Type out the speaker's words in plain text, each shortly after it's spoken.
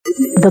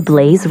The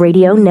Blaze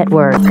Radio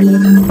Network.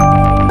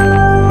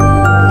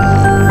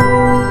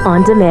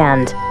 On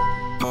demand.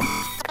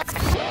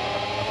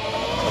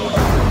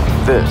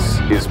 This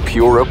is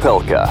Pure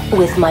Opelka.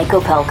 With Mike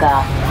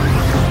Opelka.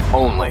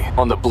 Only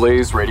on the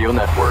Blaze Radio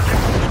Network.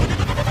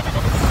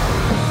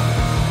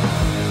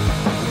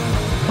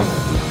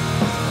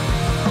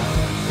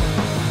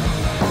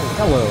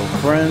 Hello,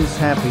 friends.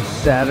 Happy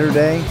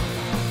Saturday.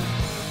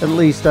 At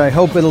least I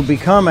hope it'll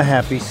become a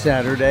happy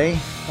Saturday.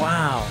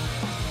 Wow.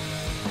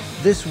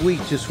 This week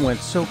just went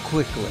so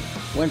quickly.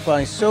 Went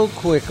by so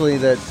quickly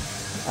that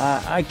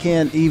I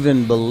can't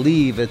even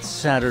believe it's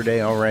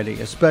Saturday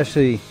already,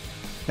 especially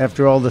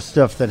after all the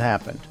stuff that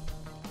happened.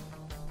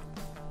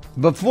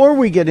 Before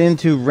we get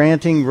into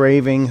ranting,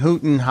 raving,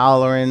 hooting,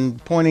 hollering,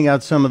 pointing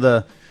out some of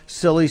the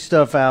silly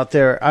stuff out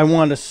there, I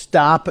want to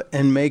stop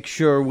and make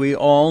sure we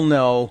all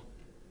know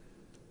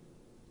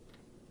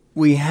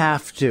we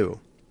have to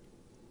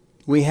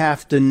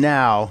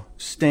now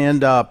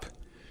stand up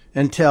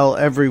and tell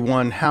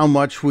everyone how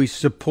much we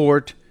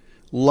support,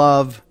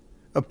 love,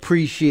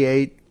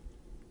 appreciate,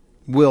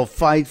 will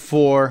fight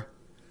for,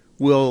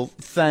 will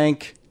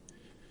thank,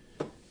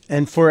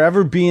 and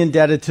forever be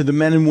indebted to the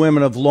men and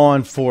women of law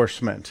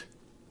enforcement.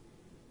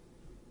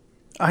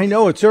 I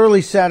know it's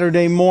early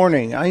Saturday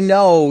morning. I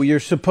know you're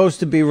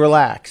supposed to be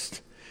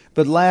relaxed.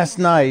 But last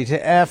night,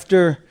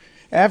 after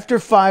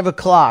 5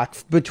 o'clock,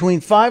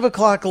 between 5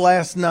 o'clock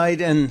last night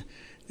and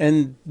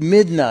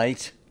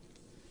midnight,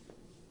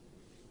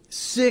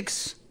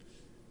 six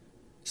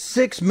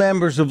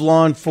members of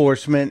law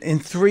enforcement in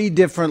 3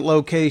 different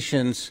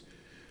locations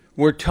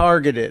were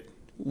targeted.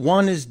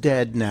 One is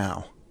dead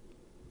now.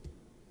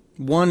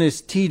 One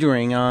is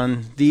teetering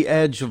on the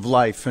edge of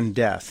life and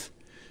death.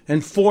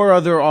 And 4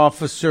 other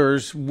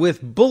officers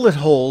with bullet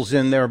holes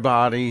in their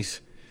bodies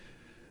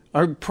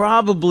are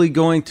probably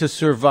going to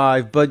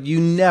survive, but you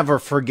never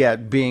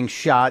forget being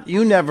shot.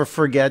 You never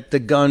forget the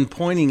gun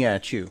pointing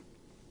at you.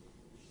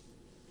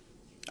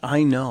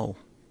 I know.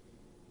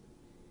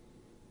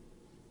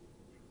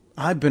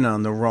 I've been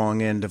on the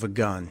wrong end of a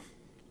gun.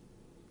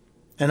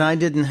 And I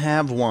didn't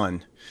have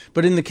one.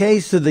 But in the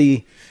case of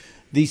the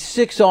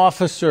 6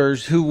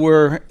 officers who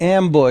were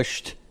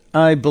ambushed,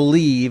 I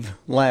believe,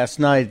 last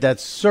night,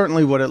 that's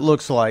certainly what it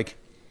looks like.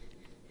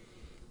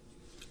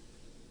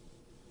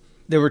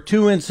 There were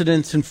 2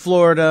 incidents in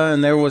Florida,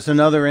 and there was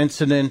another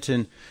incident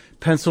in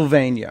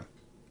Pennsylvania.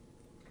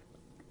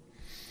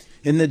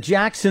 In the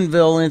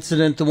Jacksonville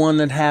incident, the one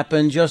that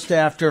happened just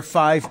after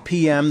 5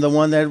 p.m., the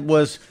one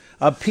that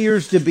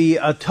appears to be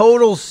a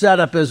total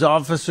setup as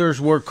officers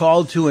were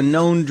called to a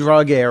known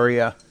drug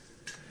area,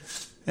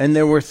 and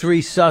there were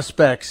 3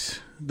 suspects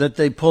that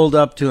they pulled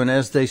up to, and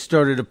as they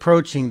started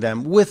approaching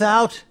them,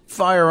 without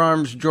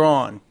firearms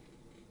drawn,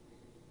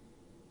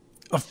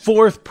 a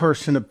 4th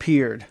person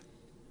appeared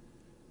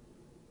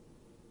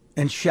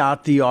and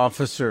shot the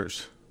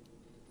officers,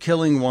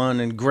 killing one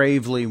and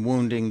gravely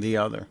wounding the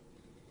other.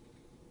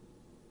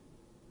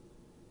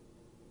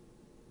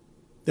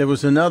 There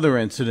was another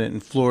incident in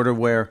Florida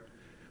where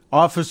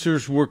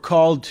officers were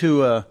called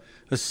to a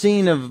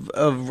scene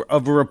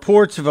of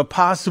reports of a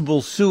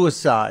possible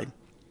suicide,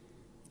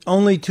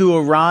 only to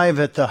arrive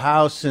at the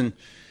house and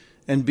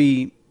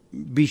be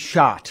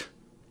shot.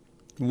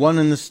 One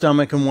in the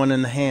stomach and one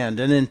in the hand.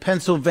 And in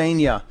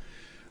Pennsylvania,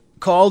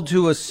 called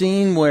to a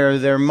scene where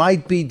there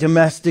might be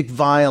domestic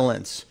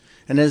violence.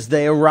 And as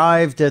they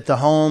arrived at the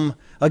home,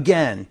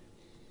 again,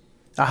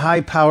 a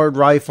high-powered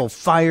rifle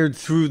fired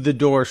through the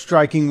door,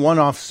 striking one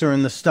officer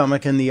in the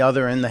stomach and the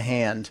other in the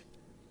hand.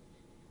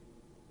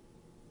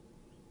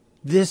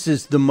 This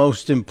is the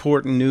most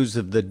important news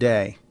of the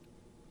day.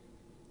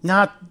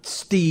 Not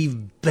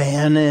Steve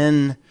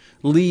Bannon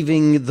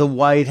leaving the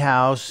White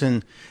House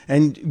and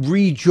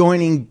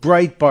rejoining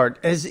Breitbart,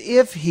 as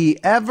if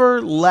he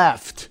ever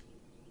left.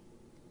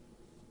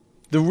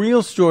 The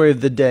real story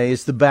of the day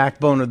is the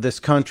backbone of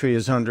this country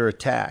is under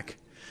attack.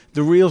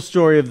 The real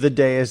story of the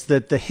day is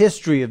that the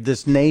history of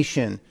this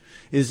nation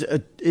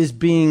is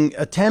being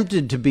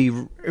attempted to be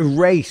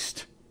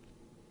erased.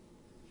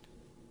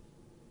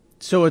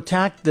 So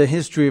attack the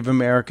history of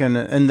America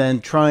and then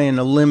try and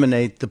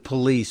eliminate the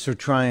police, or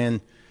try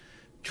and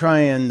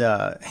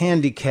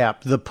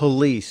handicap the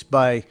police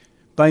by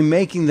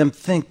making them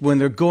think when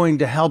they're going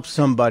to help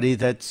somebody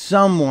that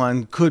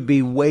someone could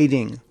be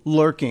waiting,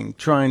 lurking,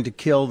 trying to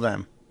kill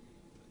them.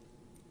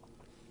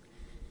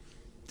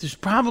 This is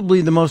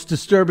probably the most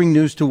disturbing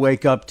news to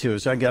wake up to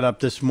as I got up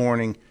this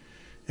morning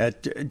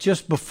at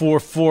just before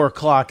 4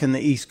 o'clock in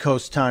the East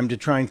Coast time to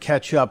try and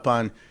catch up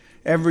on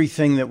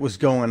everything that was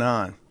going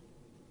on.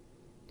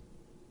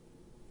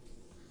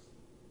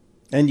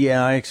 And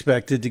yeah, I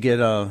expected to get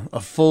a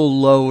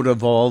full load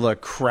of all the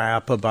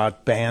crap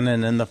about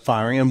Bannon and the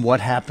firing and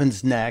what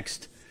happens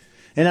next.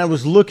 And I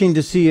was looking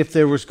to see if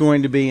there was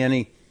going to be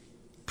any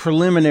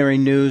preliminary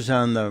news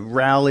on the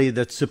rally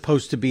that's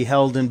supposed to be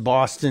held in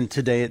Boston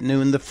today at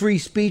noon. The free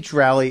speech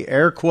rally,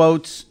 air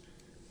quotes.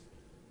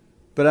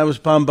 But I was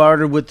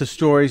bombarded with the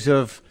stories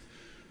of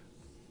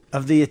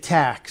the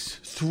attacks.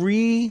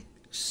 3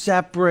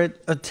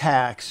 separate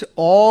attacks,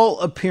 all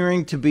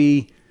appearing to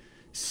be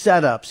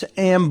setups,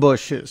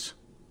 ambushes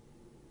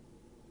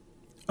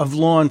of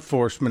law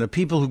enforcement, of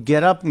people who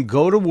get up and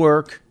go to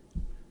work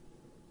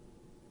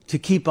to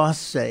keep us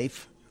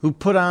safe, who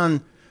put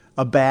on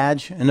a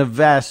badge and a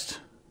vest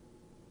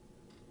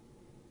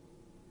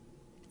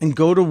and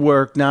go to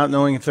work not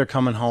knowing if they're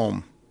coming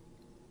home.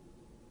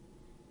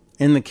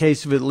 In the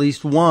case of at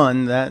least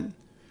one,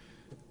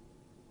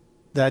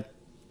 that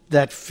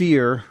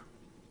fear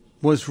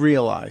was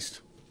realized,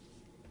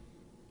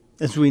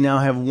 as we now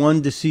have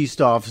one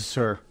deceased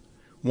officer,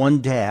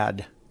 one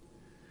dad,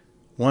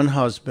 one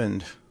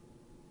husband,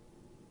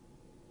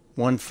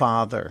 one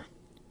father,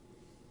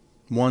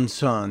 one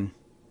son,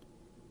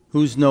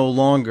 who's no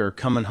longer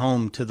coming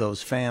home to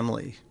those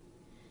families,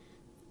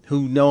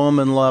 who know him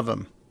and love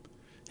him,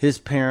 his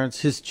parents,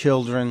 his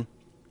children,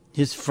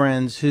 his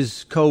friends,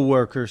 his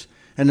co-workers,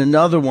 and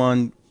another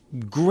one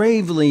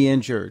gravely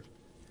injured,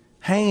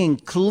 hanging,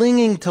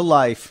 clinging to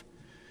life,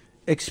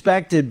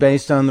 expected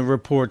based on the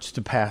reports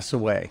to pass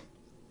away.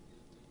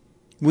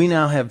 We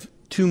now have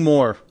two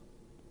more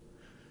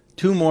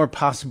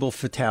possible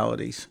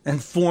fatalities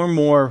and 4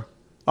 more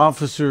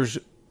officers,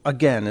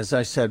 again, as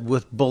I said,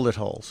 with bullet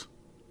holes.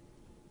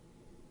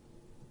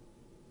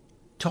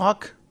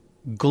 Talk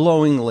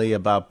glowingly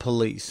about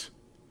police.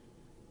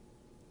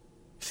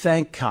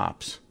 Thank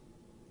cops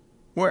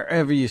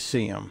wherever you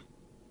see them.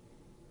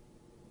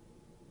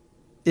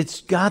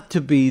 It's got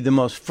to be the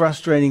most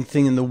frustrating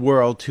thing in the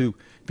world to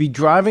be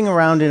driving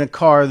around in a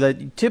car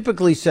that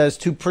typically says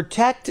to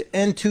protect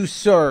and to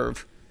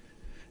serve,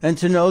 and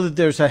to know that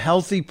there's a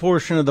healthy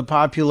portion of the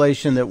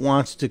population that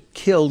wants to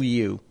kill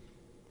you,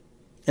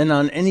 and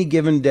on any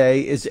given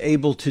day is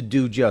able to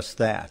do just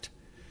that.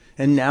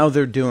 And now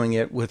they're doing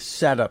it with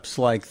setups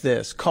like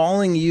this,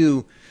 calling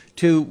you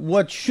to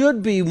what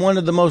should be one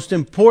of the most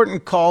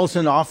important calls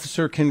an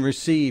officer can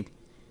receive: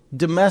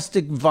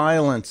 domestic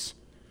violence.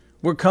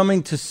 We're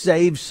coming to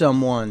save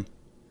someone.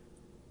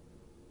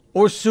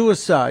 Or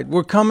suicide.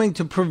 We're coming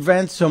to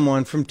prevent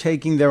someone from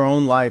taking their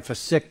own life, a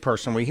sick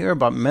person. We hear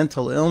about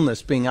mental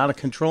illness being out of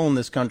control in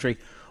this country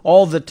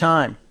all the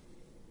time.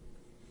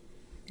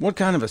 What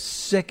kind of a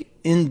sick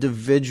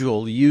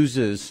individual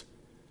uses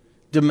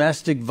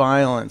domestic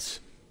violence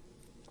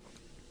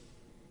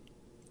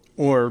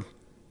or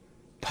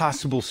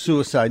possible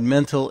suicide,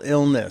 mental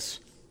illness,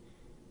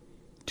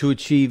 to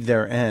achieve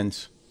their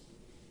ends?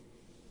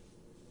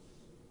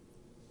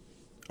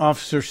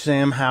 Officer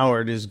Sam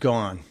Howard is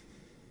gone.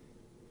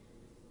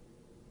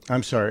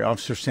 I'm sorry,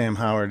 Officer Sam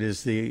Howard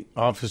is the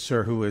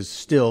officer who is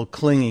still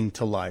clinging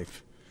to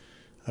life.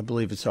 I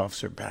believe it's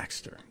Officer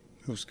Baxter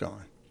who's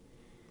gone.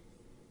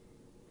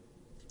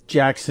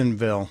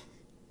 Jacksonville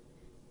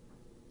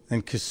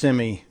and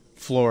Kissimmee,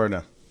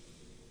 Florida.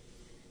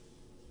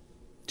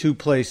 2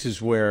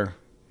 places where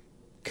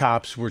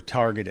cops were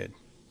targeted.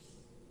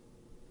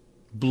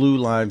 Blue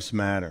lives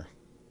matter.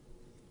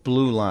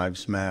 Blue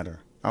lives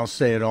matter. I'll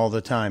say it all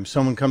the time.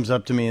 Someone comes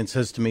up to me and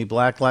says to me,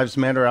 Black Lives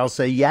Matter. I'll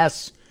say,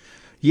 yes.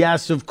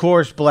 Yes, of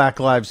course, Black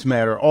Lives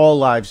Matter. All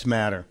lives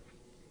matter.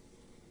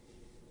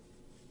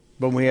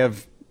 But we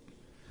have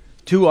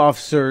 2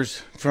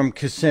 officers from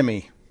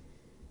Kissimmee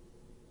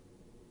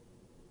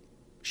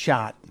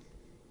shot.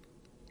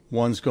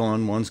 One's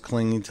gone, one's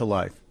clinging to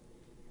life.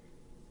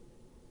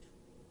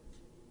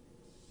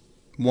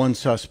 One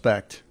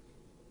suspect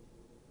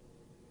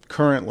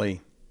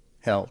currently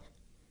held.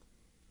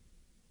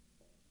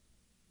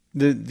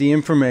 The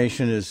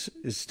information is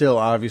still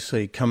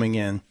obviously coming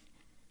in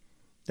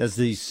as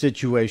these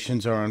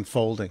situations are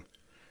unfolding.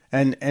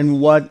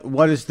 And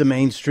what is the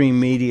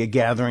mainstream media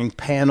gathering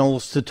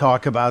panels to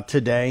talk about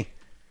today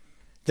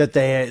that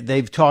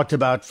they've talked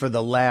about for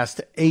the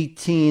last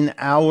 18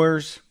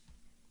 hours?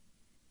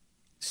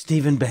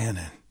 Stephen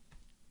Bannon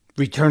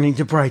returning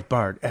to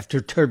Breitbart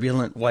after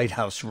turbulent White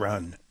House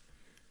run.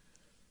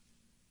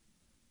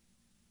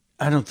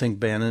 I don't think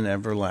Bannon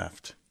ever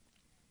left.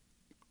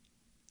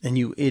 And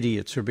you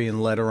idiots are being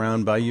led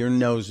around by your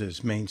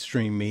noses,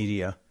 mainstream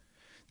media.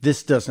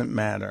 This doesn't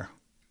matter.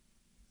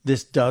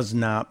 This does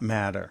not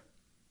matter.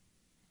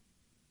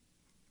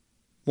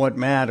 What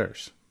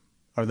matters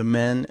are the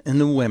men and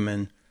the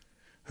women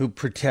who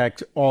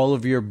protect all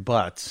of your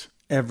butts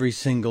every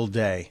single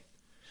day.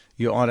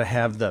 You ought to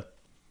have the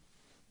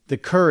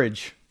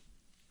courage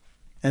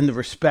and the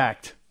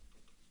respect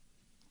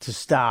to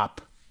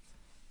stop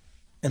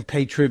and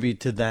pay tribute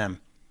to them,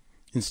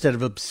 instead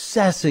of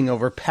obsessing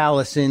over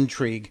palace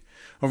intrigue,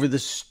 over the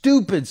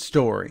stupid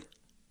story.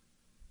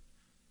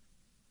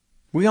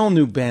 We all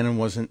knew Bannon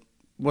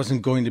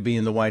wasn't going to be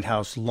in the White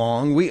House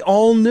long. We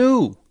all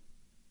knew.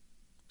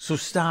 So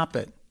stop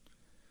it.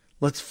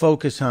 Let's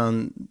focus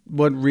on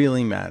what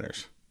really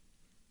matters.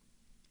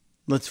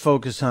 Let's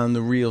focus on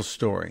the real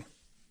story.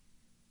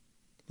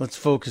 Let's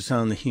focus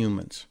on the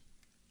humans.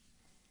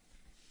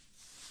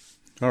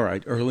 All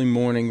right, early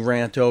morning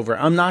rant over.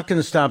 I'm not going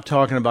to stop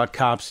talking about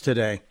cops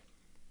today.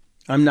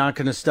 I'm not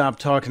going to stop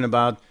talking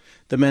about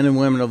the men and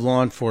women of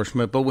law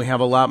enforcement, but we have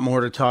a lot more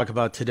to talk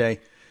about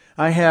today.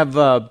 I have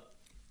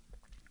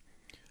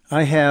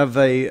I have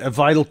a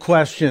vital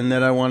question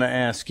that I want to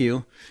ask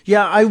you.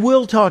 Yeah, I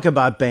will talk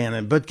about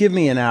Bannon, but give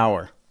me an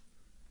hour.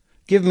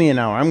 Give me an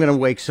hour. I'm going to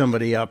wake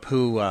somebody up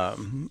who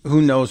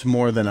knows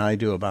more than I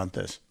do about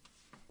this.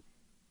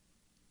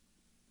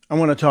 I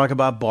want to talk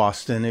about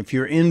Boston. If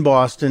you're in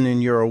Boston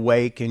and you're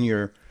awake and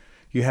you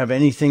have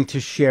anything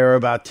to share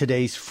about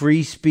today's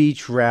free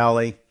speech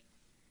rally,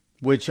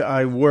 which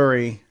I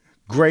worry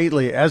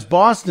greatly, as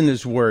Boston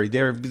is worried.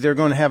 They're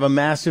going to have a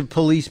massive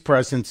police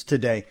presence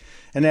today.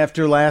 And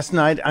after last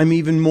night, I'm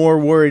even more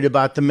worried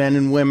about the men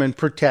and women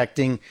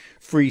protecting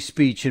free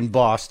speech in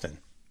Boston.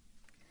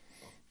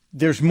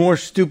 There's more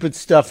stupid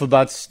stuff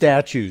about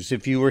statues.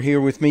 If you were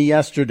here with me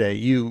yesterday,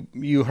 you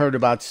heard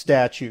about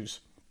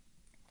statues.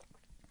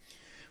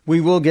 We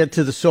will get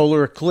to the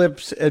solar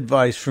eclipse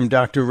advice from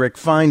Dr. Rick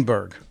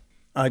Feinberg.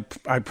 I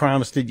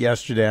promised it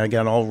yesterday. I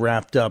got all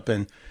wrapped up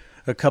in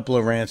a couple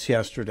of rants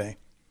yesterday.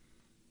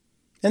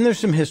 And there's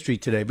some history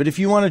today. But if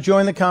you want to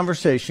join the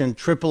conversation,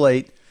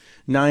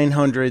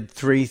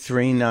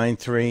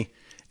 888-900-3393,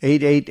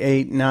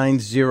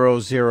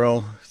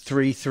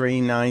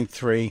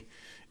 888-900-3393.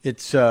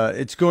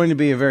 It's going to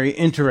be a very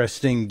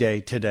interesting day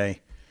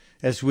today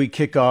as we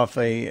kick off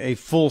a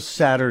full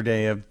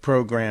Saturday of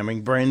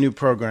programming, brand new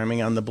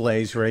programming on the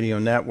Blaze Radio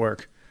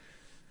Network.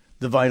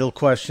 The vital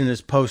question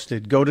is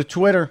posted. Go to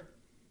Twitter,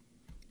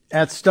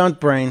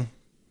 @StuntBrain.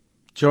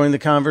 Join the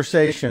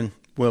conversation.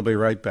 We'll be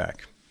right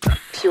back.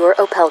 Pure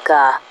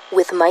Opelka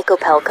with Mike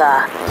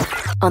Opelka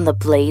on the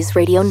Blaze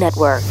Radio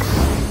Network.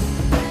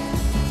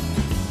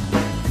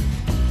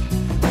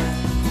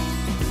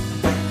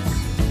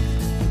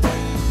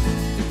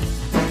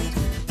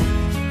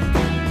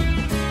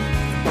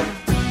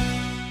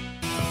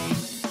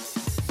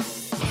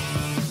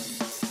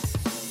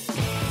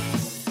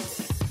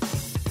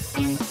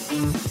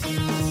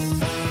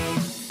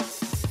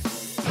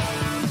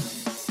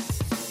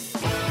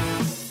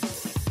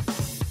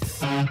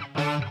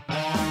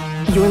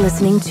 You're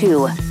listening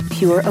to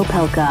Pure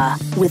Opelka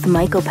with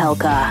Mike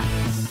Opelka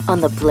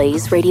on the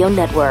Blaze Radio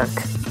Network.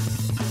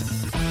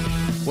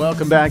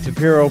 Welcome back to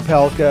Pure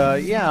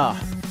Opelka. Yeah,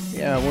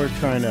 we're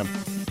trying to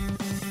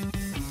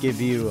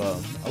give you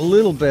a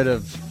little bit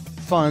of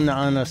fun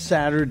on a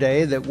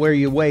Saturday that where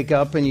you wake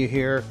up and you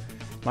hear,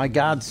 my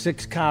God,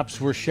 6 cops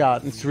were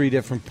shot in 3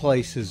 different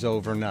places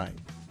overnight.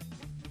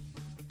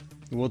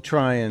 We'll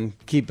try and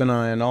keep an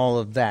eye on all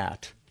of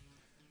that.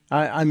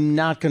 I'm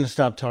not going to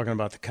stop talking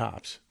about the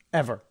cops.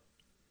 Ever.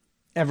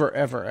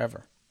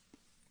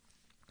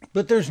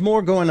 But there's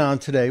more going on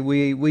today.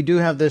 We do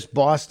have this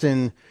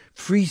Boston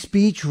free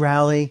speech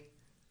rally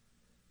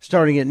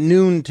starting at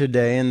noon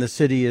today, and the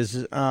city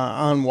is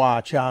on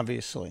watch,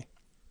 obviously.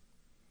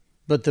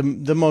 But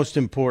the most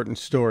important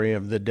story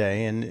of the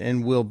day,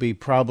 and will be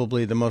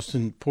probably the most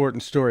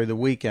important story of the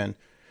weekend,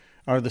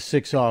 are the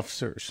 6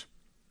 officers.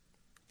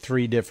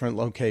 3 different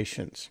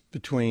locations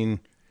between...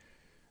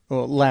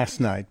 Well, last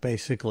night,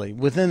 basically,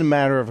 within a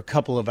matter of a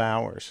couple of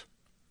hours.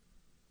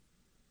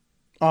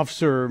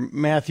 Officer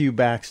Matthew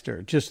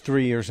Baxter, just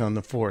 3 years on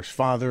the force,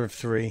 father of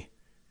 3,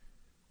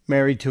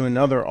 married to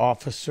another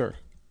officer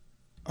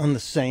on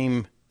the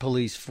same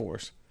police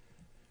force.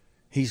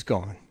 He's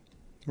gone.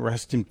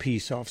 Rest in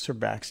peace, Officer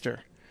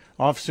Baxter.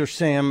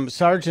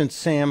 Sergeant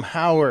Sam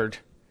Howard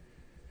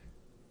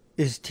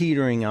is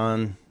teetering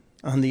on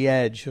the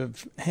edge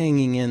of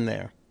hanging in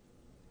there.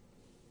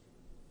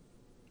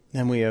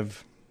 Then we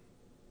have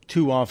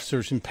 2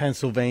 officers in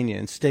Pennsylvania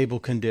in stable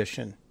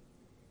condition.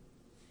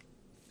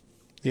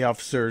 The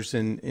officers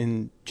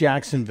in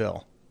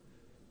Jacksonville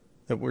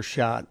that were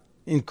shot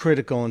in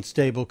critical and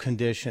stable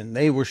condition.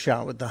 They were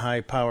shot with the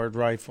high-powered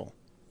rifle.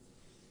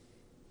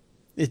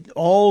 It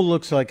all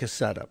looks like a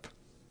setup.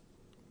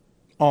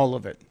 All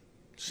of it.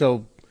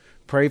 So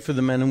pray for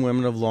the men and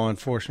women of law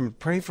enforcement.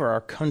 Pray for our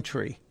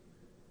country.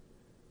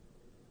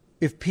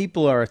 If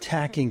people are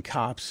attacking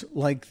cops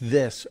like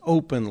this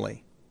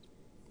openly,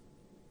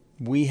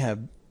 we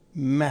have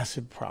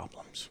massive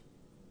problems.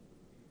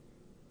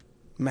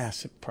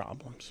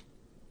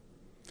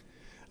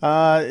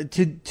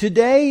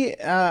 Today,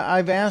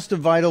 I've asked a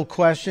vital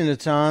question.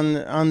 It's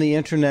on the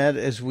internet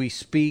as we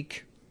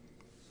speak,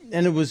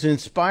 and it was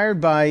inspired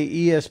by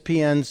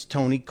ESPN's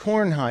Tony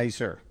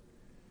Kornheiser.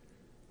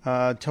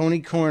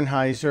 Tony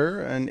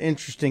Kornheiser, an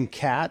interesting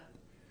cat,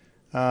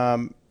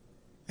 has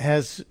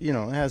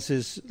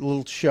his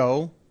little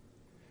show,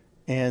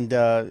 and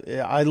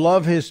I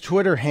love his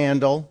Twitter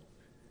handle.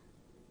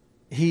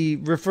 He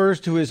refers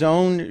to his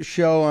own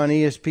show on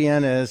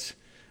ESPN as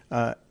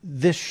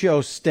 "This Show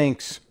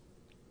Stinks."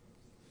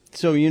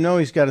 So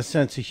he's got a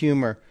sense of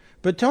humor.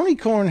 But Tony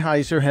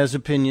Kornheiser has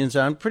opinions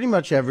on pretty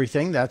much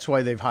everything. That's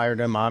why they've hired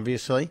him,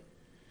 obviously.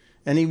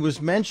 And he was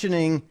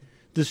mentioning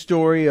the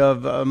story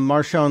of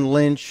Marshawn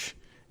Lynch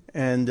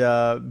and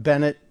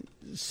Bennett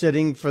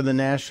sitting for the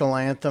national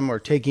anthem or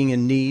taking a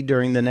knee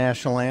during the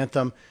national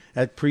anthem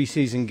at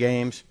preseason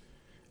games.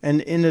 And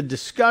in a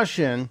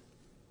discussion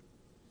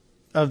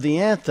of the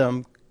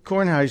anthem,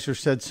 Kornheiser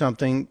said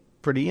something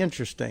pretty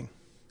interesting.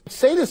 I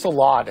say this a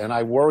lot, and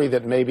I worry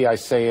that maybe I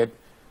say it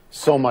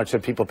so much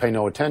that people pay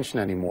no attention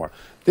anymore.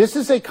 This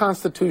is a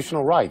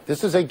constitutional right.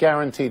 This is a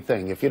guaranteed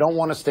thing. If you don't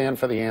want to stand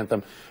for the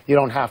anthem, you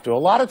don't have to. A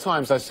lot of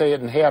times I say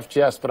it in half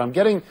jest, but I'm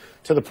getting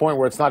to the point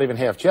where it's not even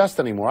half jest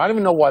anymore. I don't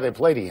even know why they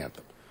play the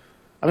anthem.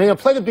 I mean,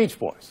 play the Beach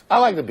Boys. I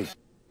like the Beach Boys.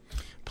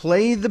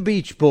 Play the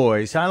Beach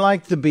Boys. I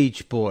like the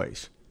Beach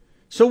Boys.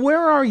 So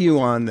where are you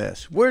on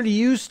this? Where do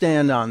you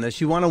stand on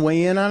this? You want to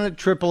weigh in on it?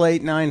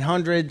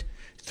 888-900-3393,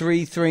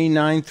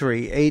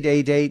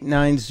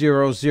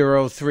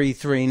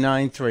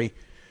 888-900-3393.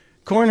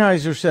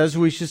 Kornheiser says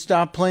we should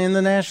stop playing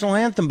the national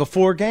anthem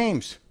before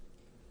games.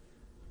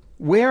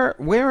 Where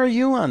are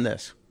you on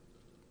this?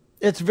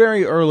 It's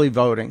very early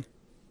voting.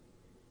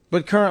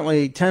 But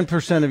currently,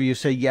 10% of you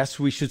say, yes,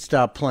 we should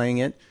stop playing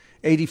it.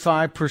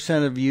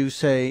 85% of you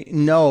say,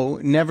 no,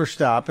 never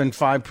stop. And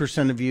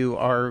 5% of you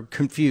are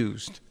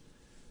confused.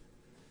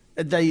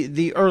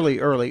 The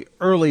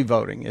early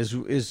voting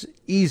is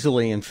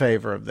easily in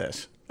favor of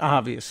this,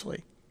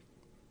 obviously.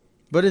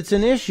 But it's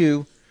an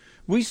issue.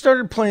 We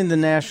started playing the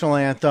national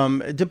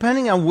anthem,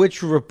 depending on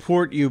which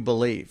report you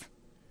believe.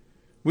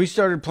 We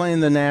started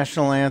playing the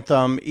national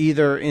anthem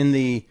either in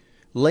the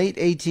late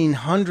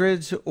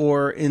 1800s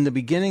or in the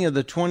beginning of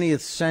the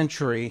 20th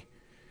century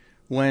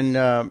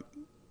when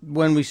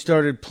we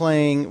started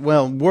playing,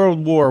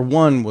 World War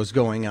I was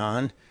going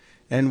on,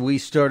 and we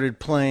started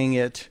playing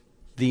it,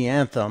 the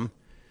anthem,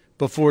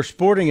 before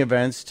sporting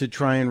events to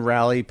try and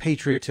rally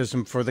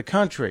patriotism for the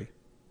country.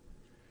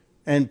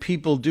 And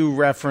people do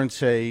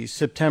reference a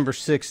September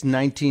 6,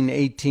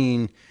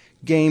 1918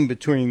 game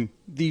between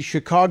the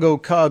Chicago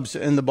Cubs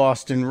and the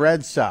Boston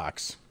Red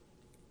Sox,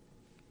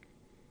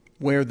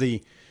 where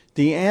the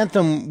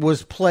anthem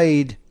was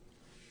played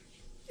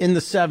in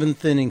the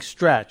seventh inning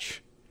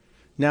stretch.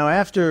 Now,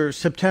 after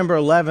September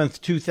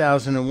 11th,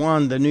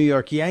 2001, the New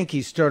York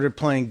Yankees started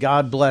playing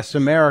God Bless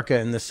America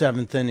in the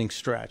seventh inning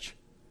stretch.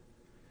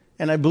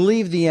 And I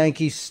believe the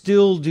Yankees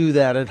still do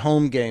that at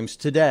home games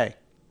today.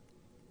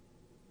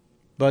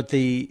 But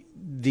the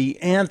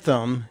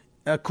anthem,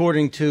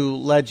 according to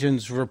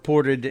legends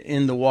reported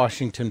in the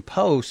Washington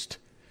Post,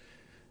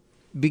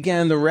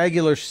 began the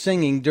regular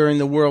singing during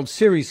the World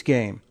Series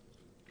game,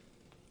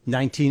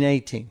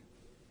 1918,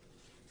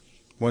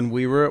 when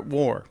we were at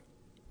war.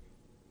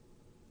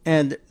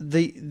 And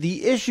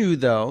the issue,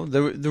 though,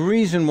 the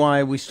reason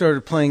why we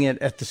started playing it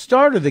at the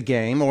start of the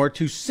game, or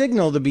to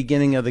signal the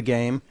beginning of the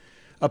game,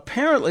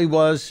 apparently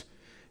was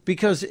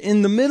because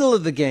in the middle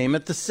of the game,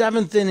 at the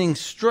seventh inning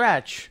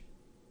stretch,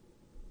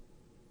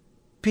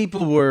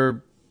 people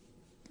were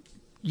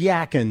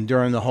yakking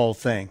during the whole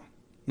thing.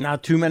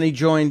 Not too many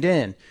joined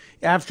in.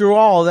 After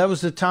all, that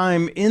was the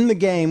time in the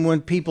game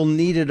when people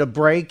needed a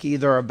break,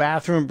 either a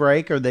bathroom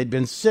break or they'd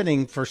been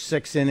sitting for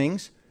 6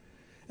 innings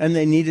and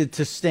they needed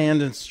to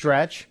stand and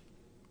stretch.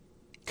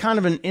 Kind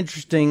of an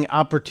interesting,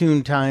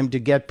 opportune time to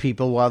get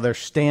people while they're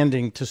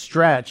standing to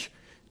stretch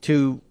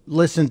to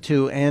listen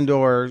to and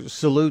or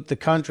salute the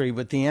country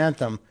with the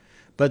anthem.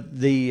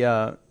 But the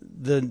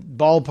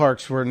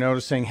ballparks were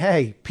noticing,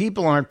 hey,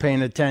 people aren't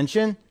paying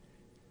attention.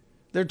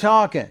 They're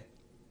talking.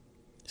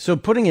 So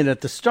putting it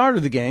at the start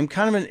of the game,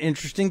 kind of an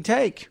interesting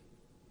take.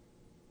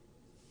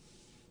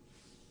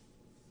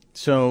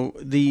 So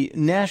the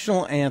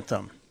national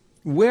anthem,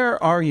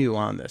 where are you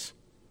on this?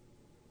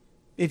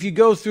 If you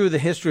go through the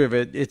history of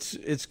it,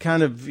 it's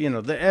kind of,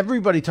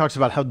 everybody talks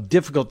about how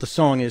difficult the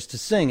song is to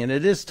sing, and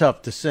it is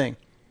tough to sing.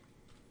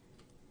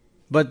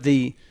 But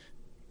the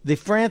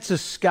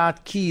Francis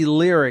Scott Key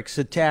lyrics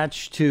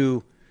attached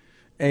to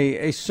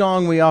a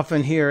song we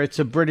often hear, it's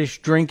a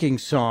British drinking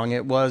song.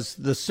 It was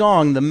the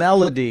song, the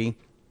melody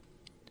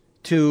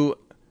to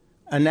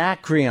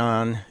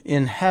Anacreon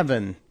in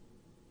Heaven,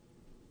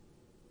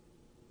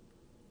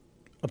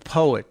 a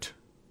poet,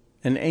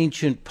 an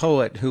ancient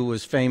poet who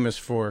was famous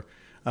for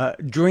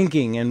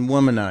drinking and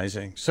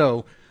womanizing.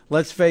 So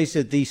let's face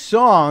it, the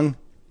song,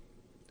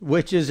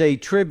 which is a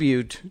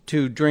tribute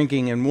to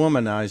drinking and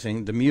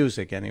womanizing, the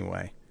music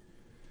anyway,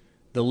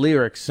 the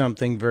lyrics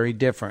something very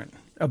different.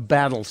 A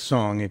battle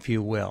song, if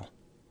you will.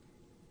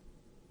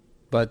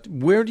 But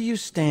where do you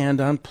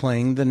stand on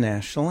playing the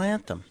national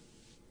anthem?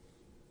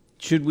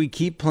 Should we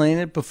keep playing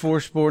it before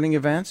sporting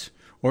events?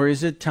 Or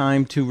is it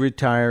time to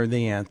retire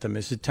the anthem?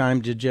 Is it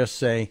time to just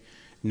say,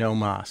 no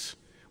mas?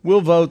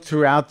 We'll vote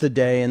throughout the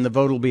day, and the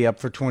vote will be up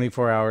for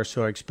 24 hours,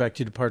 so I expect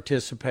you to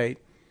participate.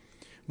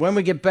 When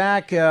we get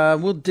back,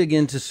 we'll dig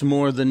into some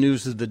more of the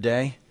news of the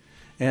day,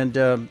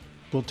 and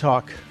we'll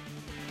talk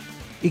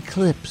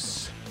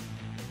eclipse.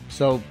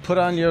 So put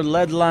on your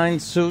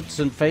lead-lined suits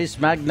and face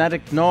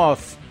magnetic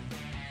north.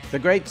 The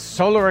great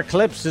solar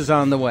eclipse is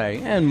on the way,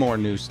 and more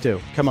news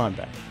too. Come on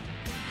back.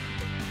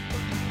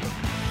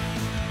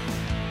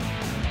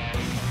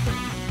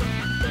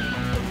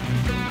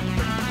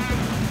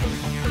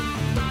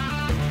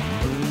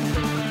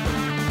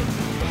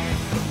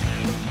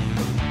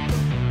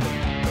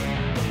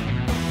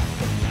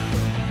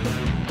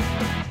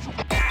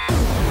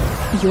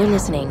 You're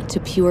listening to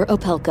Pure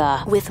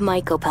Opelka with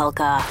Mike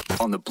Opelka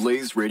on the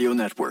Blaze Radio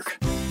Network.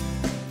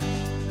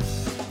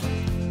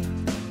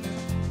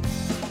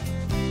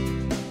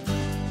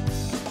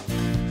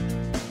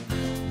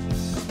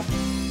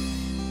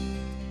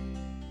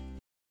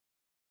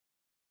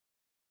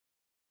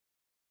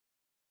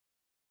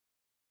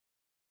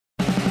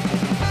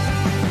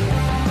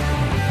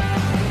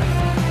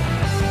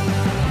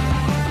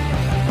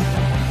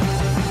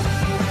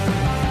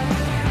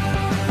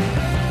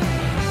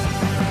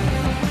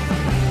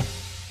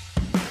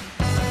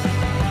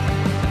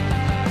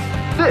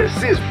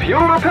 This is Pure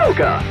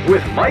Opelka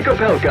with Mike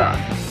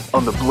Opelka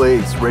on the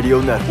Blaze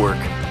Radio Network.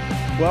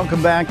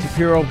 Welcome back to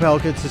Pure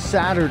Opelka. It's a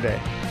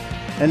Saturday,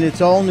 and it's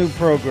all new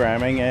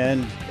programming.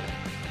 And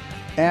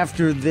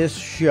after this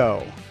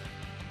show,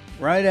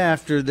 right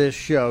after this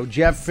show,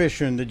 Jeff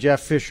Fisher and the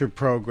Jeff Fisher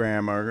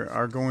program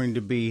are going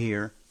to be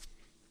here.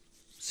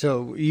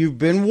 So you've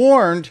been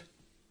warned.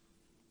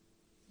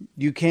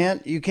 You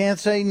can't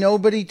say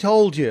nobody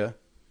told you.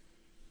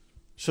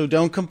 So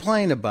don't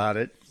complain about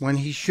it when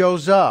he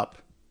shows up.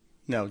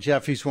 No,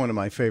 Jeffy's one of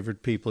my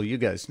favorite people. You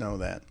guys know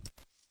that.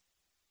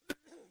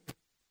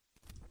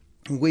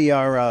 We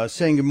are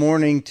saying good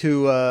morning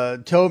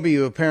to Toby,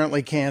 who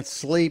apparently can't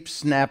sleep.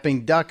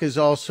 Snapping Duck is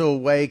also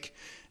awake.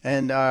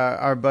 And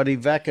our buddy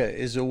Vecca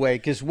is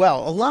awake as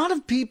well. A lot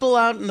of people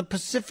out in the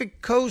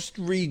Pacific Coast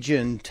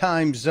region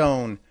time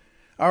zone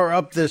are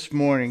up this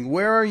morning.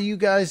 Where are you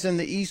guys in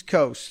the East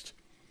Coast?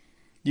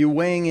 You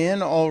weighing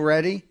in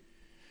already?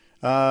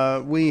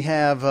 We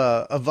have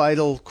a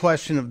vital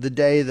question of the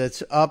day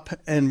that's up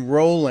and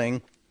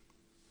rolling,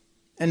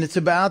 and it's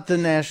about the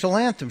National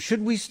Anthem.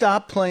 Should we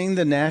stop playing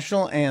the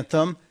National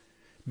Anthem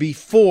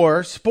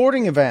before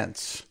sporting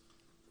events?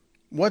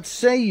 What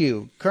say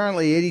you?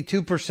 Currently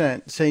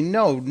 82% say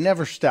no,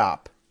 never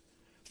stop.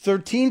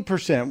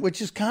 13%,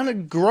 which is kind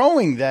of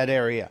growing that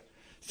area.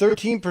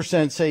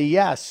 13% say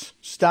yes,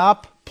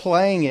 stop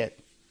playing it.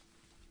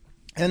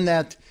 And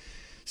that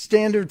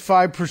standard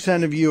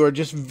 5% of you are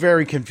just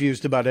very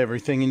confused about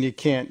everything, and you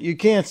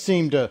can't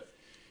seem to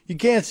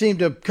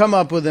come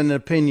up with an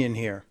opinion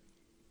here.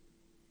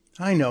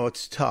 I know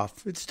it's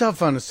tough. It's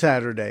tough on a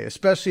Saturday,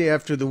 especially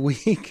after the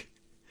week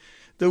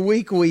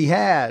we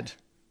had.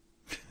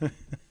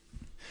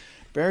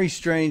 Very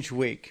strange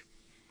week.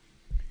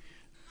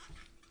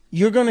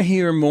 You're going to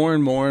hear more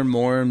and more and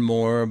more and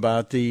more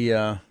about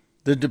the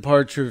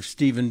departure of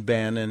Stephen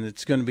Bannon.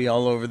 It's going to be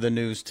all over the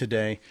news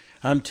today.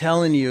 I'm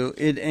telling you,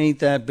 it ain't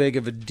that big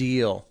of a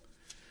deal.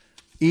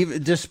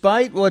 Even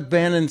despite what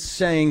Bannon's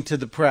saying to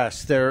the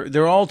press,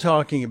 they're all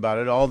talking about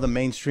it. All the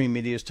mainstream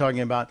media is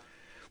talking about,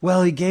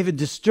 well, he gave a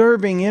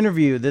disturbing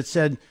interview that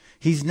said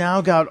he's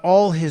now got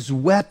all his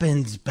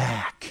weapons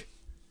back.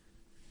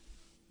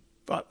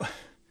 But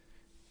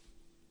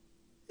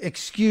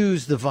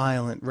excuse the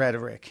violent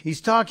rhetoric.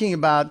 He's talking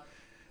about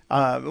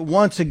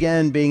once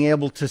again being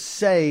able to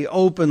say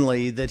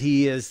openly that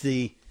he is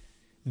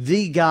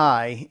the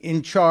guy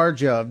in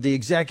charge of, the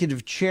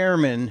executive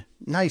chairman,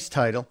 nice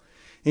title,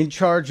 in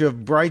charge of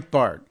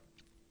Breitbart.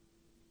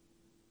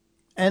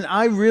 And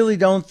I really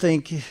don't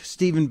think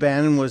Stephen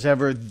Bannon was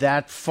ever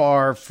that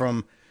far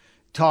from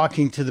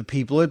talking to the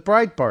people at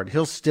Breitbart.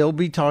 He'll still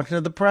be talking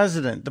to the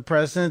president. The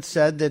president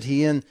said that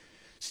he and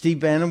Steve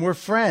Bannon were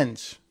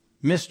friends.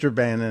 Mr.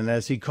 Bannon,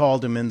 as he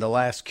called him in the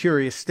last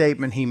curious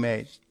statement he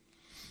made.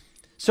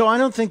 So I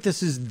don't think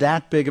this is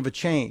that big of a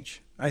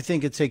change. I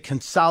think it's a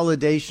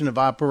consolidation of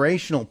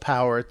operational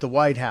power at the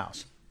White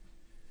House.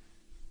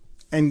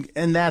 And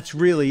that's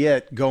really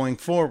it going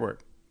forward.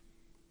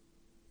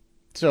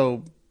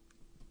 So,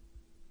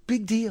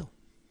 big deal.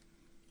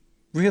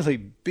 Really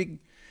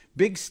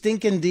big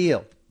stinking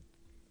deal.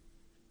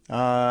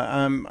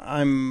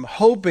 I'm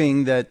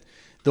hoping that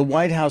the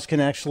White House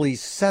can actually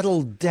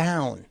settle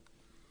down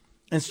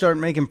and start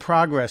making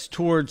progress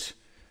towards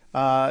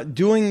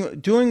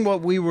doing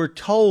what we were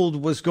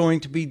told was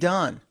going to be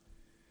done.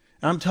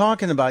 I'm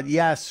talking about,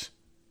 yes,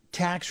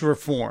 tax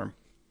reform.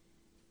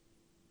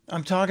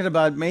 I'm talking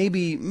about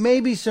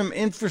maybe some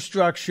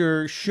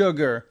infrastructure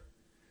sugar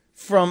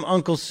from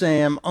Uncle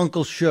Sam,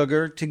 Uncle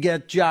Sugar, to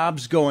get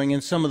jobs going in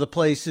some of the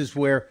places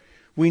where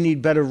we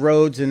need better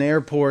roads and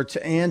airports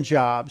and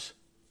jobs.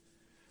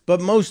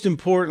 But most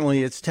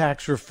importantly, it's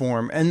tax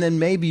reform. And then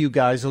maybe you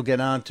guys will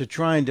get on to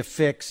trying to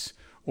fix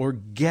or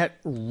get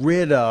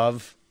rid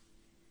of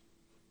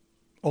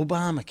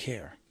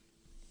Obamacare.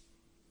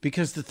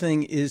 Because the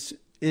thing is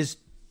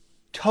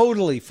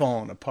totally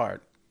falling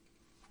apart.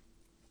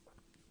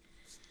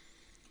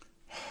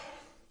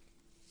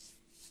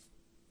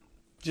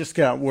 Just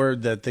got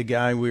word that the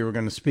guy we were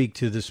going to speak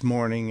to this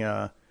morning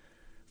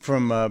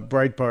from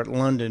Breitbart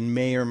London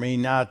may or may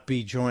not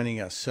be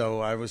joining us.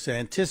 So I was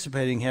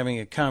anticipating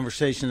having a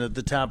conversation at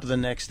the top of the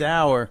next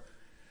hour,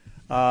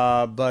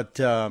 but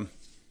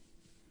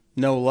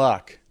no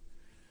luck.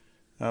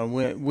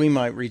 We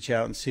might reach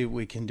out and see what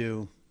we can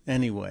do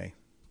anyway.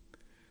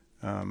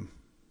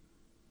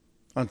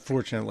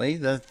 Unfortunately,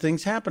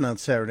 things happen on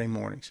Saturday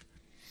mornings.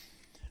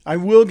 I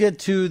will get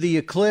to the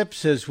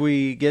eclipse as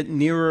we get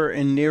nearer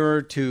and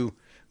nearer to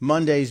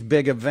Monday's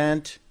big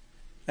event.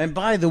 And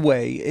by the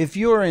way, if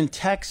you're in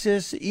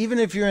Texas, even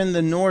if you're in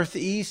the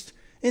Northeast,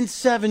 in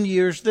 7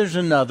 years, there's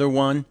another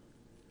one.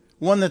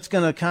 One that's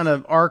going to kind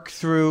of arc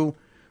through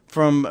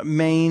from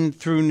Maine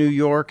through New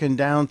York and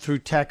down through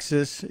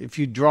Texas. If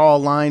you draw a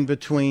line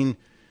between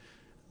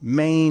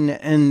Maine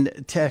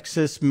and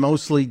Texas,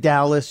 mostly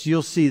Dallas,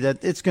 you'll see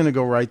that it's going to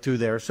go right through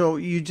there. So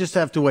you just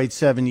have to wait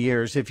 7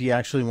 years if you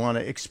actually want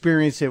to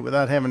experience it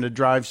without having to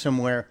drive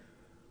somewhere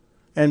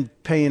and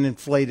pay an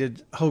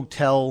inflated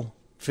hotel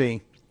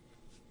fee.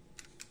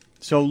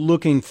 So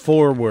looking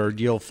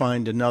forward, you'll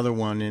find another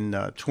one in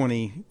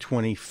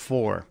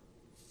 2024.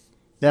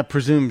 That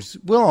presumes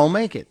we'll all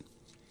make it.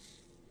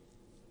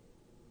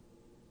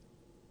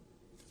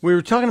 We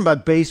were talking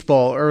about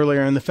baseball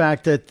earlier and the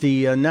fact that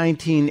the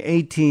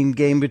 1918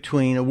 game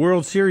between a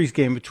World Series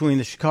game between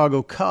the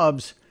Chicago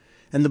Cubs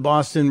and the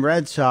Boston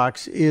Red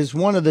Sox is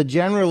one of the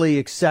generally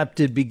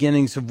accepted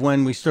beginnings of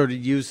when we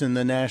started using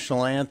the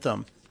national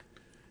anthem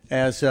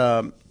as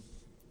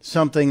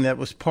something that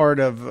was part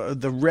of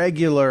the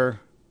regular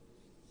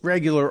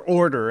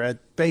order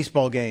at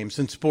baseball games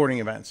and sporting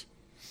events.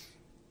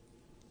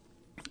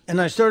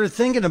 And I started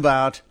thinking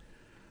about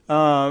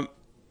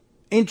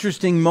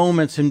interesting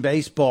moments in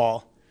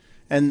baseball,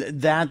 and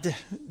that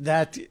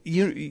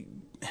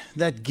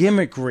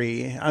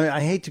gimmickry. I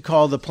hate to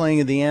call the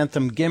playing of the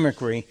anthem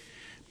gimmickry,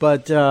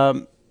 but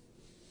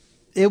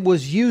it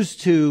was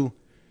used to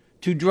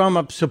drum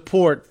up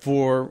support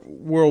for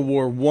World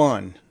War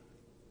I,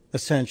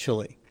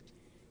 essentially.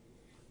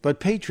 But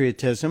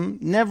patriotism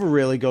never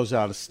really goes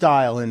out of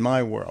style in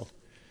my world.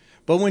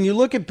 But when you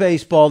look at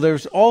baseball,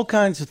 there's all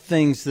kinds of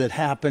things that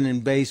happen in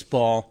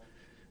baseball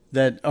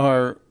that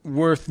are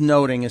worth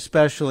noting,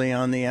 especially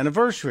on the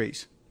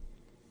anniversaries.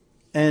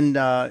 And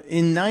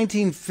in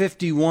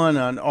 1951,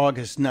 on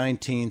August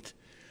 19th,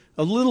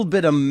 a little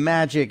bit of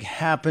magic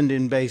happened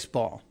in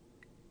baseball.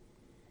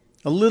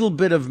 A little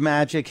bit of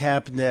magic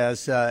happened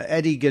as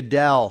Eddie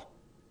Gaedel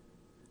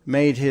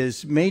made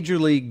his Major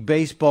League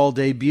Baseball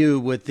debut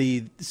with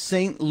the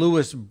St.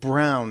 Louis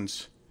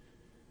Browns.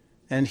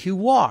 And he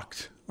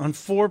walked on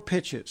 4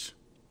 pitches.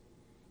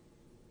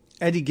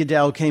 Eddie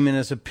Gaedel came in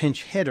as a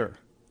pinch hitter.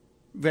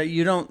 But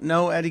you don't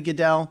know Eddie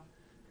Gaedel?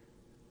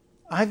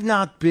 I've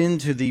not been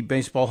to the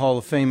Baseball Hall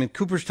of Fame in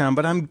Cooperstown,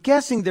 but I'm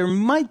guessing there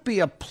might be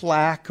a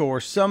plaque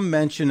or some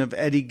mention of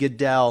Eddie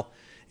Gaedel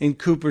in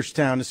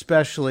Cooperstown,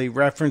 especially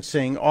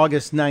referencing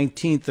August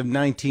 19th of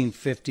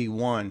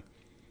 1951.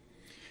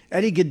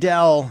 Eddie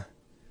Gaedel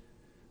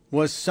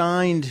was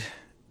signed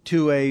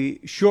to a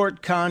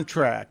short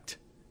contract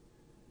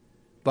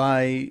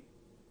by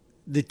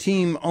the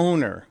team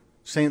owner,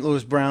 St.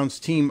 Louis Browns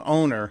team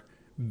owner,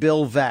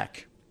 Bill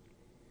Veeck.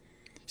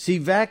 See,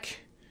 Veeck,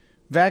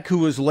 who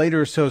was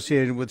later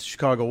associated with the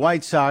Chicago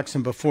White Sox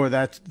and before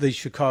that the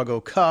Chicago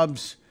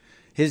Cubs,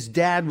 his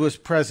dad was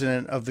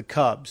president of the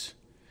Cubs.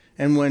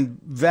 And when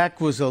Veeck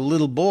was a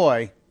little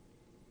boy,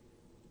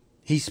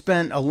 he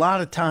spent a lot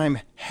of time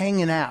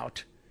hanging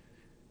out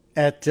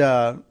at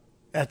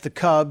the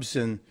Cubs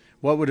and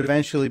what would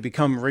eventually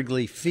become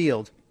Wrigley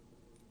Field.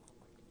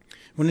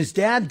 When his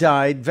dad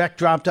died, Veeck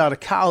dropped out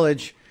of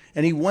college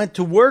and he went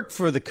to work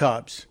for the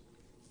Cubs.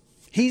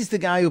 He's the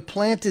guy who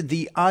planted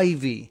the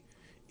ivy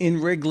in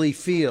Wrigley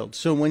Field.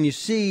 So when you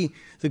see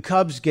the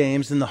Cubs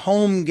games and the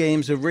home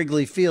games of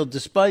Wrigley Field,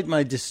 despite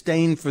my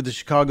disdain for the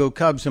Chicago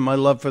Cubs and my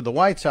love for the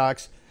White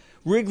Sox,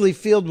 Wrigley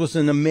Field was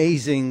an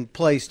amazing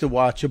place to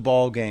watch a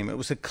ball game. It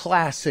was a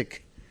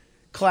classic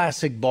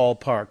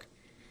ballpark.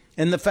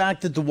 And the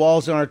fact that the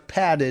walls aren't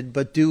padded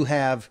but do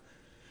have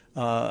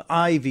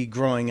ivy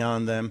growing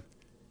on them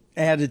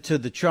added to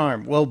the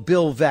charm. Well,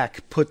 Bill Veeck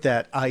put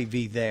that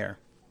ivy there.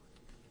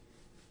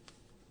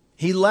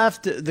 He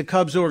left the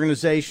Cubs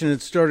organization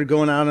and started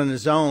going out on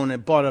his own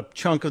and bought a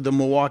chunk of the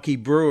Milwaukee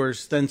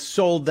Brewers, then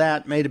sold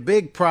that, made a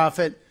big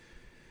profit.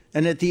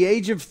 And at the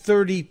age of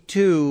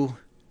 32,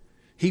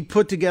 he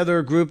put together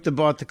a group that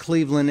bought the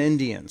Cleveland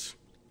Indians.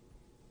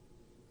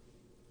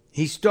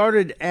 He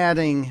started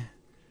adding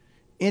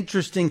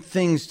interesting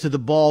things to the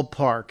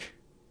ballpark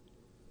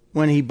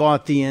when he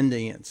bought the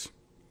Indians.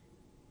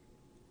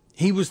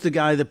 He was the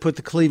guy that put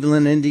the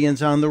Cleveland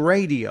Indians on the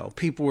radio.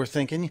 People were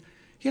thinking,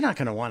 you're not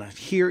going to want to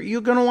hear, you're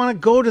going to want to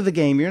go to the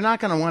game. You're not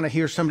going to want to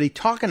hear somebody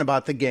talking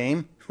about the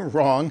game.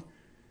 Wrong.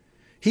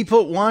 He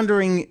put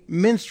wandering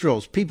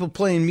minstrels, people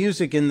playing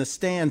music in the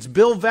stands.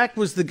 Bill Veeck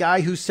was the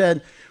guy who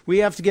said, we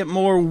have to get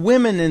more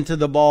women into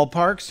the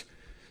ballparks.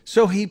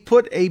 So he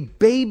put a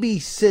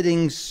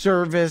babysitting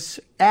service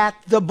at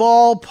the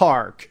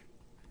ballpark.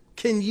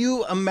 Can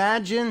you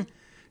imagine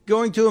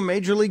going to a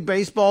Major League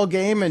Baseball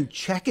game and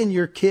checking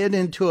your kid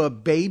into a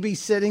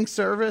babysitting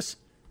service?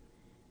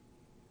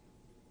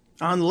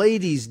 On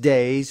ladies'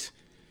 days,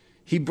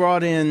 he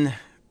brought in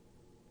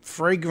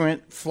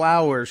fragrant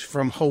flowers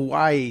from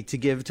Hawaii to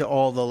give to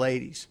all the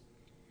ladies.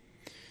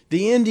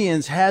 The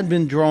Indians had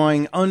been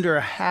drawing under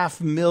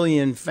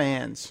 500,000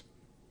 fans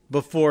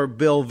before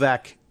Bill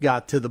Veeck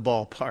got to the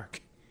ballpark,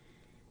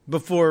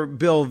 before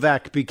Bill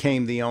Veeck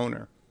became the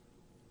owner.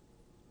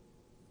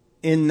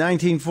 In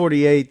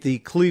 1948, the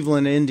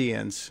Cleveland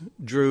Indians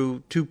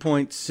drew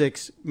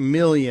 2.6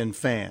 million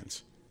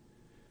fans,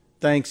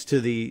 thanks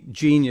to the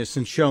genius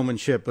and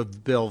showmanship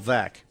of Bill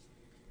Veeck.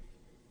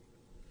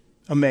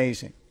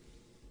 Amazing.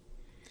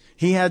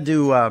 He had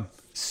to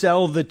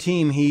sell the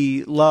team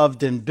he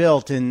loved and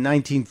built in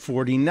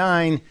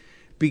 1949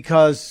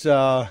 because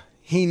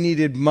he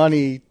needed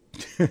money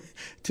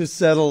to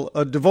settle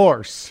a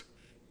divorce.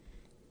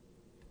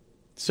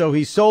 So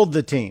he sold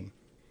the team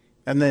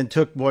and then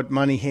took what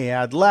money he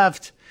had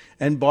left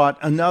and bought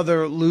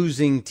another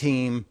losing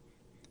team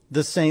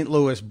the St.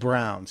 Louis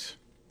Browns.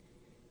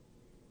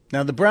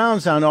 Now, the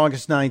Browns on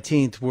August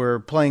 19th were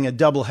playing a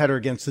doubleheader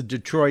against the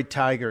Detroit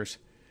Tigers.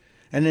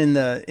 And in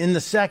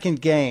the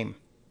second game,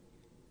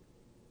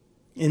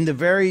 in the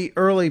very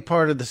early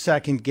part of the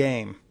second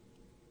game,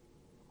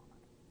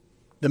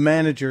 the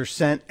manager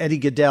sent Eddie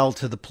Goodell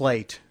to the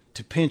plate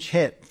to pinch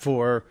hit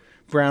for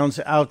Browns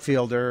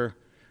outfielder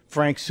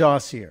Frank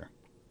Saucier.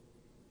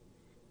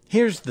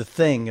 Here's the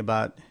thing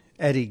about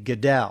Eddie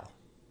Goodell.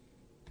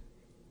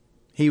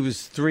 He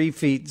was 3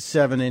 feet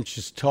 7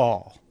 inches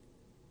tall.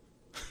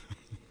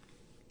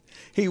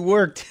 He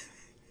worked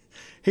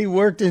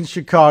in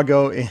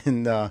Chicago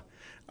in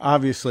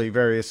obviously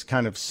various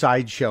kind of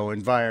sideshow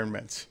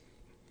environments.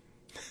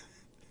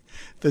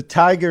 The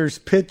Tigers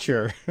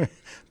pitcher,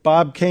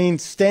 Bob Kane,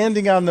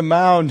 standing on the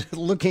mound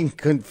looking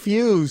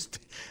confused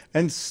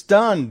and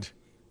stunned.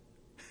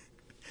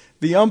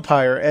 The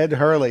umpire, Ed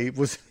Hurley,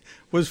 was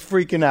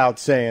freaking out,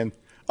 saying,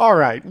 "All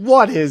right,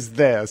 what is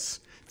this?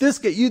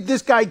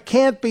 This guy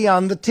can't be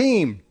on the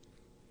team."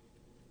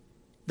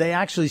 They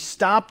actually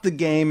stopped the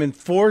game and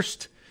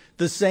forced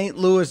the St.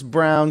 Louis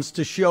Browns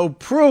to show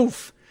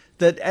proof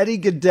that Eddie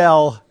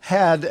Goodell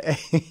had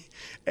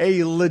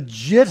a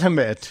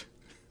legitimate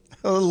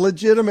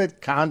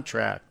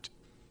contract.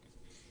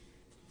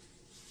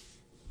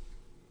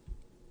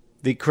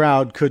 The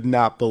crowd could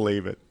not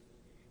believe it.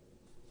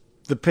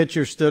 The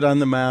pitcher stood on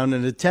the mound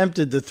and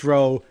attempted to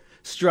throw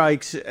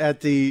strikes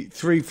at the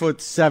 3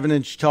 foot 7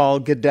 inch tall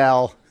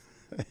Goodell.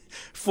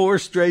 4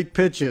 straight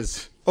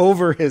pitches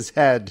over his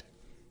head.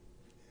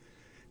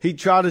 He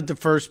trotted to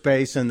first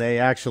base, and they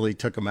actually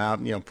took him out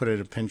and, put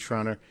it a pinch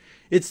runner.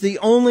 It's the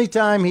only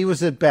time he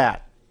was at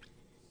bat.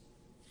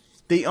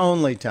 The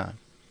only time.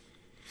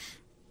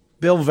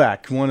 Bill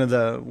Veeck,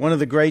 one of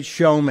the great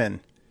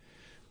showmen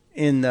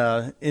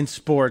in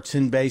sports,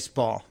 in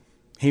baseball.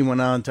 He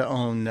went on to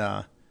own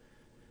the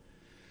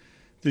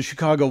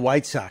Chicago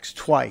White Sox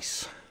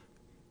twice.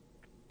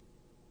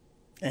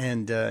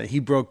 And he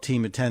broke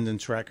team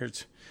attendance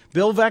records.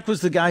 Bill Veeck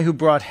was the guy who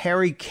brought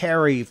Harry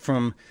Carey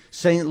from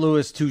St.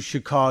 Louis to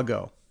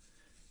Chicago.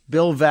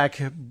 Bill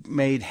Veeck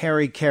made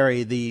Harry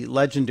Carey, the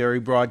legendary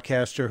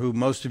broadcaster who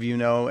most of you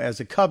know as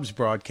a Cubs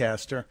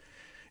broadcaster,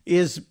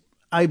 is,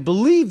 I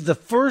believe, the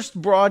first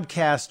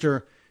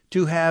broadcaster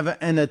to have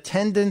an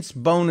attendance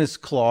bonus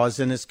clause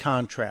in his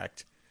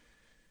contract.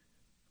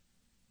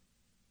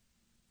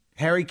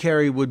 Harry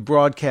Carey would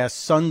broadcast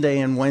Sunday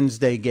and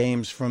Wednesday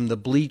games from the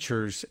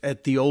bleachers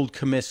at the old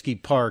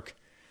Comiskey Park,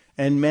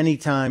 and many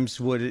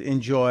times would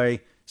enjoy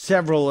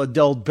several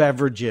adult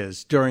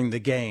beverages during the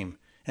game,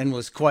 and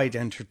was quite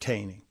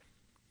entertaining.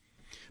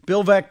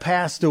 Bill Veeck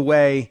passed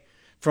away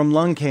from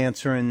lung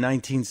cancer in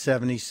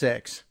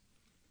 1976.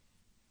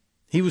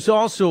 He was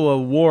also a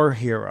war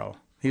hero.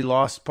 He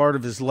lost part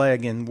of his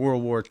leg in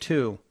World War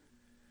II,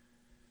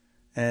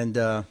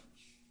 and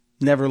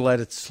never let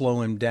it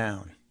slow him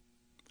down.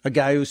 A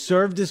guy who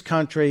served his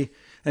country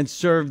and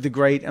served the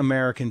great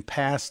American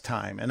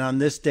pastime. And on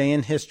this day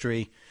in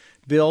history,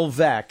 Bill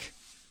Veeck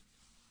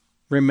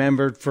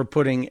remembered for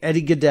putting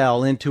Eddie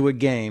Goodell into a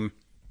game,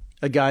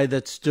 a guy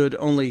that stood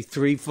only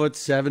 3 foot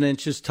 7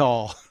 inches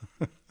tall.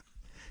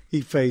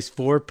 He faced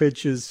 4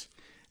 pitches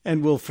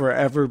and will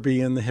forever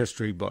be in the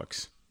history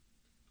books.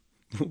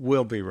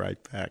 We'll be right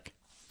back.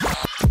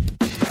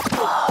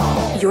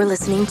 You're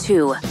listening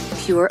to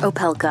Pure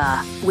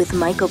Opelka with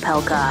Mike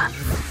Opelka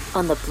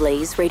on the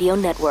Blaze Radio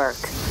Network.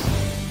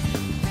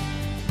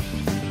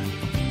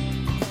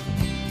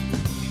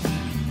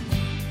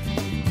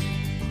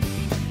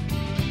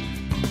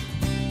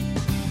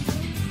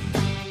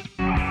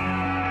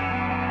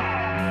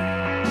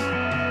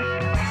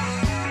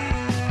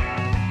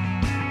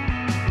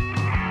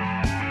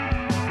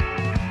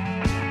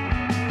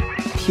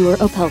 Pure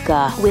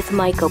Opelka with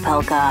Mike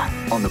Opelka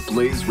on the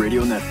Blaze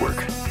Radio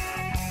Network.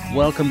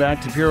 Welcome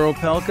back to Pure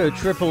Opelka,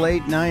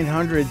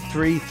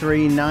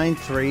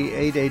 888-900-3393,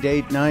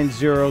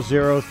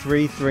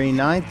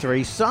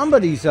 888-900-3393.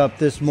 Somebody's up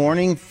this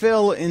morning.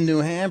 Phil in New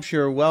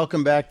Hampshire.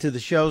 Welcome back to the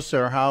show,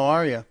 sir. How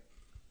are you?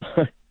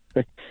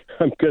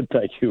 I'm good,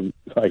 thank you,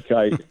 Mike.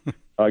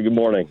 Good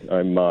morning.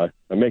 I'm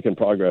making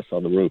progress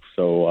on the roof,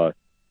 so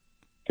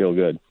feel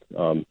good.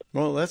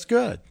 Well, that's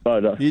good.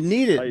 But you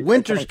need it.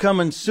 Winter's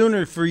coming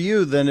sooner for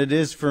you than it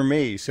is for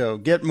me, so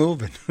get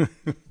moving.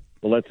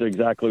 Well, that's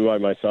exactly why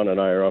my son and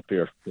I are up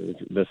here.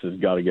 This has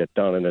got to get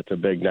done, and it's a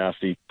big,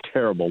 nasty,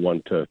 terrible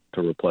one to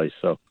replace.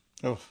 So,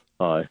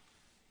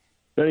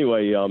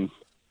 anyway,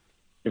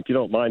 if you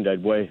don't mind,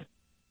 I'd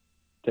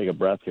take a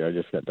breath here. I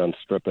just got done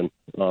stripping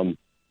a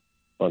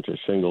bunch of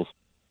shingles.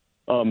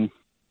 On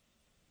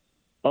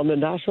the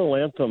National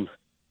Anthem,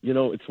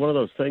 it's one of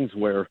those things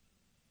where,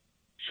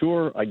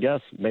 sure, I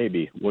guess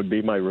maybe would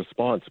be my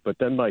response, but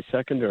then my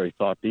secondary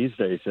thought these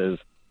days is,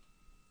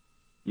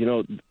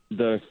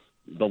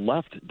 the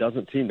left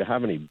doesn't seem to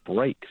have any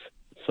brakes.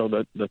 So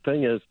the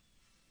thing is,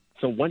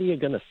 so when are you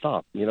going to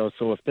stop?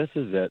 So if this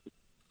is it,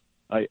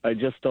 I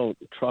just don't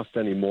trust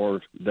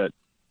anymore that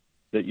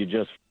you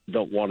just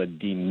don't want to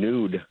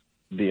denude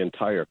the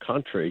entire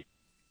country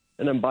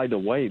And then, by the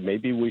way,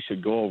 maybe we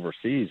should go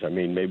overseas. I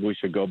mean, maybe we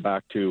should go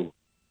back to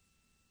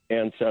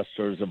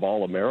ancestors of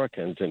all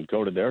Americans and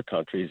go to their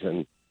countries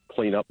and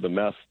clean up the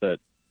mess that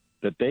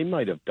they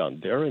might have done,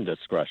 their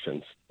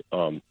indiscretions.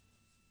 A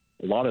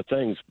lot of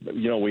things,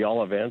 we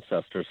all have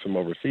ancestors from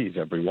overseas,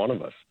 every one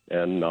of us.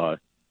 And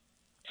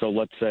so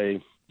let's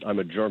say I'm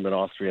a German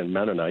Austrian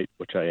Mennonite,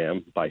 which I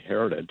am by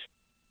heritage.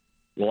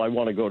 Well, I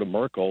want to go to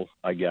Merkel,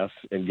 I guess,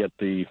 and get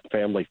the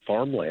family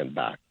farmland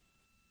back.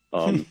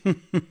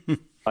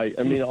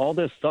 I mean, all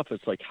this stuff,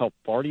 it's like, how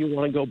far do you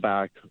want to go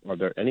back? Are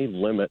there any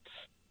limits?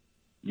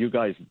 You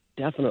guys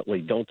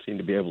definitely don't seem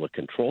to be able to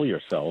control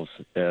yourselves.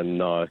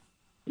 And, I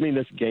mean,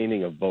 this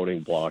gaining of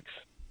voting blocks,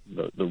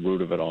 the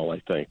root of it all, I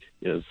think,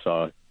 is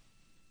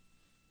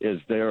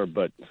there.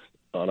 But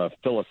on a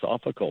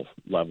philosophical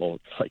level,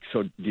 it's like,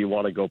 so do you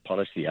want to go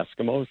punish the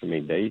Eskimos? I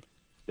mean, they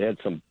had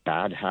some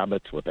bad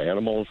habits with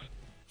animals.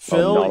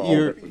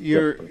 Phil,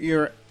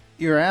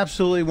 you're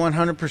absolutely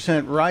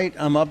 100% right.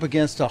 I'm up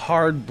against a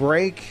hard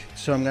break,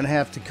 so I'm going to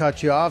have to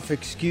cut you off.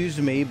 Excuse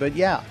me. But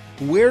yeah,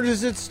 where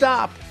does it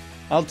stop?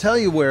 I'll tell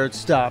you where it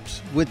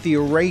stops, with the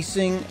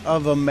erasing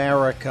of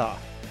America.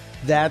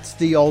 That's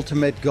the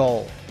ultimate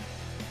goal,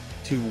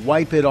 to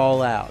wipe it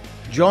all out.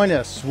 Join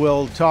us.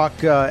 We'll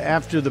talk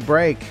after the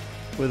break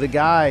with a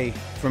guy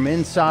from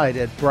inside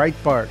at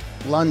Breitbart,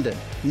 London.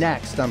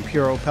 Next on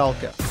Pure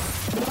Opelka.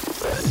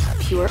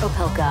 Pure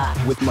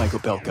Opelka. With Mike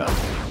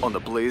Opelka on the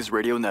Blaze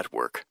Radio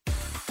Network.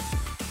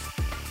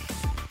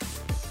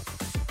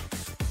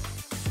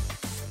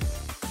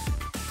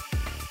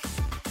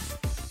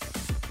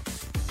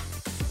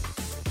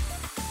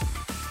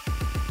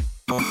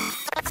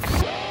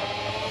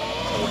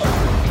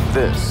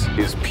 This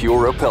is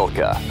Pure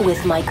Opelka.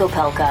 With Mike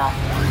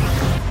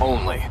Opelka.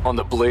 Only on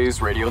the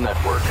Blaze Radio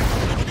Network.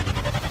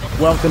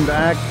 Welcome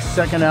back.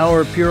 Second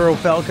hour of Pure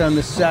Opelka on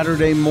this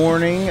Saturday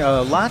morning.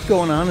 A lot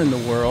going on in the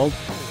world.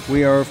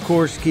 We are, of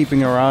course,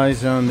 keeping our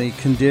eyes on the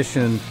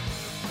condition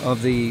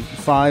of the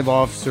 5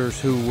 officers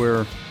who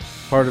were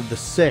part of the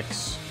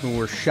 6 who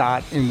were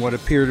shot in what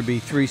appear to be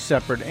 3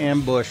 separate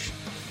ambush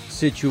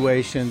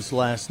situations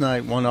last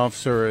night. One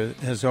officer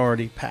has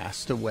already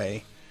passed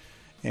away,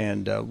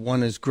 and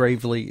one is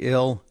gravely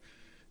ill.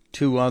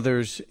 2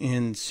 others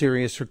in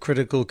serious or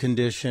critical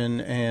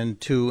condition, and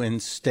 2 in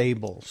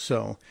stable.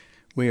 So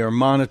we are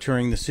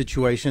monitoring the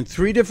situation.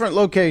 3 different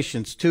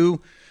locations.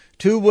 Two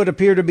would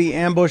appear to be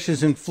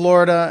ambushes in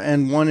Florida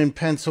and 1 in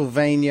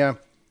Pennsylvania.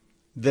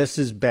 This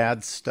is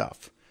bad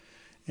stuff,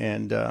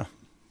 and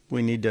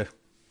we need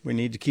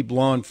to keep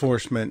law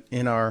enforcement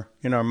in our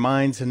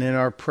minds and in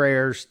our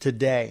prayers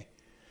today.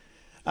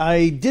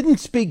 I didn't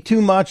speak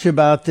too much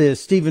about the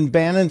Stephen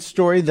Bannon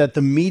story that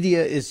the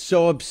media is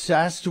so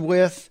obsessed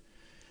with,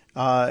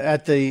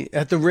 at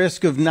the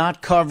risk of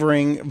not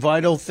covering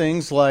vital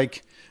things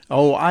like,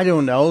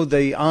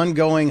 the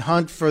ongoing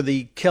hunt for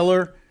the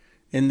killer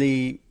in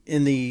the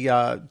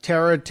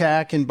terror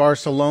attack in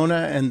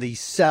Barcelona, and the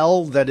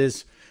cell that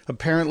is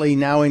apparently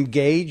now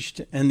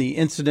engaged, and the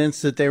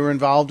incidents that they were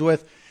involved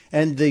with,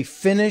 and the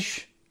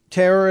Finnish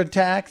terror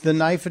attack, the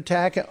knife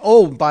attack.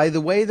 Oh, by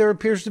the way, there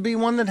appears to be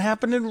one that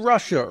happened in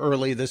Russia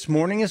early this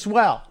morning as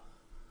well.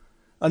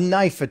 A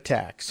knife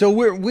attack. So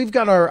we've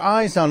got our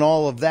eyes on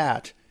all of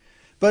that.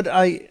 But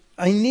I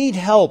need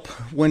help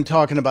when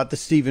talking about the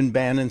Stephen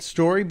Bannon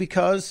story,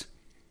 because,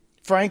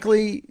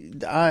 frankly,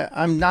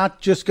 I'm not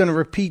just going to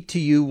repeat to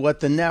you what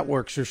the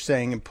networks are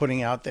saying and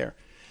putting out there.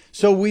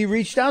 So we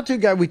reached out to a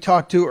guy we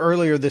talked to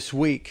earlier this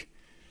week,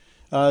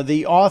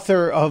 the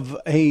author of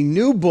a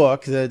new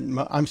book that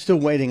I'm still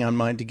waiting on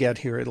mine to get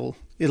here.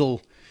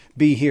 It'll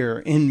be here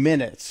in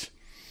minutes.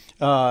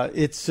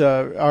 It's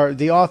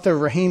the author,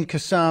 Raheem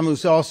Kassam,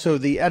 who's also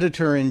the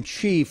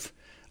editor-in-chief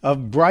of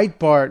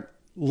Breitbart,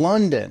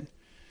 London.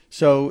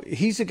 So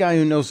he's a guy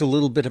who knows a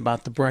little bit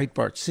about the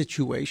Breitbart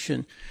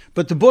situation.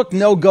 But the book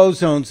No Go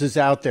Zones is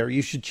out there.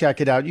 You should check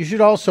it out. You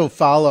should also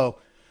follow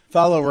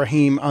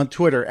Raheem on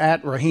Twitter,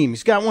 at Raheem.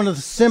 He's got one of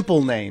the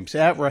simple names,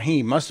 at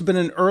Raheem. Must have been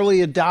an early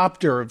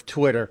adopter of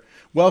Twitter.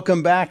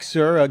 Welcome back,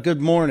 sir.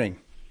 Good morning.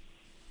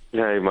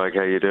 Hey, Mike,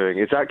 how you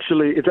doing?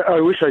 I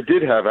wish I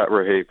did have at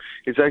Raheem.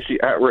 It's actually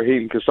at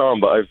Raheem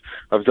Kassam, but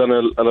I've done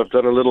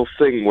a little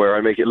thing where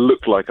I make it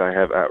look like I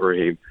have at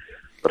Raheem,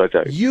 but I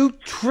don't. You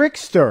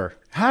trickster!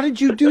 How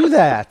did you do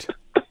that?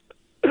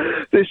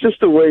 It's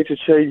just a way to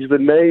change the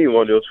name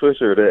on your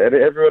Twitter, and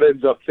everyone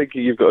ends up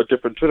thinking you've got a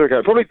different Twitter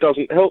account. It probably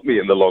doesn't help me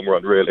in the long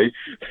run, really,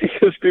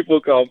 because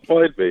people can't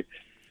find me.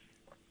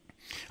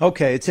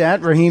 Okay, it's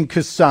at Raheem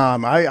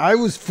Kassam. I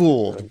was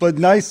fooled, but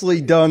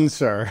nicely done,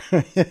 sir.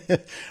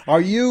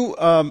 Are you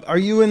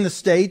in the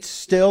States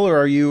still, or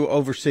are you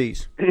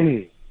overseas?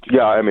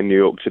 Yeah, I'm in New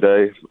York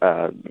today,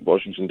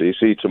 Washington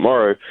D.C.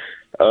 tomorrow,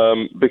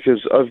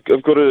 because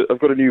I've got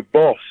a new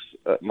boss,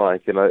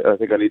 Mike, and I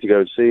think I need to go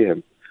and see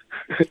him.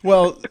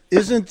 Well,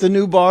 isn't the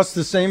new boss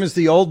the same as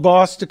the old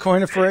boss, to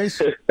coin a phrase?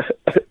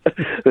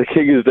 The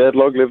king is dead,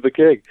 long live the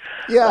king.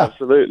 Yeah.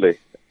 Absolutely.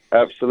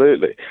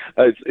 Absolutely.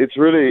 It's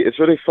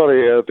really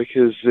funny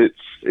because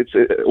it's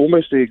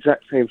almost the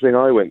exact same thing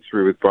I went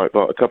through with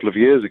Breitbart a couple of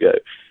years ago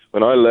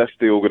when I left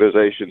the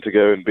organisation to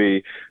go and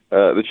be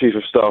the chief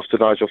of staff to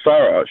Nigel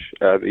Farage,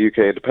 the UK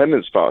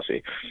Independence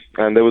Party.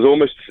 And there was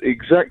almost the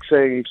exact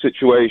same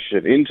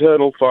situation,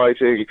 internal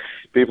fighting.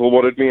 People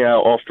wanted me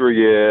out after a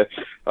year.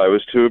 I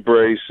was too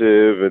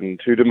abrasive and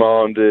too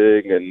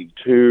demanding and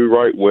too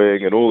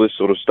right-wing and all this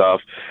sort of stuff.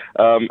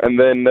 And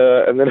then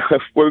I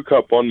woke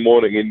up one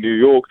morning in New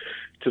York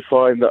to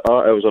find that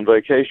I was on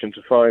vacation,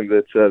 to find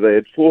that they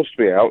had forced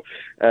me out,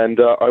 and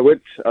I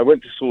went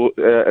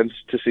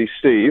to see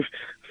Steve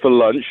for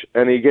lunch,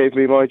 and he gave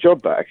me my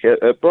job back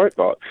at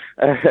Breitbart.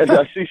 And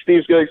I see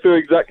Steve's going through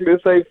exactly the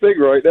same thing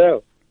right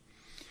now.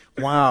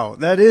 Wow,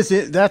 that is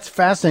it. That's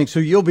fascinating. So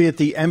you'll be at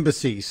the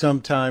embassy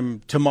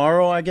sometime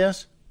tomorrow, I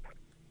guess?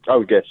 I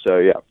would guess so.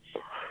 Yeah,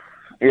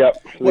 yeah.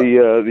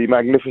 The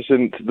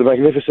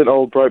magnificent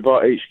old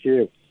Breitbart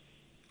HQ.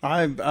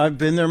 I've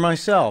been there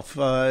myself.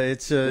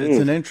 It's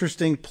an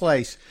interesting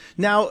place.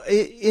 Now,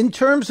 in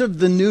terms of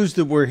the news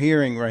that we're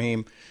hearing,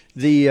 Raheem,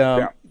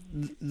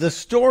 the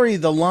story,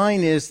 the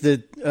line is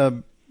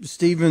that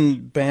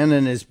Stephen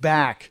Bannon is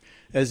back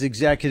as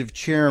executive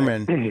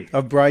chairman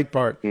of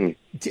Breitbart.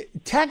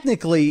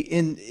 Technically,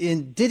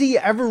 did he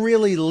ever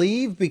really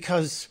leave?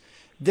 Because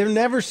there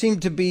never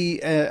seemed to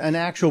be an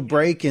actual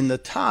break in the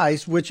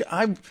ties, which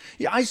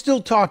I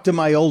still talk to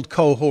my old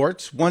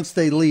cohorts once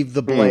they leave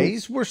the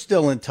Blaze. We're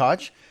still in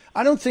touch.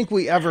 I don't think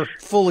we ever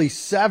fully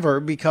sever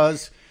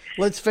because,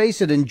 let's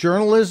face it, in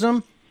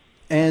journalism,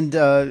 and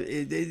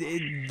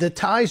the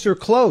ties are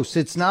close.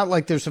 It's not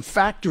like there's a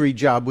factory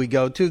job we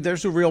go to.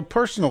 There's a real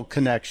personal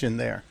connection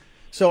there.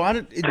 So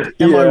am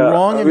I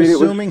wrong in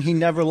assuming he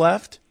never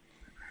left?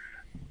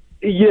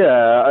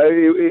 Yeah,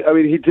 I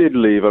mean, he did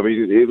leave. I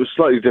mean, it was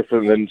slightly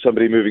different than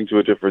somebody moving to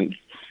a different,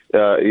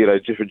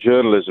 different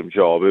journalism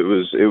job. It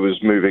was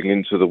moving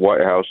into the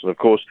White House, and of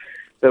course,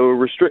 there were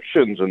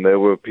restrictions, and there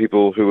were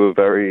people who were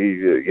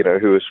very,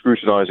 who were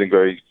scrutinizing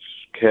very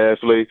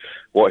carefully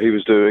what he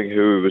was doing,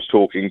 who he was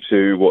talking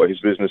to, what his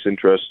business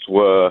interests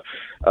were,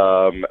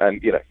 and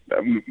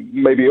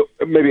maybe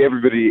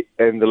everybody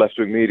in the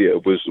left-wing media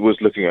was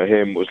looking at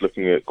him, was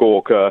looking at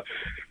Gawker.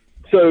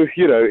 So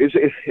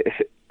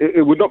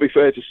it would not be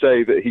fair to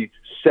say that he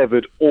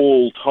severed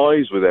all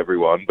ties with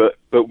everyone, but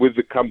with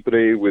the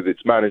company, with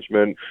its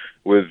management,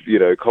 with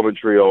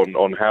commentary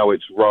on how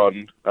it's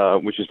run,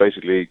 which is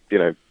basically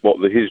what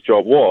his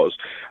job was.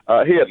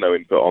 He had no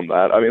input on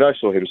that. I mean, I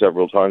saw him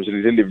several times, and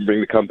he didn't even bring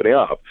the company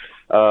up.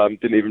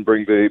 Didn't even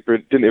bring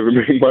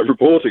my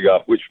reporting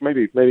up, which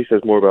maybe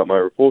says more about my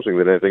reporting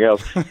than anything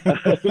else.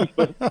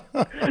 But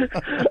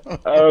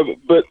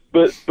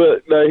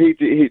no, he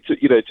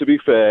to be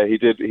fair, he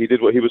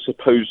did what he was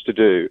supposed to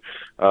do,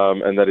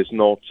 and that is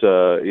not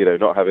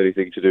have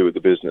anything to do with the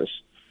business.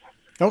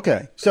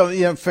 Okay,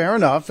 so fair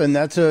enough, and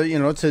that's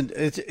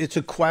it's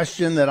a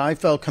question that I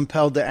felt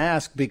compelled to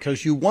ask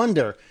because you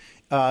wonder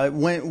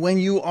when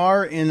you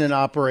are in an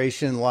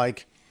operation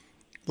like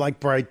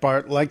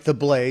Breitbart, like the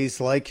Blaze,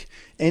 like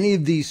any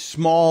of these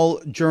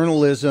small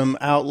journalism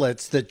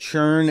outlets that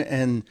churn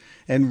and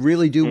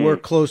really do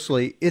work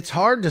closely, it's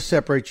hard to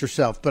separate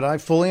yourself. But I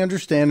fully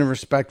understand and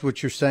respect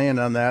what you're saying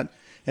on that.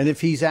 And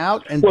if he's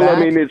out and back, I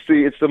mean, it's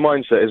the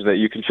mindset, isn't it?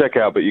 You can check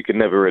out, but you can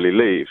never really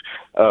leave.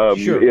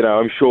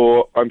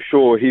 Sure. I'm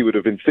sure he would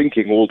have been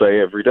thinking all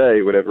day, every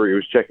day, whenever he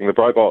was checking the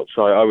Breitbart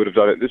site. I would have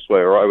done it this way,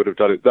 or I would have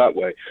done it that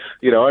way.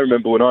 I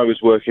remember when I was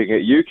working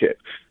at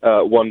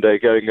UKIP, one day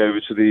going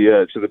over to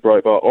the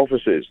Breitbart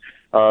offices.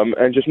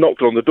 And just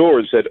knocked on the door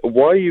and said,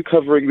 "Why are you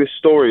covering this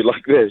story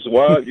like this?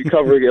 Why aren't you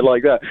covering it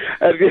like that?"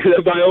 And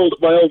my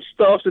old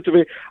staff said to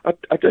me,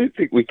 "I don't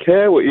think we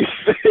care what you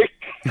think."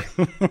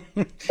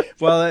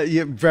 Well,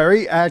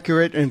 very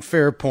accurate and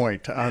fair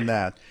point on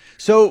that.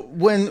 So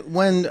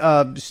when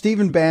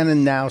Stephen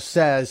Bannon now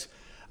says,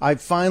 "I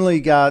finally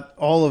got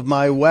all of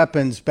my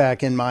weapons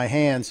back in my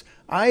hands,"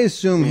 I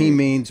assume he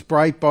means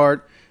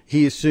Breitbart.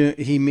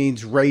 He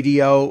means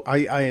radio.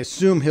 I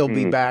assume he'll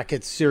be back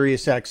at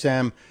Sirius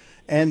XM.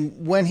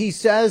 And when he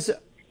says,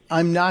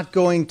 "I'm not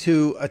going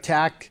to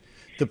attack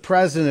the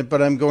president,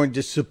 but I'm going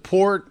to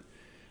support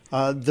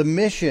the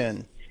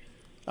mission,"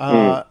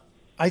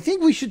 I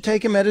think we should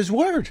take him at his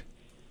word.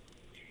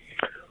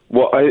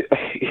 Well,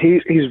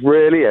 he's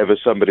rarely ever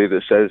somebody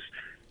that says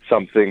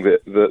something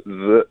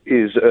that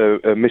is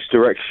a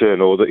misdirection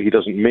or that he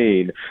doesn't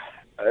mean.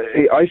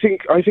 I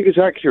think it's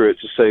accurate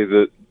to say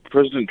that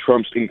President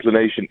Trump's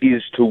inclination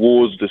is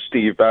towards the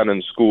Steve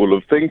Bannon school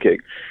of thinking.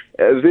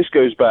 This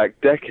goes back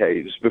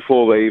decades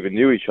before they even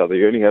knew each other.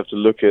 You only have to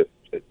look at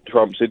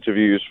Trump's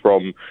interviews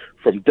from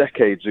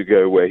decades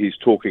ago, where he's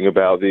talking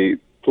about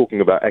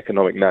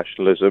economic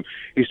nationalism.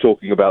 He's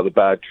talking about the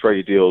bad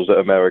trade deals that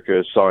America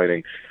is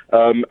signing.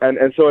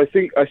 And so I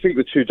think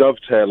the two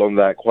dovetail on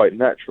that quite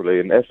naturally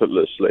and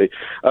effortlessly.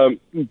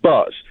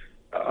 But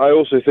I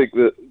also think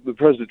that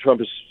President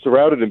Trump has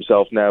surrounded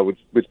himself now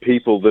with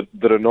people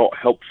that are not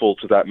helpful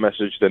to that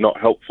message. They're not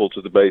helpful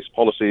to the base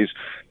policies.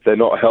 They're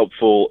not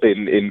helpful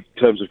in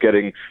terms of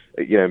getting,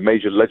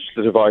 major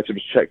legislative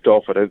items checked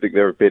off. I don't think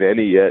there have been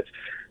any yet.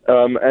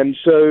 And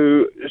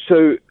so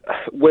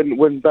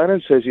when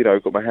Bannon says,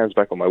 I've got my hands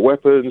back on my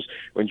weapons,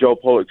 when Joel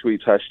Pollak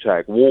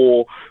tweets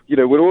 #war,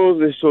 when all of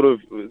this sort of,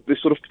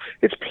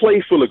 it's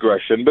playful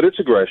aggression, but it's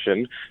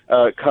aggression,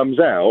 comes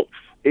out,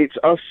 it's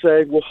us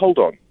saying, well, hold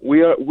on,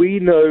 we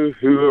know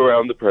who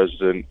around the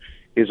president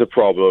is a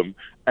problem,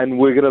 and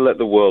we're going to let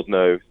the world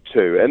know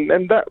too. And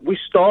that we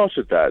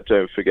started that,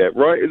 don't forget,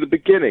 right at the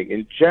beginning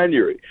in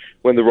January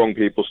when the wrong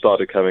people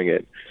started coming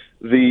in.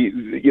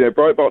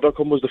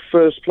 Breitbart.com was the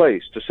first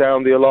place to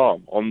sound the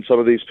alarm on some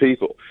of these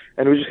people,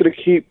 and we're just going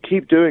to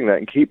keep doing that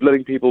and keep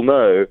letting people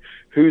know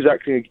who's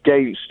acting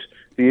against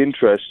the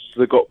interests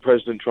that got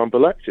President Trump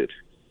elected.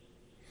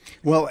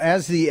 Well,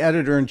 as the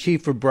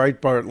editor-in-chief of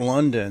Breitbart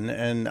London,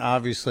 and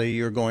obviously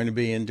you're going to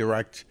be in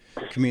direct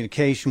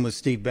communication with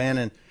Steve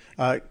Bannon,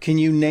 can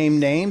you name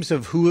names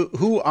of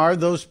who are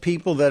those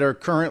people that are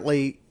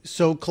currently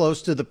so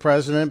close to the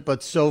president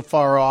but so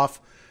far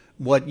off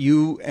what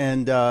you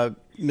and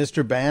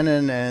Mr.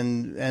 Bannon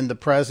and the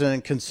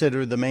president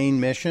consider the main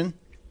mission?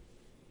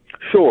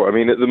 Sure. I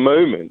mean, at the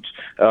moment,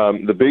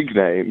 the big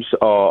names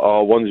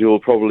are ones you'll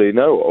probably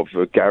know of: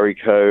 Gary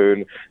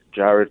Cohn,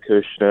 Jared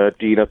Kushner,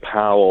 Dina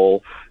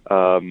Powell,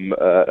 H.R.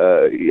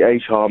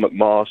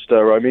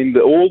 McMaster. I mean,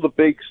 all the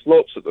big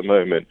slots at the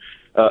moment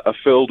are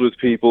filled with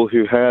people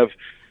who have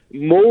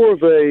more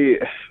of a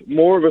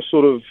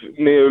sort of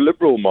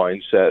neoliberal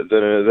mindset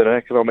than an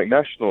economic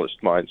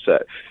nationalist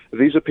mindset.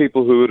 These are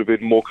people who would have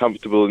been more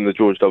comfortable in the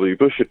George W.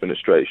 Bush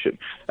administration,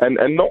 and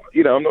not,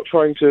 I'm not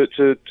trying to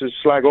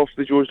slag off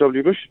the George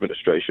W. Bush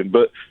administration,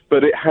 but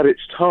it had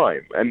its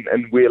time,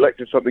 and we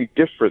elected something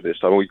different this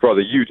time. Or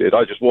rather, you did.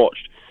 I just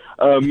watched.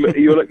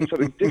 You elected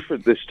something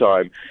different this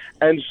time,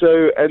 and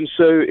so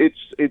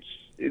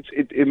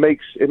it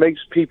makes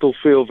people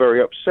feel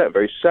very upset,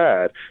 very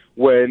sad,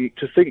 when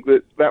to think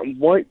that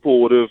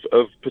whiteboard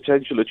of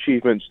potential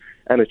achievements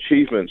and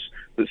achievements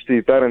that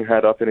Steve Bannon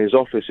had up in his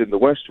office in the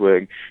West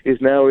Wing is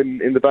now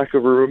in the back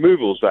of a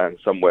removals van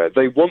somewhere.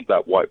 They want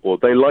that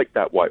whiteboard. They like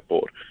that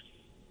whiteboard.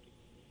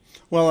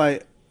 Well,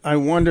 I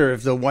wonder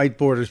if the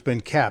whiteboard has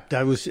been kept.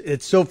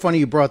 It's so funny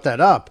you brought that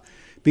up,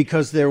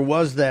 because there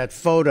was that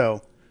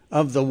photo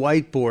of the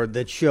whiteboard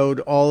that showed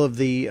all of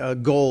the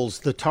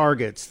goals, the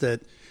targets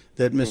that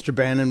Mr.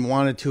 Bannon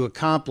wanted to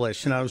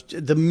accomplish. And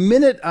the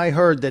minute I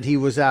heard that he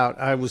was out,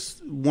 I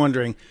was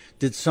wondering,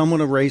 did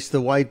someone erase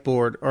the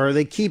whiteboard, or are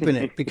they keeping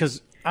it?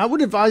 Because I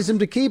would advise them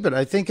to keep it.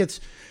 I think it's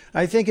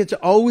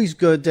always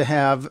good to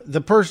have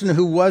the person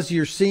who was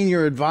your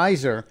senior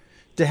advisor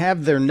to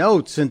have their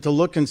notes and to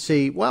look and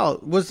see, well,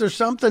 was there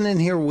something in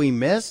here we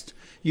missed?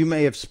 You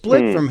may have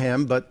split from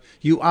him, but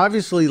you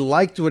obviously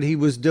liked what he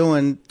was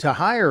doing to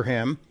hire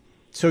him,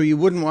 so you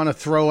wouldn't want to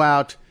throw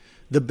out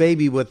the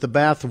baby with the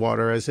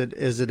bathwater, as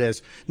it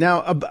is.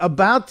 Now,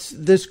 about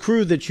this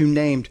crew that you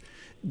named,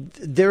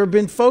 there have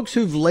been folks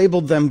who've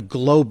labeled them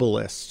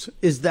globalists.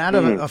 Is that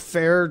a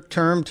fair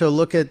term to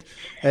look at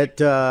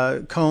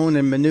Cohn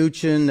and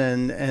Mnuchin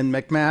and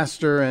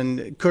McMaster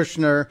and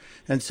Kushner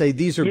and say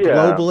these are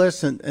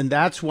globalists, and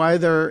that's why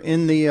they're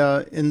in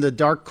the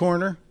dark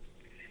corner?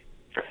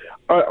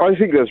 I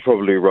think that's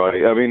probably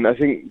right. I mean, I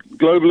think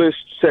globalist,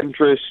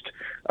 centrist,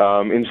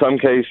 in some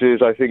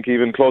cases, I think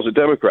even closet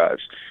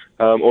Democrats,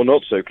 or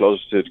not so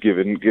closeted,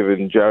 given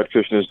Jared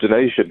Kushner's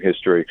donation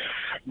history.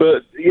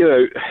 But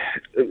the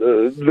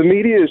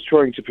media is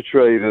trying to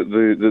portray that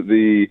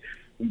the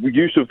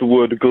use of the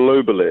word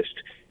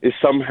globalist is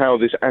somehow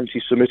this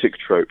anti-Semitic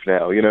trope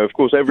now. Of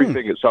course,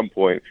 everything at some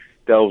point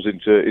delves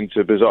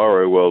into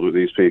bizarro world with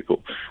these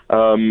people,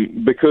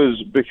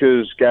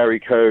 because Gary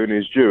Cohn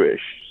is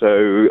Jewish,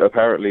 so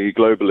apparently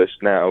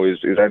globalist now is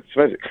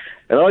anti-Semitic.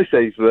 And I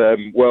say to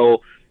them,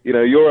 well,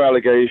 your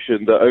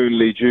allegation that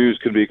only Jews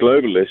can be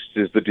globalists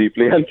is the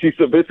deeply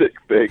anti-Semitic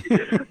thing.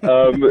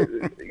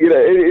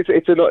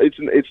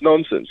 It's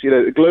nonsense.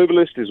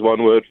 Globalist is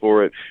one word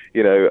for it.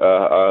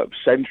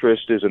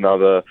 Centrist is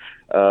another.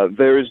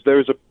 There is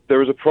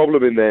a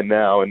problem in there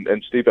now,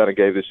 and Steve Bannon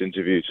gave this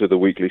interview to the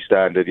Weekly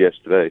Standard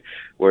yesterday,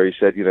 where he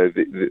said,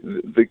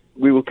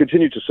 we will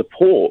continue to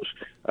support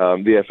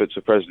the efforts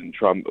of President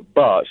Trump,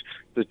 but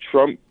the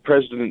Trump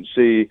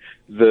presidency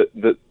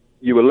that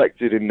you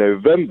elected in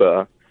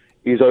November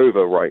is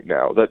over right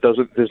now.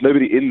 There's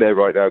nobody in there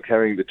right now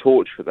carrying the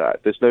torch for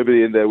that. There's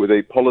nobody in there with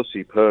a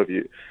policy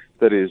purview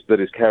that is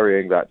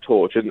carrying that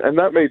torch, and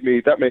that made me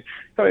a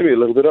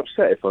little bit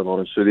upset, if I'm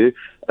honest with you.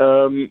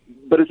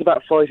 But it's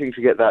about fighting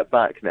to get that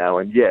back now.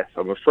 And yes,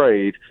 I'm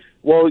afraid,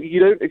 while you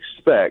don't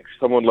expect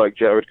someone like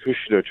Jared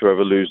Kushner to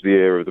ever lose the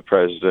ear of the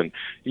president,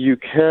 you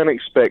can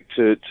expect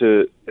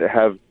to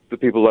have the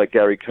people like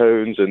Gary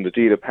Cohn and the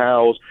Dina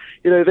Powells.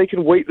 They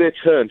can wait their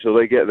turn till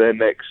they get their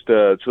next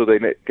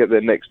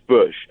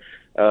Bush.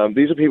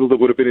 These are people that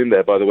would have been in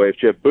there, by the way, if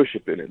Jeb Bush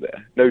had been in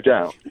there, no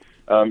doubt.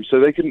 So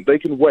they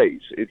can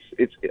wait.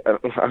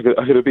 I'm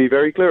going to be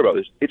very clear about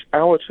this. It's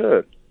our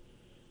turn.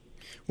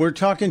 We're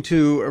talking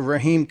to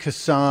Raheem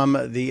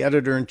Kassam, the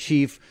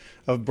editor-in-chief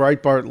of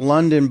Breitbart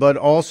London, but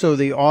also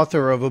the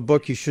author of a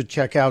book you should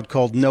check out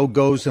called No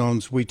Go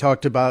Zones. We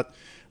talked about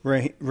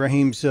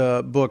Raheem's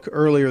book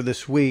earlier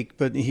this week,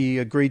 but he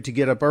agreed to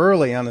get up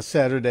early on a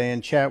Saturday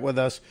and chat with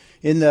us.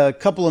 In the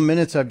couple of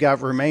minutes I've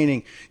got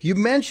remaining, you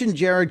mentioned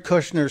Jared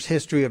Kushner's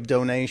history of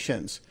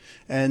donations,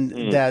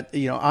 and that,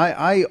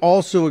 I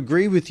also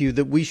agree with you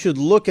that we should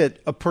look at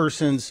a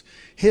person's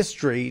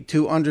history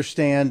to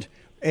understand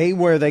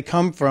where they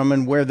come from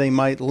and where they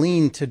might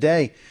lean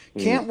today.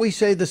 Can't we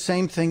say the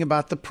same thing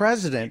about the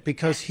president?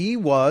 Because he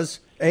was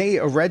a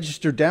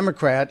registered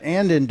Democrat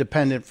and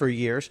independent for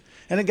years,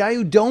 and a guy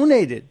who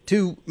donated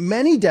to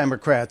many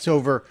Democrats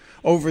over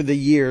the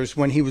years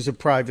when he was a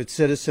private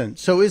citizen.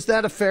 So is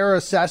that a fair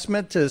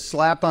assessment to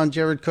slap on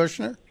Jared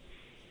Kushner?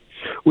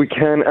 We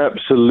can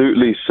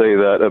absolutely say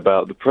that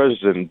about the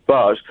president,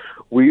 but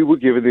we were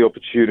given the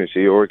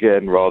opportunity, or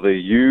again, rather,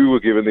 you were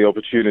given the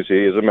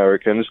opportunity as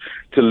Americans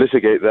to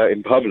litigate that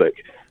in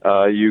public.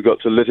 You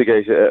got to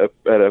litigate it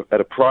at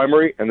a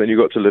primary, and then you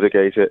got to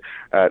litigate it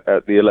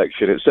at the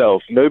election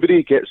itself.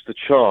 Nobody gets the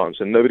chance,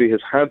 and nobody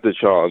has had the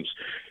chance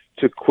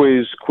to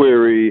quiz,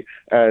 query,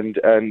 and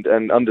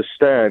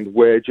understand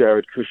where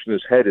Jared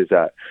Kushner's head is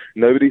at.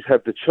 Nobody's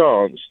had the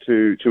chance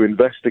to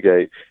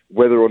investigate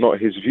whether or not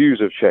his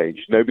views have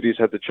changed. Nobody's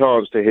had the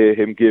chance to hear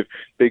him give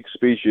big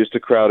speeches to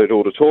crowded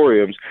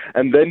auditoriums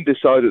and then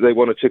decide that they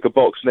want to tick a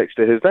box next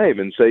to his name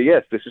and say,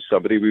 yes, this is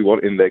somebody we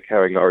want in there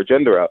carrying our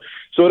agenda out.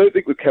 So I don't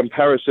think the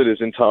comparison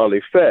is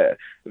entirely fair.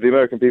 The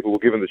American people were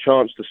given the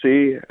chance to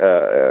see,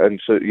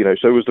 and so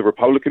was the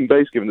Republican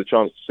base given the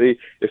chance to see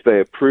if they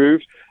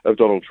approved of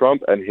Donald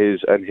Trump and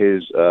his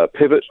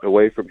pivot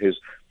away from his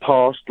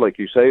past, like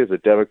you say, as a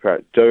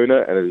Democrat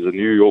donor and as a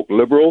New York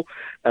liberal,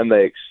 and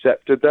they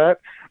accepted that.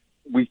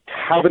 We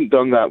haven't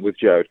done that with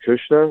Jared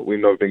Kushner. We've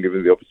not been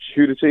given the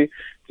opportunity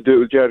to do it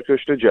with Jared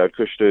Kushner. Jared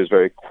Kushner is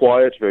very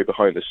quiet, very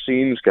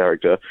behind-the-scenes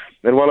character.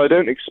 And while I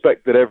don't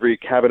expect that every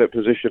cabinet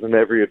position and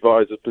every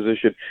advisor's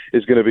position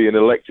is going to be an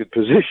elected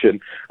position,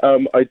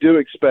 I do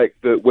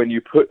expect that when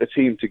you put a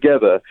team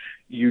together,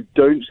 you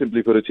don't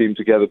simply put a team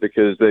together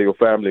because they're your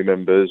family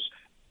members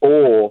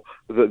or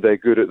that they're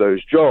good at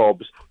those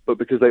jobs, but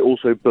because they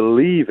also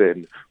believe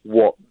in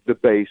what the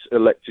base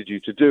elected you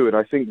to do. And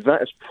I think that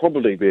has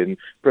probably been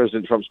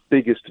President Trump's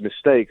biggest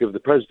mistake of the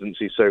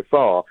presidency so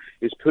far,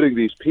 is putting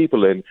these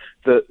people in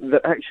that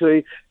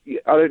actually,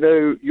 I don't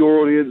know your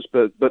audience,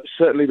 but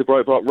certainly the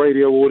Breitbart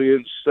radio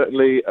audience,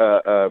 certainly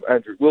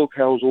Andrew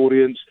Wilkow's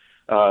audience,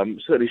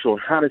 certainly Sean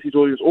Hannity's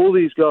audience, all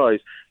these guys,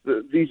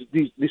 these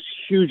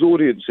huge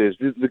audiences,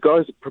 the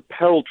guys that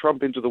propelled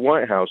Trump into the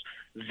White House,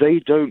 they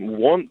don't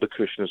want the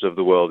Kushners of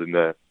the world in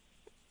there.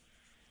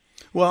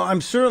 Well,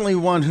 I'm certainly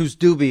one who's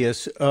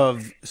dubious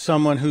of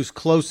someone whose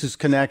closest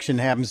connection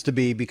happens to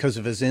be because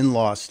of his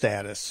in-law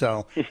status.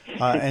 So,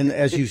 and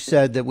as you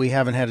said, that we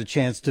haven't had a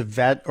chance to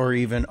vet or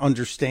even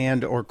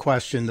understand or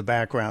question the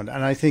background.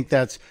 And I think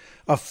that's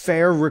a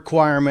fair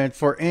requirement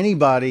for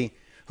anybody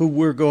who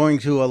we're going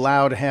to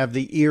allow to have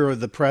the ear of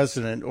the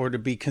president or to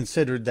be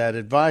considered that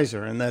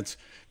advisor. And that's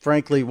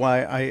frankly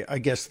why I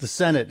guess the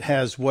Senate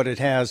has what it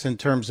has in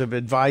terms of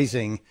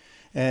advising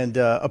and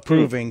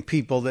approving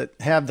people that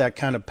have that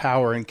kind of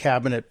power in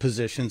cabinet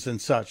positions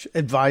and such.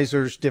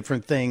 Advisors,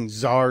 different thing.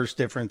 Czars,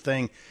 different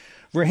thing.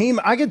 Raheem,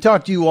 I could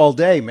talk to you all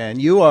day,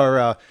 man. You're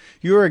a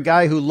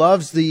guy who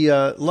loves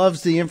the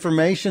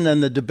information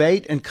and the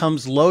debate and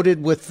comes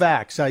loaded with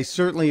facts. I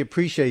certainly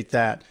appreciate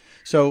that.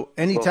 So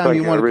anytime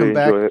you want to come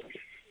back,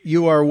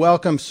 you are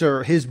welcome,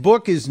 sir. His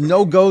book is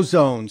No Go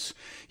Zones.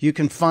 You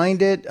can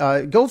find it.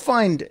 Go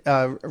find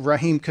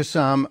Raheem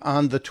Kassam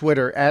on the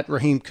Twitter at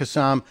Raheem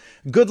Kassam.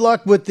 Good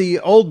luck with the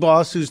old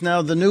boss, who's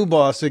now the new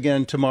boss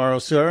again tomorrow,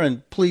 sir.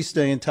 And please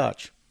stay in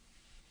touch.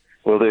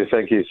 Will do.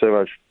 Thank you so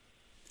much.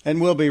 And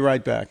we'll be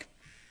right back.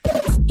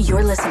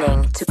 You're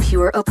listening to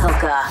Pure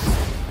Opelka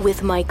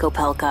with Mike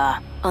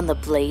Opelka on the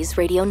Blaze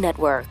Radio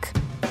Network.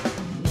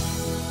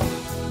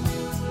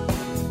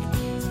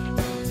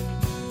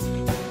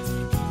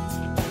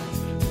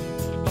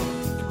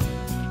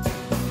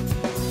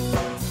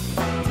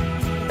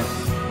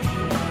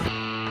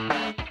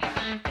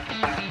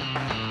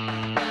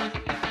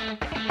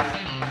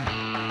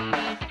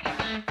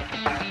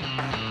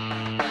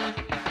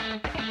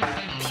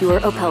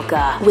 Pure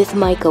Opelka with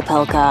Mike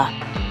Opelka.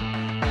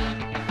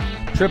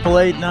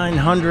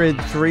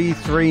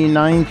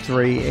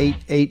 888-900-3393,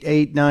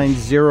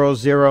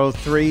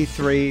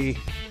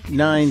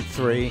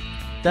 888-900-3393.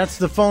 That's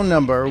the phone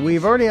number.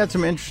 We've already had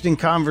some interesting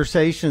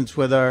conversations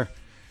with our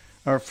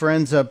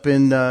friends up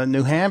in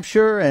New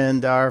Hampshire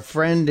and our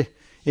friend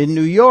in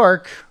New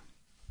York,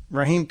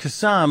 Raheem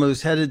Kassam,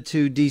 who's headed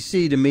to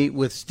D.C. to meet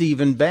with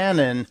Stephen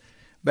Bannon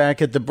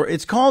back at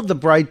it's called the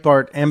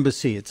Breitbart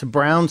Embassy. It's a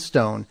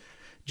brownstone,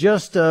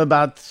 just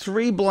about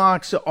 3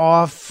 blocks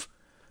off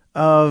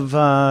of,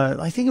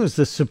 I think it was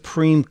the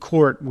Supreme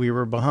Court we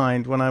were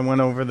behind when I went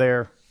over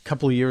there a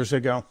couple of years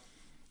ago.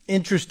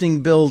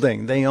 interesting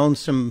building. They own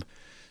some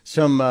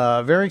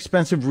very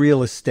expensive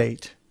real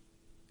estate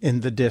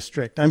in the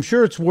district. I'm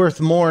sure it's worth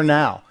more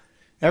now.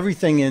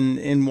 Everything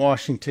in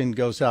Washington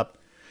goes up.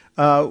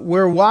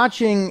 We're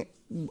watching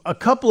a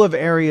couple of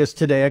areas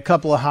today, a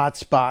couple of hot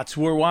spots.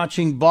 We're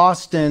watching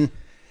Boston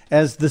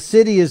as the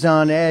city is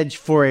on edge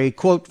for a,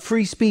 quote,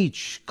 free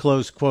speech,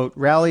 close quote,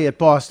 rally at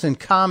Boston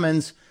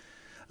Commons.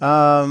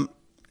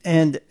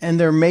 And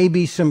there may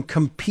be some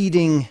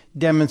competing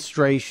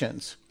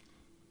demonstrations.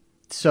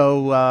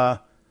 So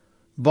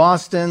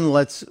Boston,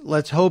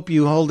 let's hope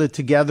you hold it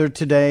together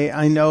today.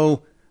 I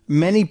know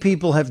many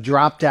people have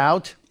dropped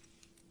out,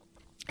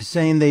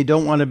 saying they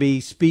don't want to be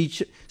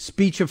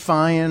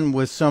speechifying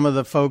with some of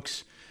the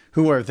folks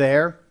who are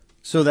there.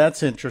 So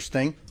that's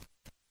interesting.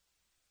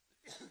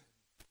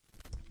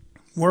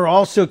 We're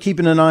also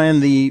keeping an eye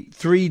on the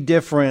 3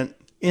 different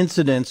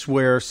incidents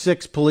where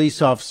 6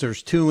 police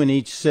officers, 2 in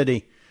each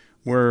city,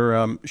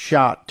 were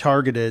shot,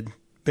 targeted,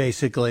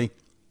 basically.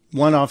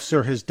 One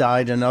officer has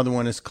died, another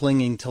one is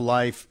clinging to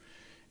life,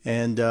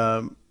 and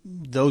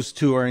those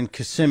 2 are in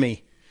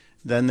Kissimmee.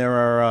 Then there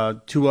are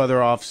 2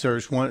 other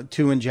officers,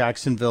 2 in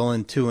Jacksonville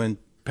and 2 in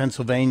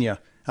Pennsylvania,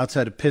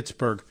 outside of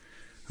Pittsburgh,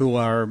 who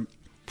are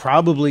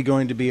probably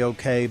going to be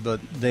okay,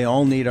 but they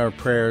all need our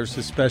prayers,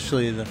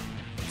 especially the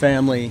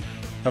family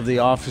of the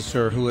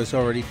officer who has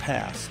already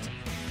passed.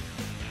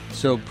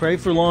 So pray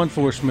for law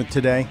enforcement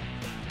today.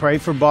 Pray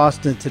for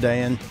Boston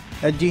today. And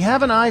do you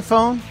have an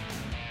iPhone?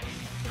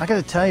 I got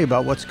to tell you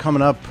about what's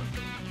coming up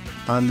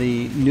on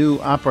the new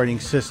operating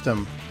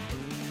system,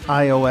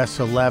 iOS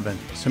 11.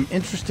 Some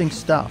interesting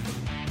stuff.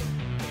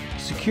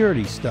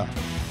 Security stuff.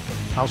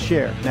 I'll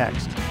share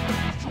next.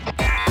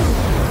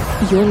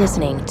 You're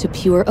listening to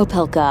Pure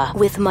Opelka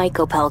with Mike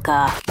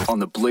Opelka on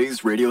the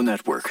Blaze Radio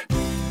Network.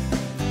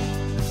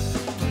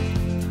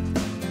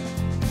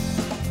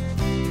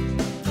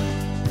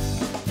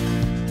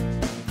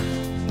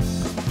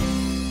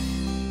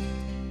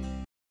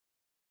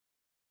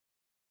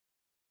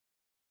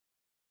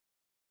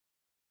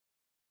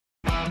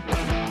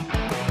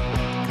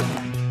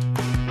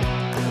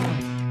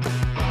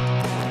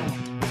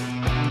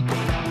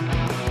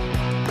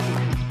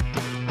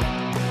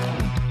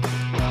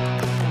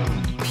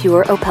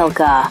 Pure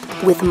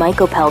Opelka with Mike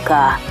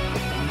Opelka.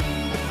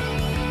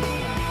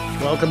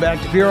 Welcome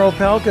back to Pure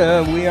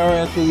Opelka. We are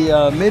at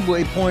the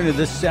midway point of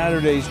this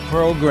Saturday's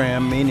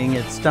program, meaning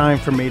it's time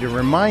for me to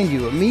remind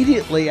you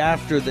immediately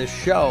after this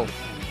show,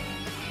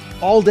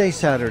 all day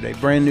Saturday,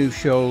 brand new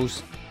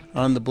shows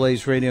on the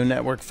Blaze Radio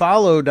Network,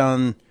 followed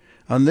on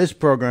this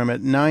program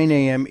at 9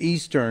 a.m.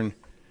 Eastern,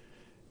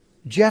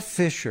 Jeff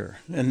Fisher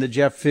and the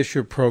Jeff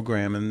Fisher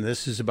program. And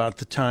this is about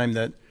the time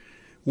that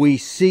we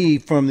see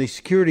from the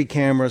security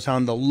cameras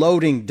on the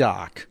loading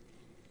dock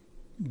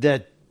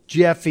that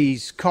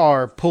Jeffy's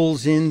car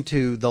pulls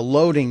into the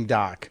loading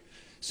dock.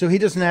 So he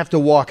doesn't have to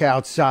walk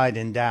outside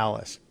in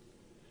Dallas.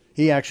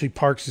 He actually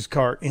parks his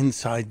car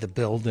inside the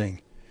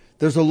building.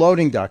 There's a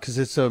loading dock because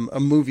it's a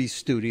movie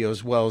studio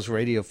as well as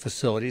radio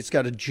facility. It's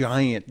got a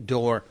giant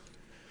door.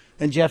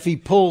 And Jeffy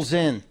pulls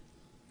in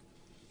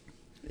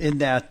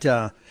that.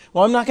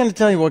 Well, I'm not going to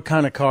tell you what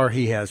kind of car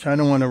he has. I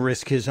don't want to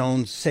risk his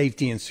own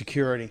safety and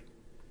security.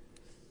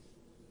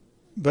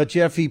 But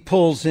Jeffy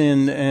pulls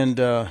in, and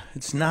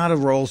it's not a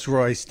Rolls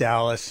Royce,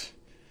 Dallas.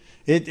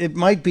 It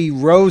might be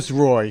Rose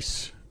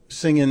Royce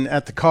singing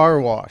at the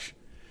car wash,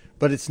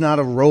 but it's not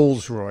a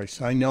Rolls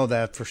Royce. I know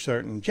that for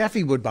certain.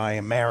 Jeffy would buy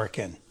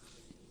American.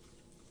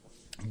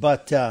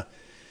 But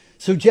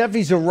so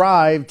Jeffy's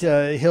arrived.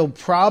 He'll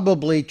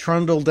probably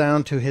trundle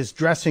down to his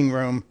dressing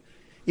room,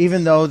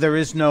 even though there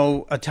is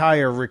no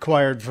attire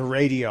required for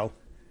radio.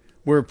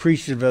 We're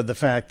appreciative of the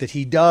fact that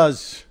he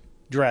does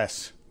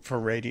dress for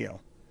radio.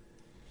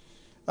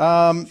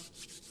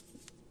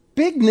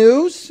 Big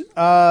news,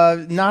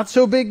 not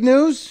so big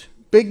news,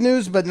 big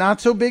news, but not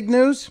so big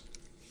news.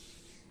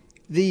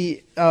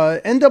 The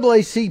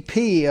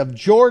NAACP of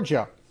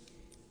Georgia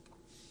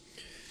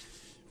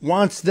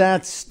wants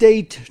that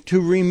state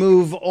to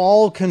remove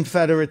all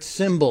Confederate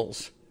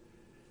symbols.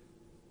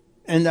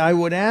 And I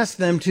would ask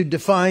them to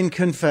define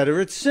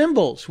Confederate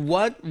symbols.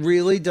 What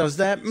really does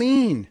that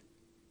mean?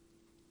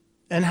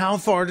 And how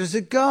far does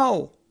it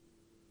go?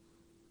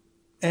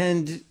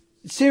 And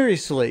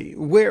seriously,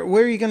 where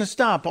are you going to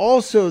stop?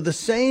 Also, the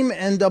same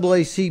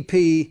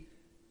NAACP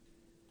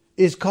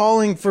is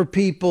calling for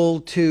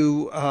people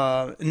to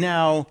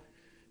now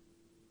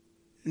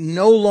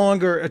no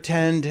longer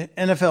attend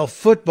NFL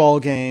football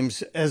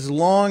games as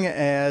long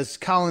as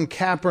Colin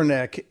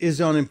Kaepernick is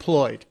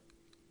unemployed.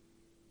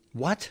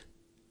 What?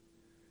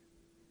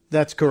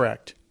 That's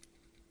correct.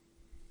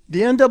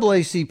 The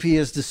NAACP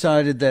has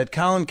decided that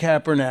Colin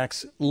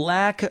Kaepernick's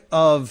lack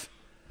of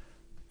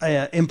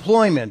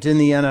employment in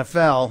the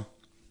NFL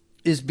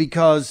is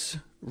because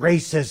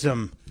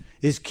racism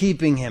is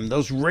keeping him.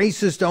 Those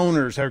racist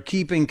owners are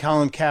keeping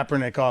Colin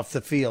Kaepernick off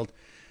the field.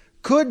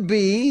 Could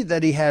be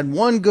that he had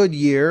one good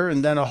year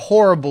and then a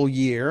horrible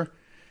year,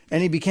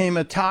 and he became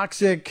a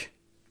toxic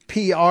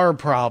PR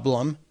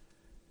problem,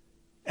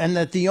 and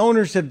that the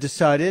owners have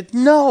decided,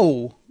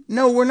 no,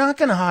 we're not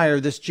going to hire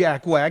this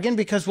jackwagon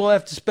because we'll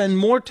have to spend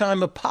more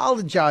time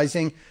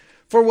apologizing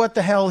for what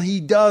the hell he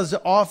does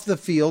off the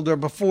field or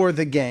before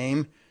the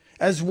game,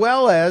 as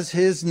well as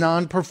his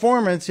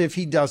non-performance if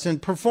he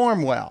doesn't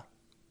perform well.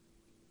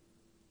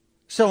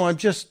 So I'm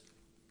just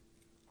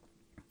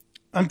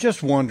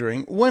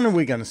wondering, when are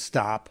we going to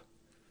stop?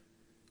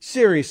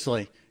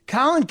 Seriously,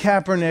 Colin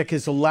Kaepernick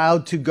is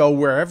allowed to go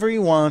wherever he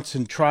wants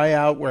and try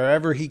out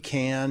wherever he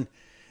can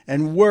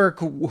and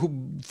work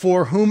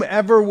for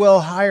whomever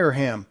will hire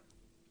him.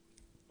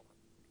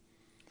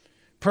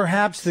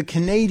 Perhaps the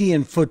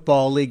Canadian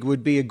Football League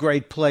would be a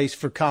great place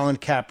for Colin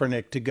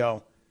Kaepernick to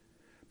go.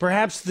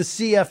 Perhaps the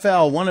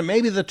CFL,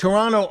 maybe the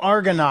Toronto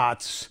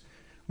Argonauts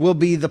will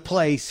be the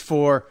place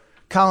for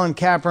Colin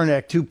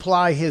Kaepernick to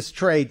ply his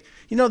trade.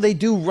 You know, they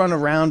do run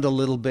around a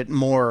little bit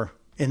more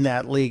in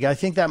that league. I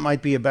think that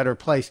might be a better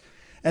place.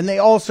 And they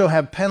also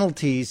have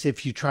penalties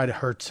if you try to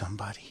hurt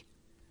somebody.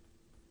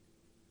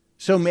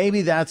 So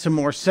maybe that's a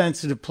more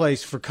sensitive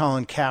place for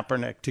Colin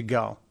Kaepernick to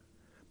go.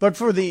 But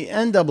for the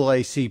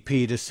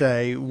NAACP to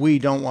say, we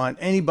don't want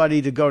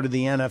anybody to go to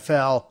the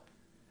NFL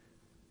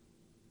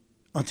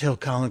until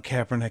Colin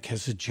Kaepernick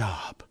has a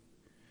job,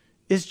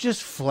 is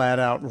just flat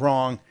out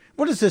wrong.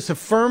 What is this,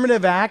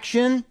 affirmative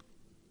action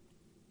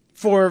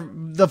for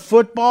the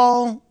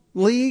football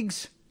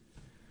leagues?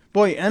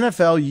 Boy,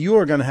 NFL, you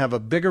are going to have a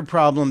bigger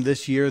problem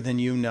this year than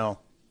you know.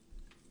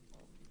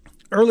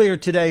 Earlier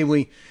today,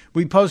 we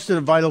posted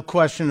a vital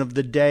question of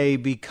the day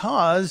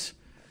because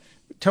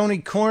Tony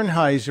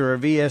Kornheiser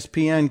of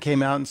ESPN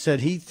came out and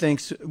said he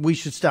thinks we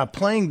should stop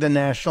playing the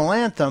national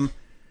anthem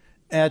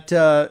at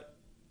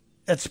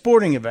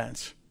sporting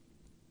events.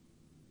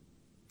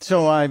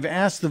 So I've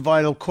asked the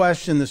vital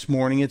question this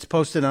morning. It's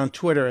posted on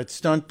Twitter at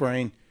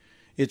StuntBrain.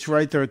 It's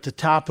right there at the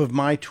top of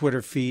my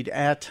Twitter feed,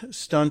 at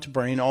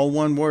StuntBrain, all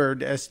one word,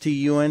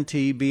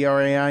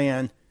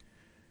 StuntBrain.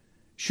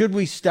 Should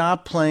we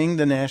stop playing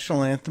the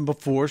national anthem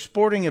before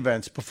sporting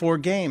events, before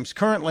games?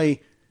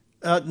 Currently,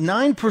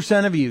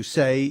 9% of you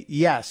say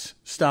yes,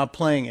 stop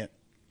playing it.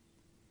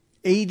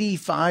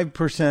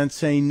 85%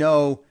 say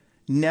no,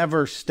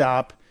 never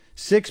stop.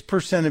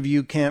 6% of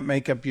you can't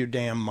make up your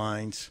damn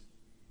minds.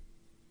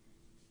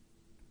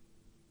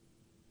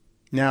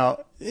 Now,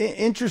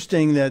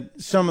 interesting that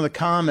some of the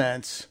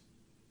comments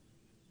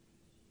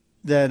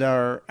that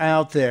are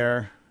out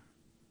there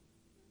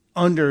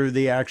under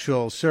the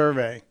actual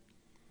survey,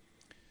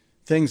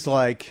 things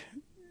like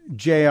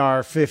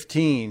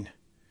JR15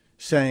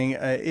 saying,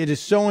 it is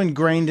so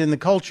ingrained in the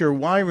culture,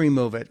 why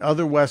remove it?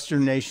 Other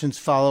Western nations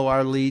follow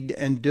our lead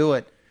and do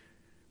it.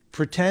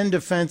 Pretend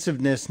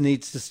offensiveness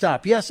needs to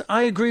stop. Yes,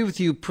 I agree with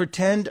you.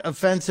 Pretend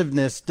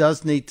offensiveness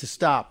does need to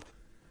stop.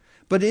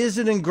 But is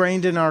it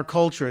ingrained in our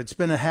culture? It's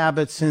been a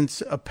habit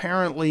since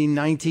apparently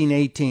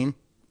 1918.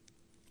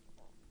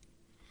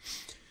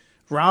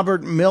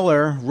 Robert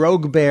Miller,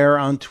 Rogue Bear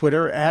on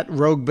Twitter, at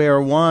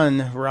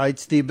RogueBear1,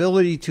 writes, the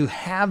ability to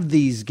have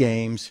these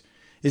games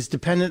is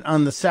dependent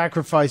on the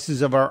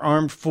sacrifices of our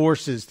armed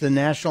forces. The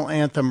national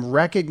anthem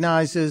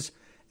recognizes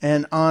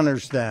and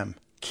honors them.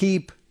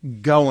 Keep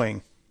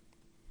going.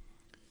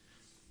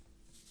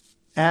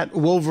 At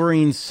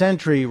Wolverine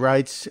Sentry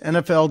writes,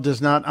 NFL does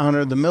not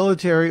honor the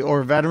military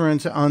or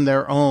veterans on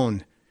their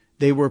own.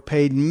 They were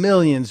paid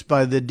millions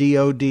by the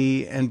DOD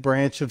and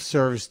branch of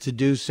service to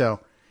do so.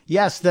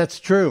 Yes, that's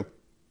true.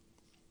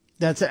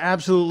 That's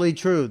absolutely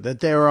true, that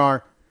there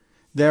are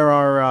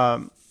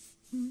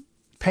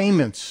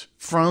payments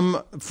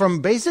from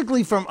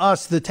basically from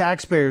us, the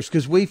taxpayers,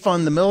 because we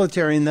fund the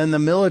military and then the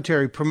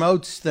military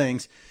promotes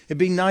things. It'd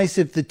be nice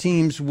if the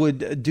teams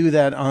would do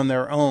that on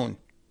their own.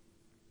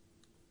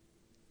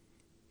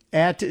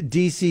 At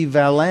DC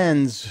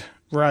Valens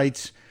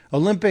writes,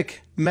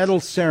 Olympic medal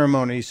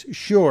ceremonies,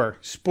 sure.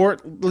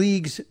 Sport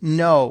leagues,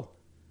 no.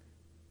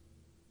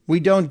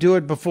 We don't do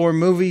it before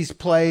movies,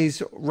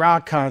 plays,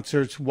 rock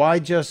concerts. Why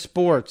just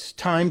sports?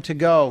 Time to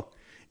go.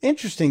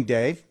 Interesting,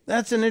 Dave.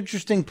 That's an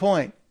interesting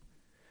point.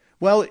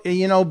 Well,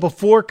 you know,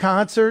 before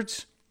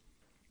concerts,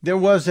 there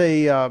was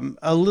a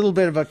little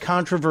bit of a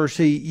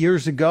controversy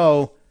years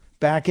ago,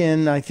 back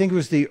in, I think it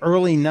was the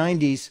early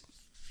 90s,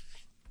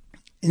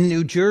 in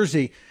New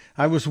Jersey.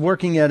 I was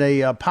working at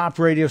a pop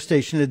radio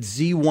station at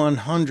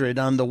Z100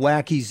 on the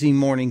Wacky Z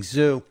Morning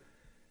Zoo.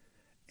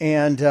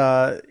 And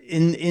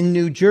in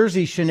New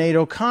Jersey, Sinead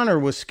O'Connor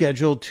was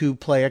scheduled to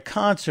play a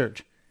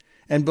concert.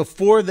 And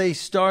before they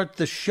start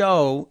the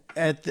show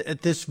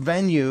at this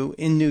venue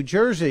in New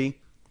Jersey,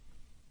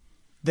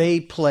 they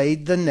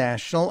played the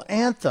national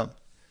anthem.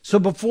 So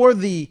before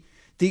the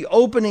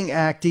opening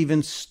act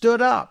even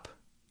stood up,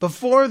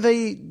 before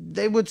they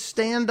would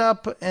stand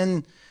up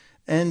and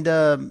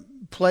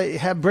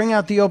bring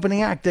out the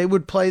opening act, they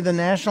would play the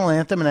national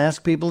anthem and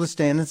ask people to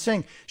stand and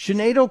sing.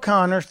 Sinead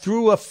O'Connor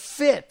threw a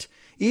fit,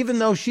 even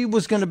though she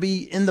was going to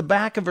be in the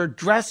back of her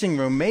dressing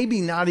room, maybe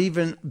not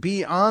even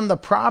be on the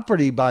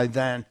property by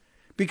then,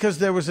 because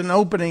there was an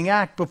opening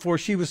act before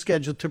she was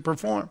scheduled to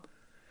perform.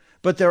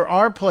 But there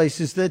are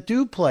places that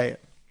do play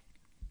it.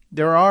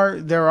 There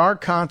are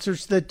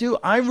concerts that do.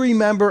 I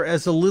remember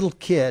as a little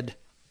kid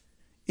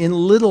in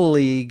Little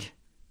League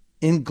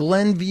in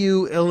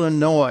Glenview,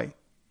 Illinois,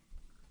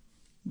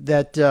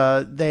 that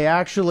they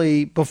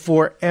actually,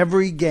 before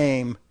every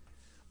game,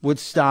 would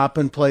stop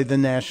and play the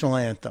national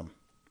anthem.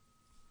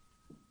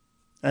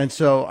 And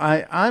so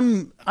I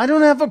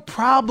don't have a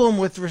problem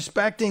with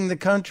respecting the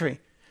country.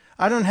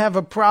 I don't have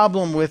a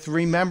problem with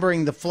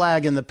remembering the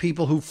flag and the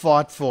people who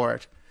fought for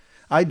it.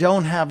 I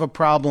don't have a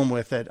problem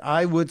with it.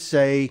 I would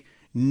say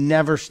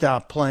never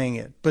stop playing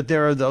it. But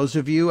there are those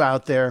of you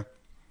out there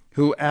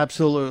who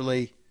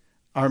absolutely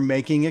are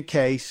making a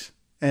case,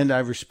 and I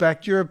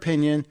respect your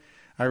opinion.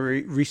 I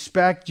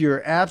respect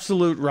your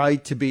absolute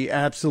right to be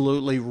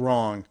absolutely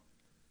wrong.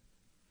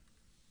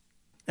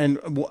 And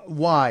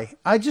why?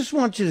 I just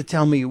want you to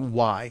tell me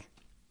why.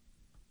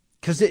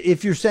 Because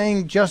if you're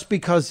saying just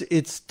because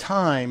it's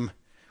time,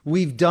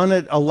 we've done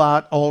it a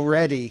lot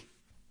already,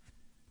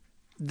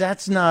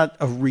 that's not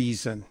a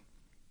reason.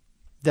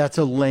 That's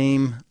a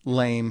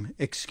lame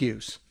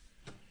excuse.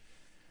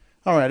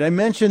 All right, I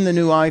mentioned the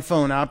new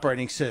iPhone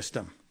operating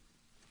system.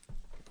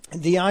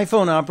 The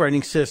iPhone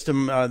operating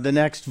system, the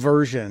next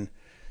version,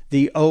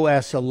 the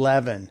OS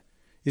 11,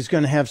 is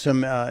going to have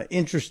some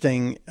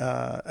interesting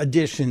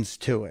additions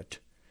to it.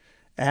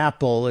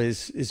 Apple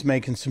is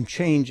making some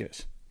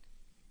changes.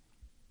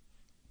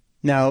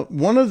 Now,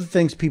 one of the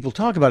things people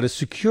talk about is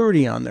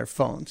security on their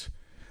phones.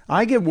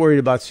 I get worried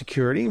about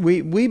security.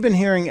 We've been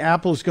hearing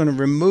Apple's going to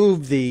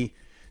remove the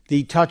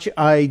Touch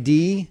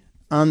ID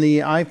on the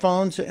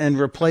iPhones and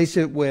replace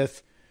it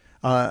with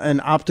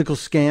an optical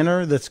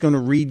scanner that's going to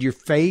read your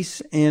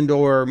face and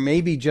or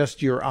maybe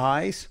just your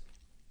eyes,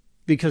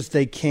 because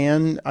they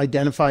can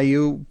identify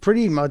you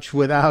pretty much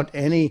without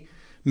any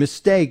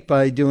mistake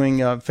by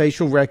doing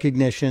facial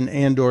recognition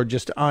and or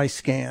just eye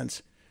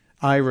scans,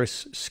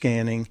 iris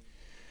scanning.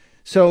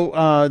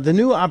 So the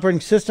new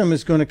operating system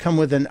is going to come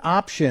with an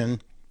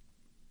option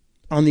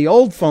on the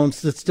old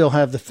phones that still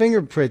have the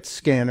fingerprint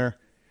scanner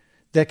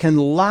that can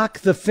lock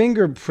the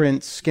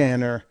fingerprint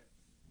scanner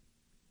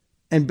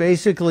and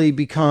basically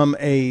become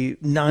a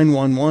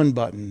 911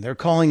 button. They're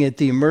calling it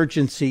the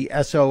emergency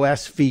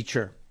SOS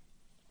feature.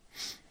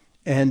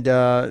 And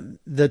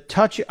the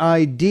Touch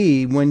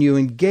ID, when you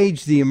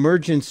engage the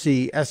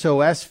emergency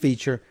SOS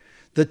feature,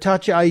 the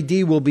Touch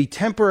ID will be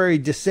temporarily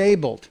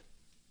disabled.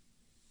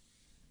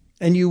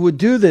 And you would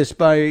do this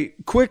by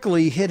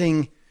quickly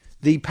hitting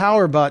the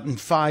power button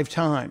 5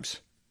 times.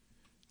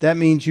 That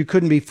means you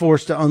couldn't be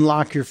forced to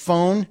unlock your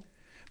phone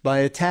by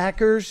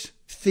attackers,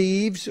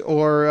 thieves,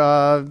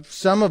 or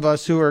some of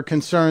us who are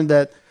concerned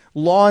that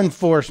law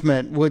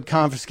enforcement would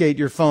confiscate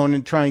your phone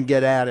and try and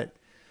get at it.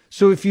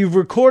 So if you've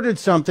recorded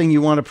something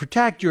you want to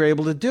protect, you're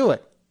able to do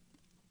it.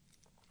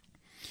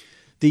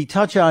 The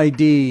Touch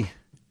ID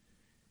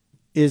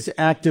is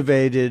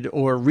activated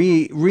or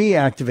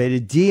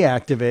reactivated,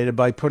 deactivated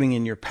by putting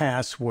in your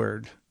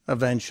password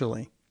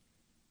eventually.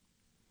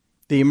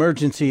 The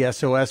emergency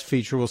SOS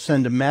feature will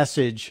send a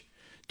message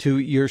to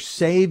your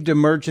saved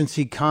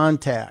emergency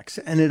contacts,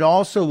 and it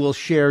also will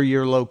share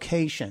your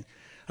location.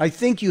 I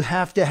think you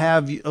have to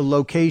have a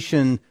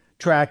location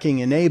tracking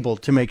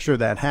enabled to make sure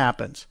that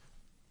happens.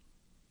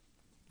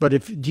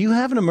 But do you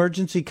have an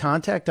emergency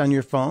contact on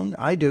your phone?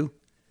 I do.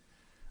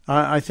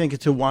 I think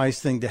it's a wise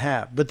thing to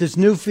have. But this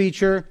new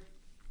feature,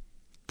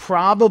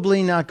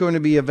 probably not going to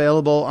be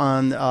available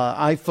on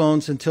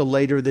iPhones until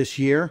later this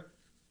year.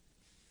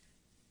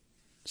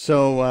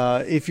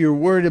 So if you're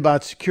worried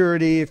about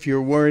security, if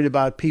you're worried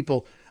about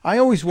people, I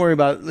always worry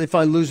about if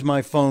I lose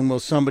my phone,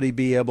 will somebody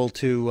be able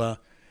to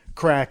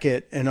crack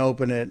it and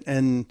open it?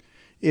 And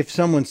if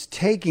someone's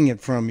taking it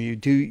from you,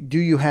 do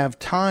you have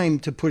time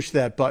to push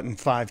that button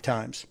 5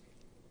 times?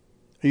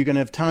 Are you going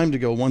to have time to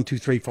go 1, 2,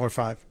 3, 4,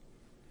 5?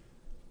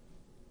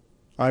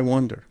 I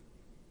wonder.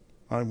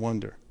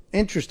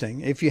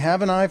 Interesting. If you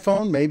have an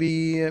iPhone,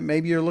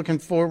 maybe you're looking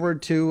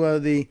forward to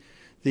the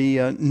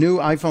new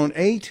iPhone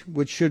 8,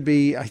 which should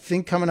be, I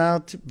think, coming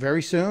out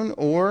very soon,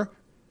 or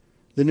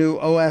the new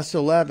OS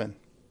 11.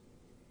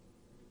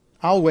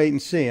 I'll wait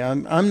and see.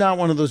 I'm not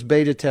one of those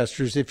beta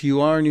testers. If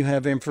you are and you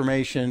have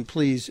information,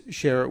 please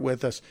share it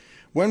with us.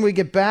 When we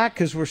get back,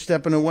 because we're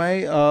stepping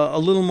away, a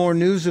little more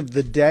news of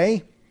the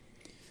day.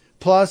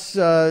 Plus,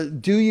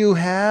 do you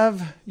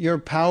have your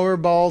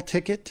Powerball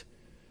ticket?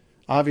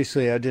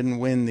 Obviously, I didn't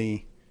win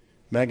the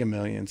Mega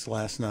Millions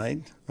last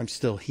night. I'm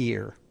still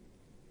here.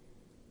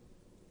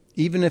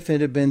 Even if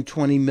it had been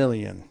 20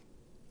 million,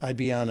 I'd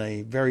be on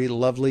a very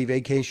lovely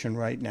vacation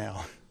right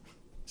now.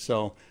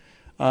 So,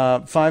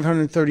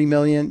 530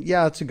 million,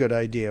 yeah, it's a good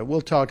idea. We'll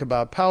talk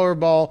about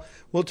Powerball.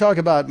 We'll talk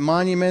about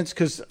monuments,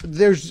 because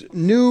there's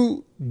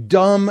new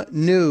dumb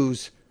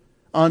news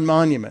on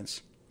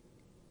monuments.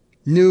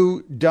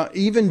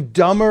 Even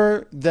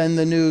dumber than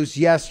the news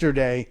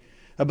yesterday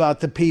about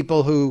the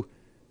people who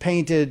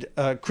painted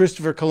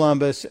Christopher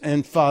Columbus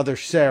and Father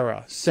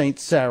Sarah, Saint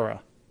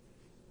Sarah,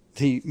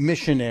 the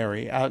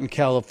missionary out in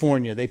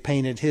California. They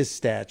painted his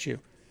statue.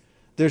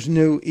 There's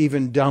new,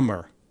 even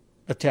dumber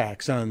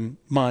attacks on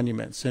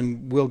monuments,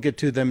 and we'll get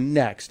to them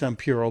next on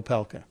Pure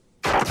Opelka.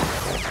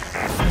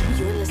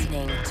 You're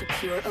listening to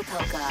Pure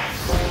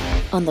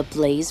Opelka on the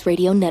Blaze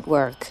Radio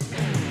Network.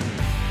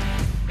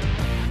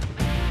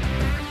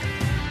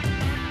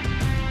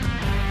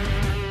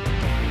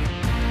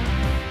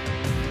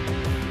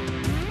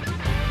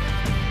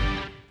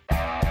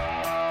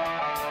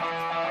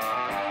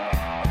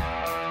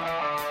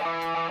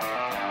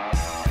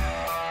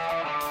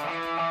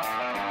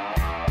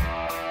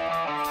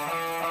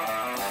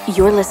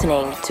 You're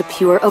listening to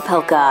Pure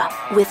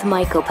Opelka with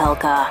Mike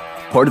Opelka.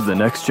 Part of the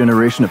next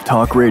generation of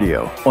talk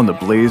radio on the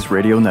Blaze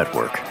Radio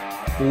Network.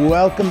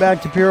 Welcome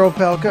back to Pure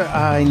Opelka.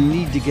 I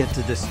need to get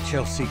to this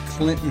Chelsea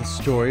Clinton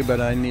story, but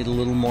I need a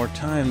little more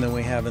time than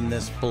we have in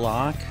this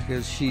block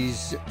because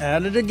she's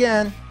at it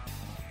again,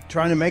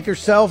 trying to make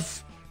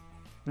herself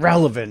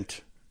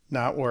relevant.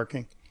 Not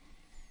working.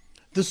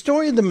 The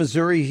story of the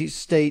Missouri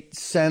State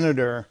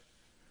Senator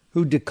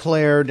who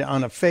declared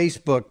on a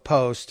Facebook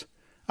post,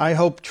 "I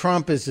hope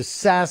Trump is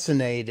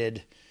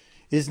assassinated,"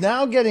 is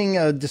now getting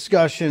a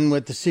discussion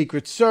with the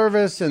Secret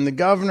Service, and the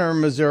governor of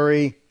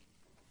Missouri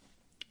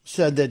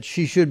said that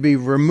she should be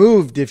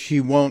removed if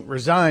she won't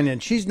resign,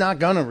 and she's not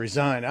going to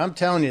resign. I'm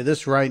telling you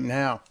this right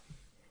now.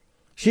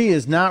 She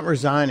is not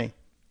resigning.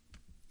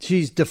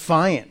 She's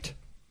defiant.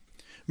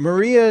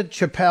 Maria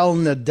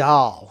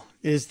Chappelle-Nadal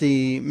is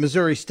the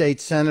Missouri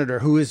State Senator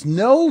who is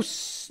no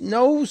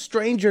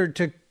stranger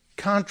to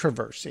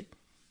controversy.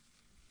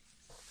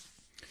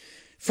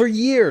 For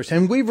years,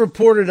 and we've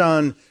reported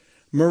on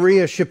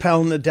Maria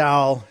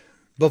Chappelle-Nadal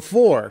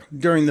before,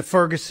 during the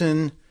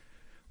Ferguson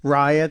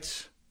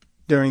riots,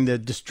 during the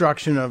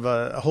destruction of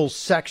a whole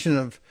section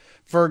of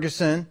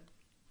Ferguson.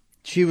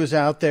 She was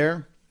out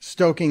there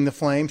stoking the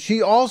flame.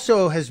 She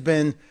also has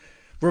been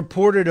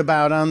reported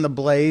about on the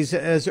Blaze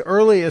as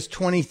early as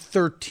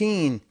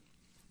 2013,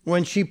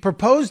 when she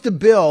proposed a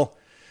bill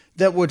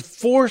that would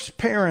force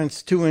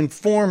parents to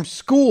inform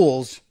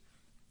schools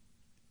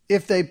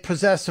if they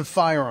possess a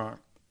firearm.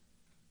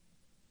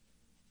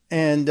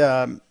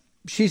 And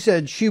she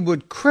said she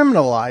would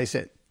criminalize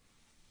it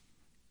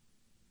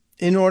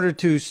in order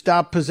to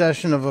stop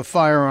possession of a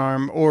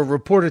firearm or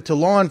report it to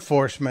law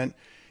enforcement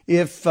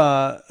if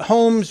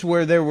homes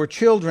where there were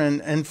children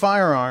and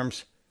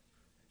firearms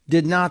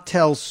did not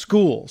tell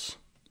schools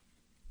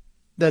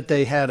that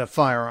they had a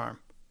firearm.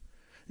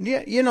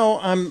 Yeah, you know,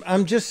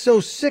 I'm just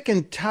so sick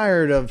and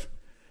tired of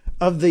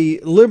the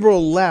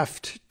liberal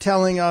left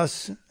telling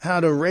us how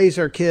to raise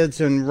our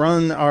kids and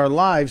run our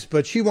lives,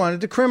 but she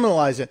wanted to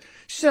criminalize it.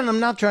 She said,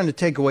 "I'm not trying to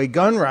take away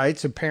gun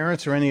rights of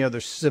parents or any other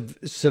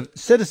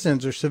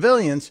citizens or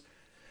civilians.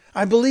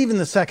 I believe in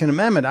the Second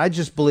Amendment. I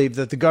just believe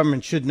that the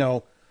government should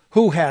know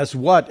who has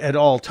what at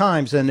all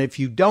times, and if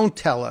you don't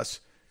tell us,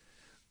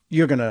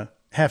 you're going to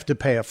have to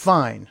pay a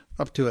fine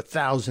up to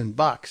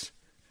 $1,000.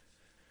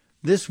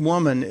 This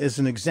woman is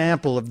an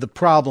example of the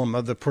problem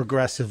of the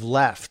progressive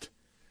left.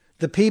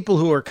 The people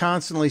who are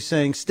constantly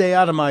saying, "Stay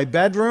out of my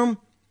bedroom."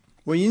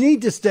 Well, you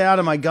need to stay out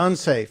of my gun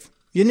safe.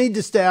 You need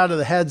to stay out of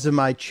the heads of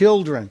my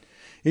children.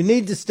 You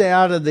need to stay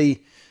out of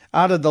the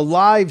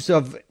lives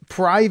of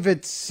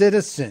private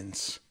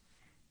citizens.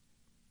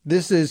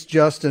 This is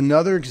just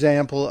another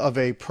example of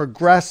a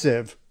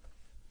progressive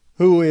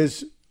who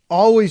is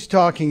always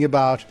talking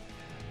about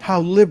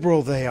how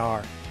liberal they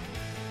are.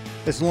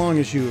 As long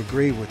as you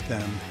agree with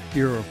them,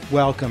 you're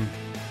welcome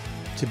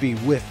to be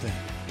with them.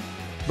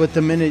 But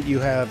the minute you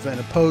have an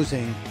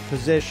opposing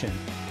position,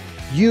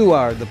 you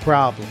are the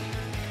problem.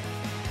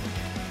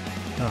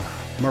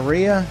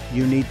 Maria,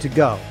 you need to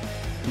go.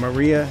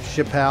 Maria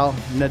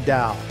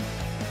Chappelle-Nadal.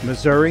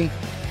 Missouri,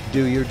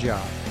 do your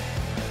job.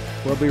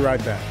 We'll be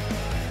right back.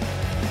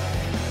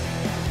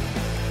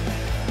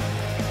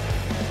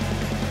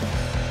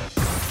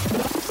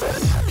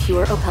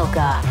 Pure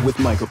Opelka with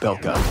Mike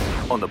Opelka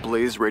on the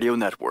Blaze Radio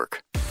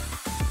Network.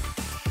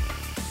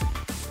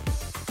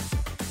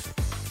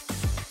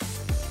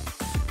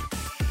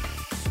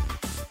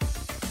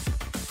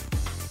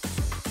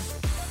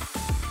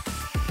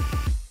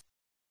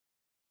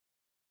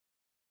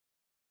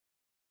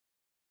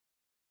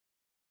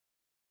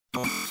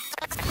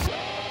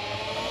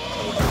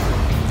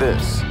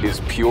 This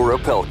is Pure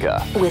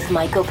Opelka with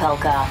Mike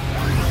Opelka.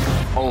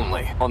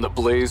 only on the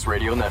Blaze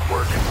Radio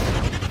Network.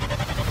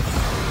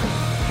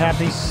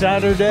 Happy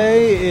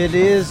Saturday. It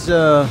is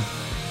a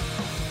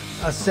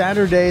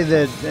Saturday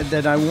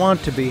that I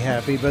want to be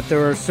happy, but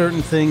there are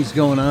certain things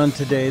going on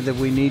today that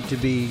we need to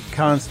be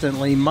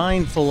constantly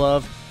mindful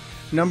of.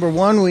 Number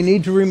one, we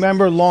need to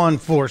remember law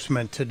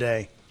enforcement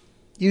today.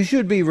 You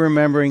should be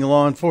remembering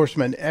law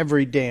enforcement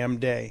every damn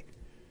day.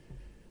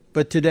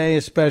 But today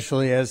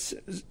especially, as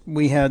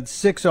we had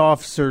 6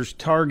 officers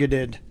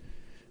targeted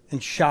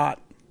and shot,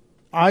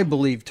 I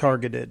believe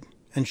targeted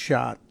and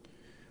shot.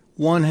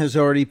 One has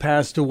already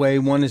passed away.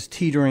 One is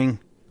teetering,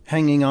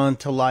 hanging on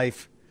to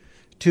life.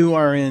 2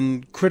 are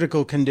in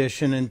critical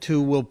condition, and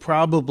 2 will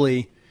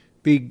probably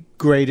be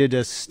graded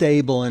as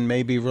stable and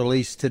may be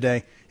released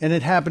today. And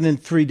it happened in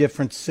 3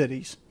 different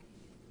cities.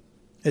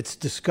 It's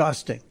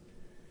disgusting.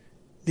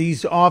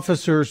 these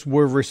officers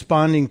were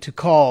responding to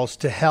calls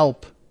to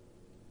help,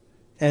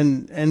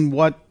 and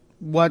what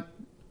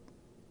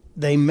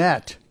they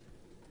met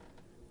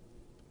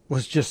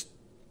was just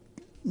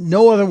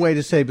no other way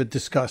to say but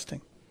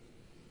disgusting.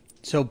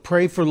 So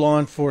pray for law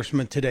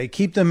enforcement today.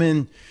 Keep them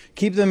in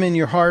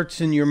your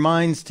hearts and your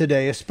minds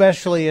today,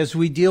 especially as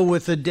we deal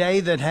with a day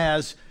that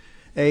has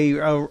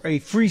a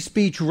free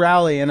speech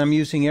rally, and I'm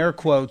using air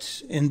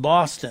quotes, in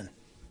Boston,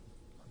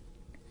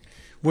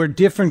 where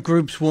different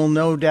groups will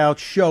no doubt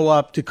show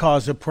up to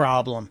cause a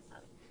problem.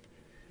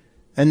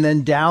 And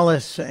then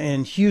Dallas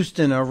and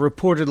Houston are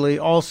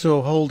reportedly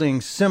also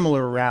holding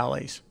similar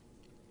rallies.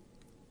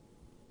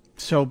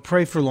 So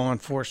pray for law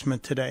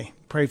enforcement today.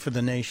 Pray for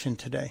the nation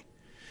today.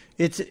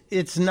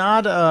 It's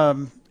not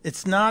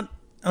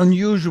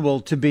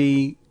unusual to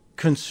be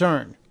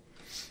concerned.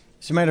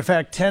 As a matter of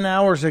fact, 10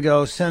 hours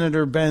ago,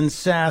 Senator Ben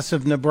Sasse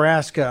of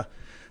Nebraska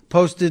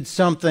posted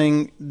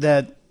something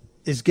that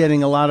is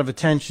getting a lot of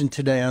attention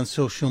today on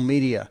social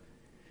media.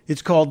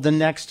 It's called the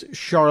next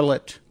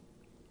Charlottesville,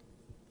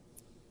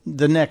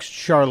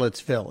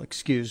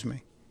 excuse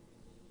me.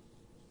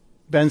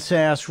 Ben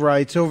Sasse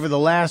writes, over the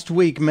last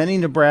week, many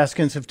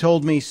Nebraskans have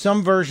told me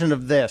some version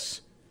of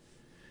this.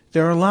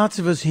 There are lots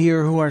of us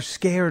here who are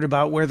scared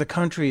about where the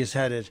country is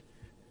headed.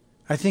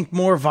 I think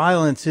more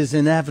violence is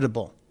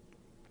inevitable.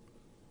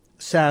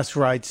 Sasse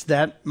writes,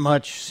 that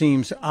much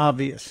seems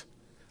obvious.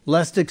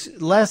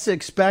 Less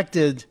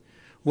expected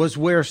was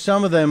where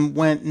some of them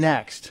went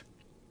next.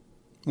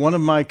 One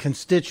of my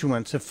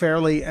constituents, a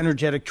fairly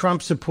energetic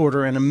Trump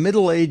supporter and a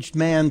middle-aged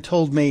man,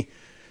 told me,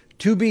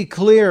 to be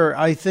clear,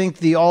 I think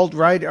the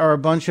alt-right are a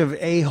bunch of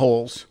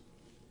a-holes.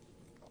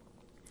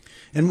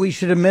 And we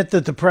should admit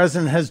that the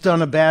president has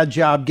done a bad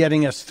job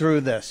getting us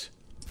through this.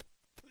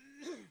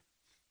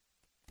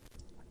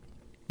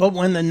 But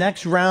when the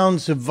next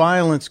rounds of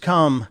violence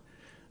come,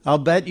 I'll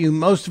bet you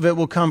most of it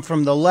will come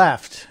from the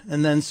left.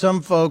 And then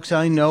some folks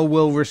I know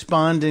will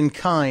respond in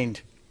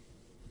kind.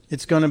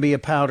 It's going to be a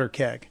powder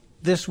keg.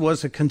 This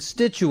was a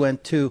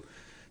constituent to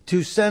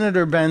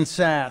Senator Ben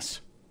Sasse.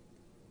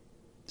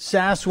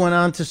 Sasse went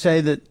on to say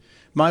that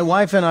my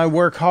wife and I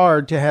work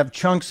hard to have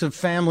chunks of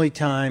family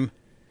time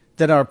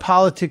that are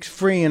politics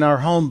free in our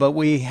home, but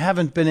we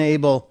haven't been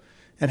able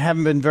and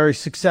haven't been very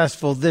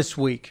successful this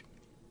week.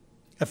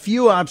 A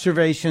few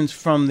observations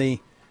from the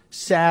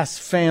Sasse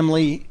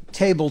family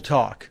table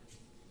talk.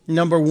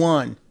 Number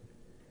one,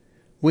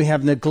 we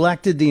have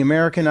neglected the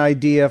American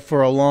idea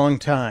for a long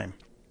time.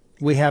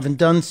 We haven't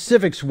done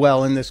civics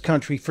well in this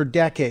country for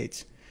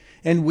decades,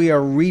 and we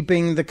are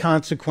reaping the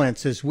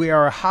consequences. We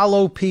are a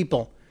hollow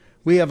people.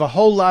 We have a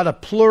whole lot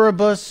of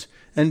pluribus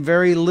and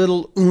very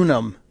little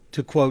unum,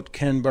 to quote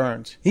Ken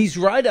Burns. He's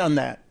right on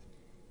that.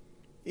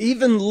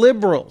 Even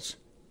liberals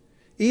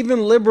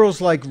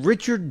like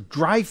Richard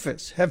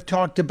Dreyfuss have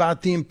talked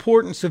about the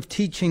importance of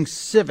teaching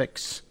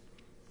civics.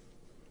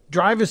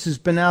 Dreyfuss has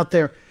been out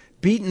there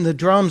beating the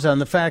drums on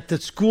the fact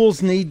that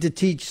schools need to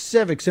teach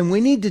civics, and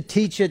we need to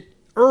teach it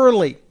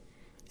early.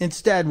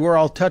 Instead, we're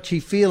all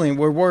touchy-feely.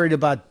 We're worried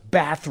about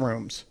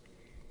bathrooms.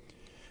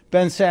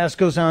 Ben Sasse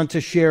goes on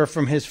to share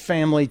from his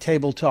family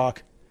table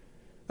talk.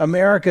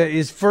 America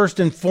is first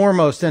and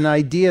foremost an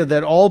idea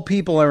that all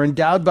people are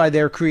endowed by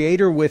their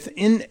Creator with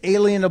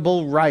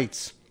inalienable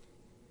rights.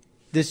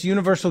 This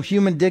universal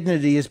human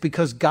dignity is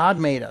because God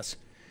made us.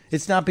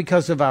 It's not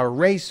because of our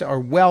race, our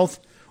wealth,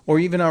 or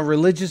even our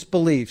religious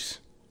beliefs,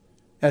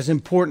 as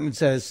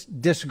important as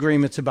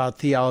disagreements about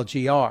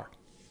theology are.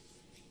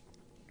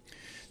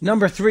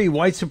 Number three,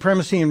 white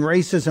supremacy and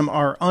racism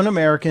are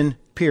un-American,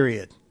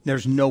 period.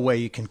 There's no way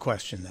you can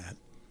question that.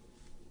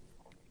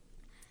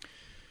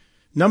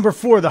 Number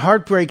four, the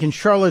heartbreak in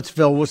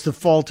Charlottesville was the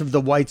fault of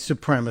the white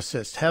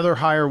supremacist. Heather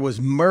Heyer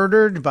was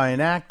murdered by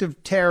an act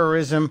of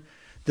terrorism.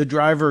 The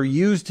driver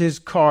used his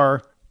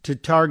car to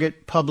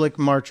target public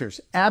marchers.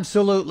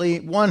 Absolutely,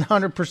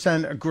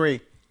 100%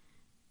 agree.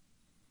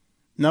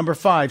 Number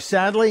five,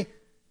 sadly,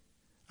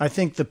 I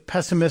think the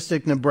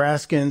pessimistic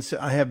Nebraskans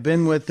I have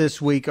been with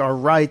this week are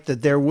right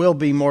that there will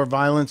be more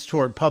violence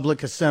toward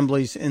public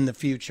assemblies in the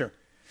future.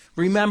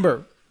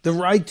 Remember, the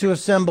right to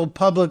assemble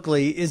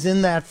publicly is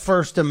in that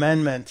First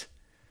Amendment.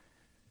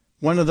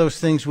 One of those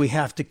things we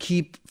have to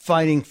keep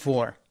fighting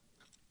for.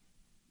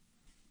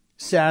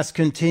 Sasse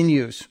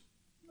continues,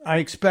 I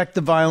expect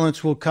the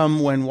violence will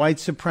come when white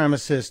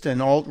supremacists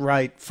and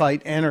alt-right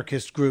fight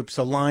anarchist groups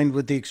aligned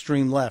with the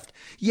extreme left.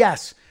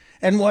 Yes,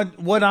 and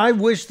what I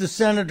wish the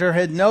senator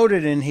had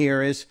noted in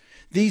here is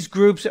these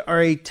groups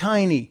are a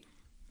tiny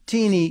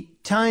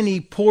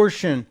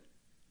portion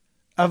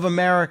of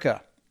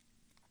America.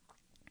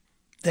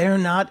 They're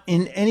not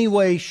in any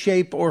way,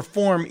 shape, or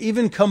form,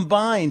 even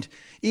combined,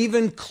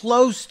 even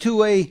close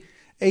to a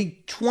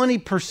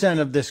 20%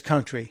 of this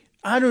country.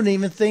 I don't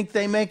even think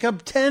they make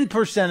up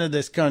 10% of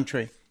this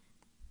country.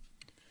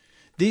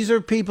 These are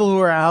people who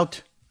are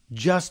out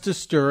just to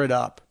stir it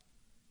up,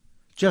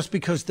 just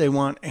because they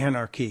want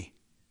anarchy.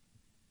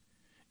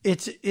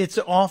 It's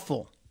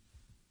awful.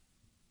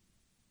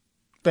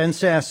 Ben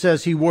Sasse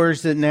says he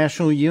worries that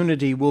national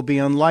unity will be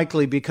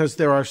unlikely because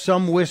there are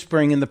some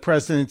whispering in the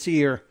president's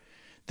ear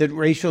that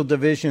racial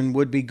division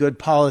would be good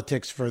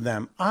politics for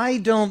them.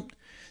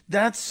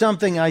 That's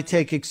something I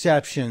take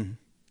exception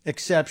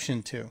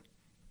to.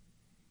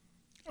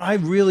 I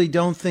really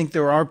don't think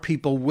there are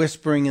people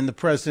whispering in the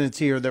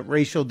president's ear that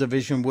racial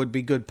division would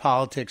be good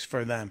politics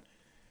for them.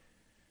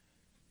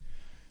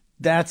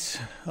 That's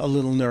a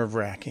little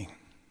nerve-wracking.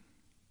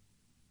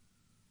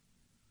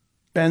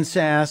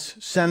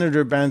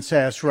 Senator Ben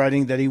Sasse,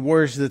 writing that he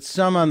worries that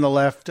some on the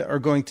left are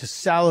going to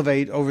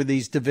salivate over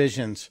these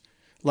divisions.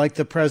 Like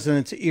the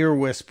president's ear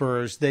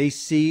whisperers, they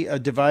see a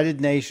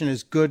divided nation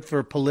as good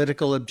for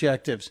political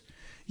objectives.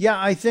 Yeah,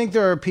 I think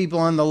there are people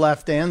on the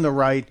left and the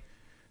right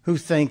who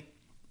think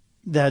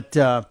that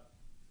a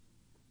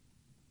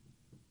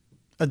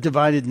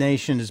divided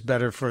nation is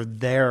better for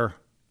their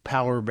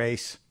power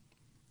base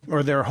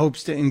or their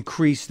hopes to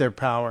increase their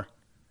power.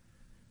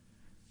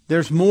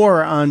 There's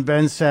more on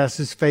Ben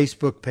Sasse's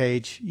Facebook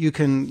page. You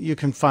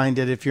can find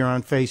it if you're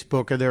on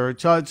Facebook or there.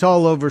 It's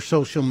all over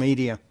social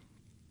media.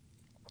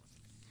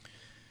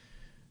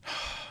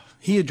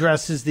 He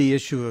addresses the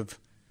issue of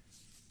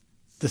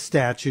the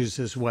statues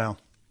as well.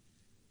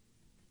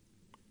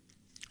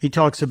 He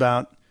talks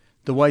about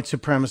the white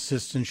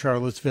supremacists in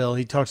Charlottesville.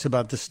 He talks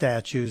about the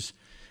statues.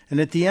 And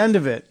at the end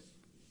of it,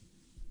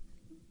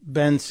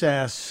 Ben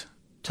Sasse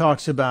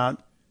talks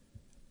about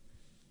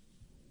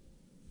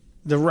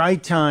the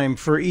right time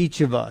for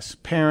each of us,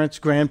 parents,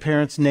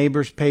 grandparents,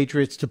 neighbors,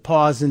 patriots, to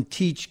pause and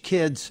teach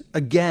kids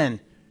again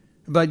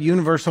about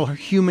universal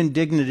human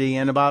dignity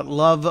and about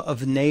love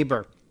of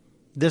neighbor.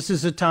 This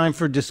is a time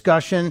for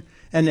discussion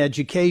and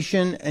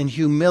education and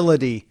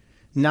humility,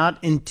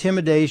 not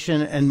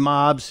intimidation and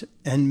mobs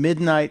and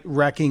midnight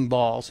wrecking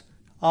balls.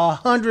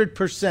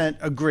 100%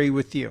 agree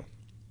with you.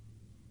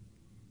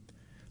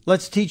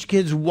 Let's teach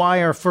kids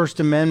why our First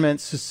Amendment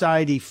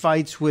society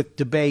fights with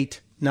debate,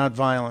 not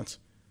violence.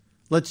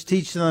 Let's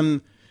teach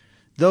them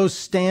those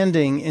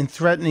standing in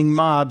threatening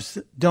mobs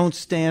don't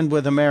stand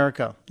with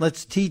America.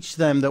 Let's teach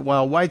them that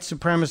while white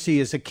supremacy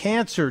is a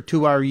cancer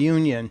to our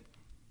union,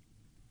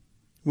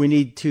 we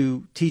need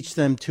to teach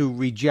them to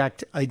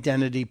reject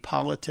identity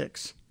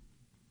politics.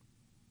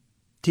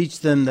 Teach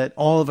them that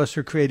all of us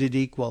are created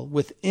equal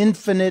with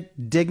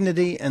infinite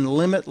dignity and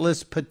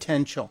limitless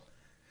potential.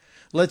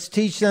 Let's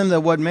teach them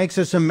that what makes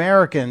us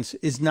Americans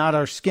is not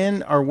our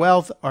skin, our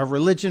wealth, our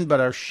religion,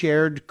 but our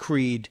shared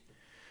creed.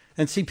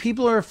 And see,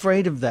 people are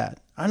afraid of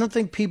that. I don't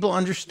think people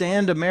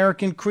understand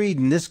American creed.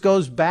 And this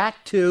goes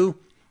back to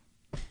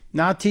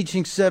not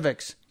teaching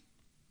civics.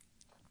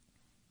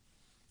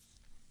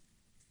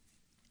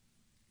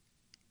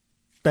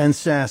 Ben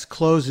Sasse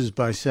closes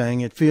by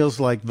saying, it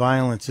feels like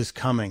violence is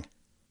coming.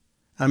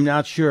 I'm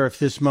not sure if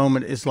this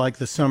moment is like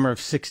the summer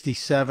of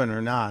 '67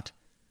 or not,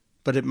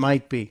 but it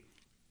might be.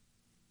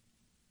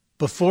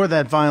 Before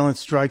that violence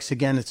strikes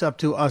again, it's up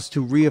to us to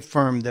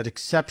reaffirm that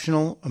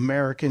exceptional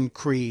American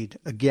creed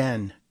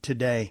again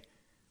today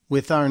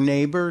with our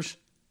neighbors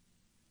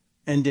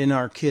and in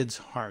our kids'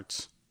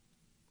 hearts.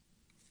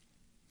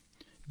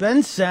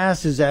 Ben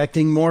Sasse is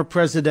acting more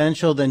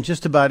presidential than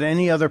just about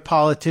any other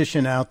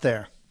politician out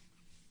there.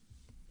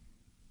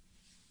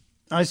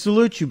 I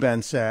salute you,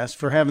 Ben Sasse,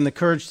 for having the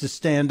courage to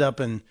stand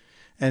up and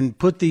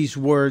put these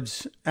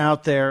words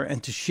out there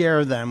and to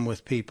share them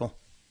with people.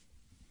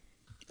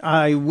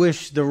 I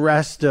wish the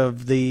rest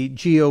of the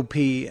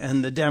GOP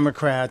and the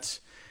Democrats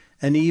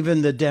and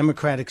even the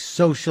Democratic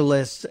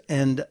Socialists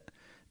and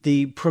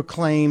the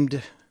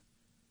proclaimed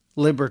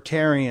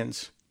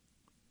libertarians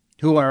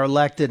who are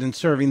elected and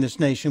serving this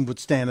nation would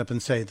stand up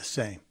and say the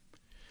same.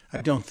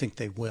 I don't think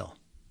they will.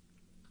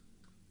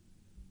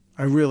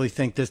 I really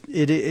think that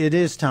it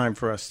is time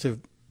for us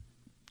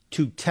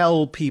to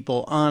tell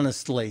people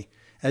honestly,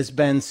 as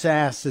Ben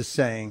Sasse is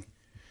saying,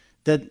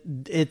 that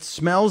it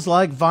smells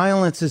like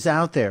violence is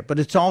out there. But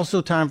it's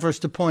also time for us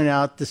to point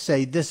out, to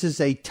say this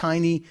is a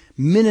tiny,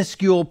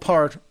 minuscule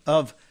part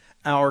of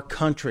our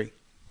country.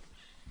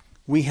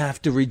 We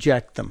have to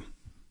reject them.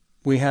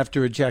 We have to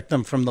reject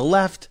them from the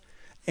left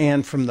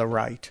and from the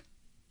right.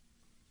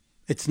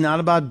 It's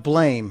not about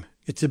blame.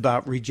 It's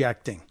about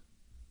rejecting.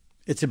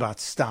 It's about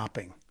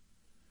stopping.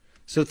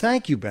 So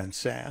thank you, Ben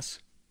Sasse.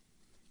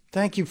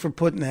 Thank you for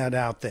putting that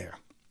out there.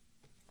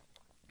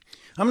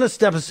 I'm going to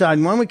step aside.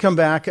 And when we come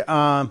back,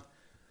 I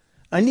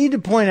need to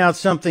point out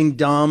something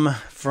dumb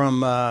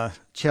from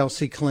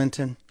Chelsea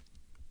Clinton.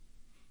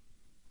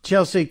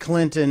 Chelsea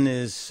Clinton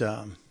is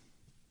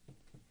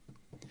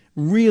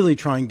really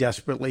trying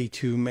desperately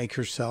to make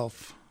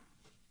herself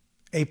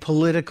a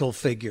political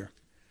figure,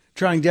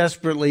 trying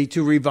desperately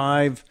to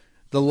revive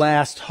the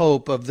last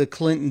hope of the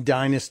Clinton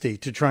dynasty,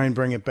 to try and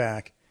bring it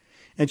back.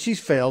 And she's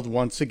failed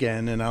once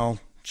again, and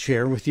I'll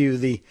share with you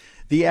the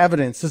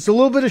evidence. It's a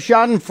little bit of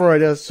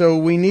schadenfreude, so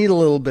we need a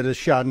little bit of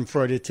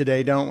schadenfreude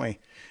today, don't we?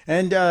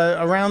 And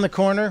around the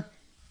corner,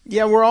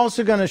 we're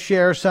also going to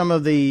share some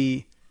of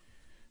the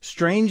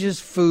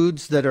strangest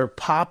foods that are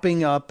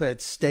popping up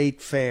at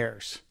state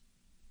fairs.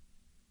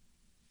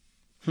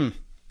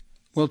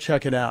 We'll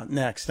check it out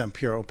next on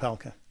Pure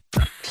Opelka.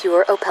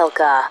 Pure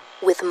Opelka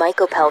with Mike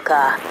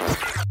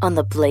Opelka on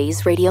the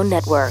Blaze Radio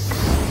Network.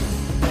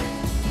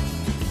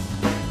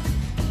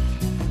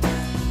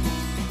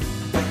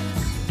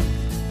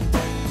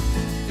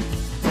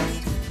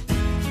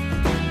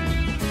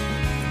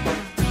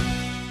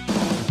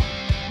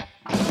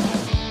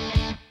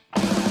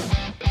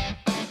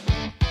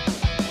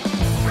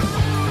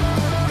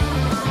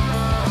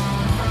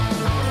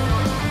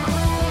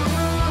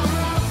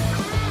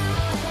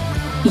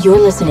 You're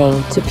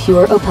listening to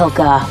Pure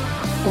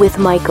Opelka with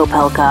Mike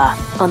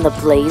Opelka on the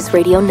Blaze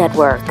Radio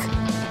Network.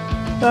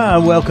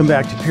 Welcome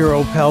back to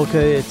Pure Opelka.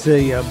 It's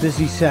a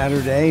busy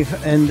Saturday,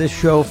 and this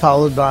show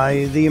followed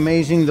by the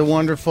amazing, the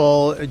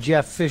wonderful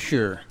Jeff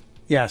Fisher.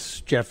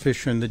 Yes, Jeff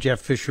Fisher and the Jeff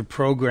Fisher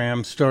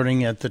program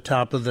starting at the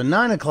top of the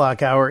 9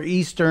 o'clock hour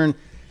Eastern.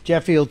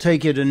 Jeffy will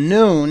take you to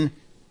noon,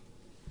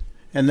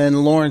 and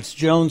then Lawrence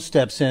Jones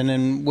steps in,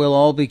 and we'll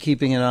all be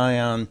keeping an eye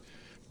on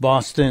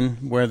Boston,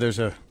 where there's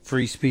a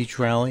free speech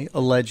rally,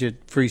 alleged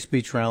free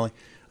speech rally.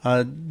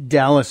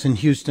 Dallas and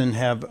Houston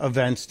have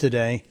events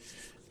today.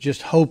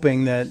 Just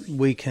hoping that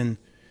we can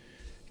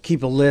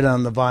keep a lid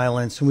on the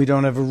violence and we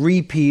don't have a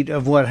repeat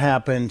of what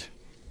happened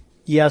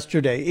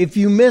yesterday. If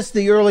you missed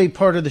the early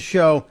part of the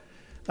show,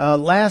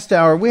 last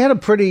hour, we had a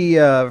pretty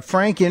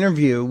frank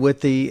interview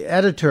with the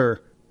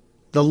editor,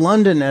 the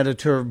London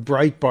editor of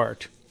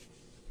Breitbart.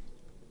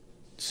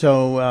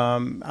 So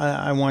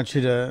I want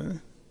you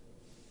to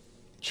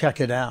check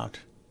it out.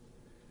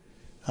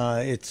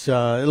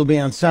 It'll be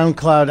on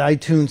SoundCloud,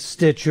 iTunes,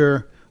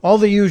 Stitcher, all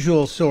the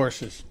usual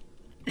sources.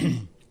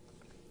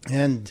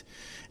 And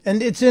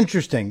it's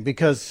interesting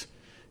because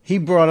he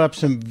brought up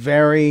some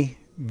very,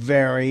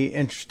 very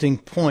interesting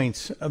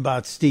points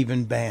about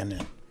Stephen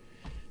Bannon.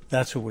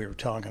 That's what we were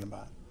talking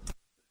about.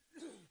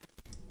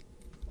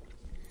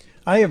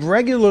 I have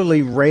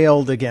regularly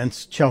railed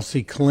against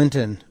Chelsea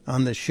Clinton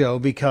on the show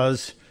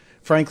because,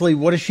 frankly,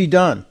 what has she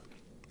done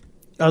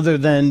other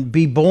than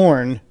be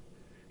born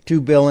to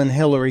Bill and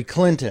Hillary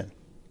Clinton?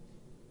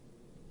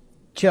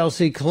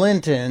 Chelsea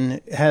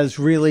Clinton has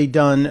really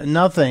done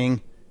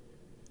nothing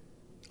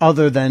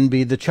other than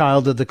be the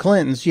child of the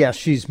Clintons. Yes,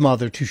 she's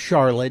mother to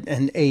Charlotte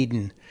and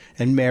Aiden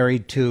and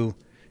married to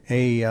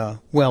a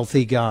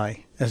wealthy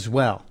guy as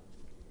well.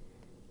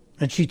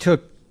 And she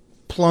took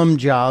plum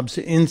jobs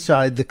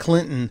inside the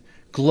Clinton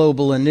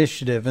Global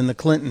Initiative and the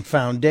Clinton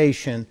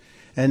Foundation,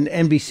 and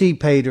NBC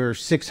paid her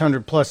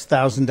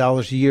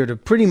 $600,000+ a year to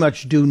pretty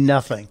much do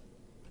nothing.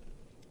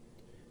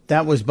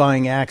 That was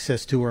buying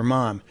access to her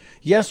mom.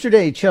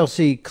 Yesterday,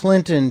 Chelsea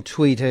Clinton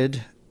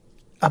tweeted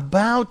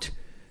about,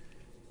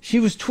 she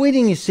was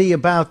tweeting, you see,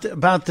 about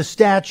the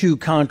statue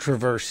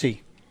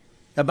controversy,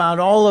 about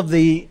all of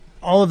the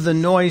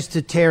noise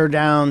to tear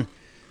down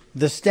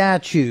the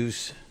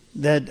statues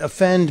that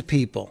offend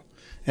people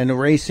and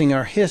erasing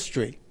our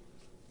history.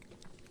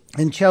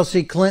 And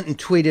Chelsea Clinton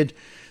tweeted,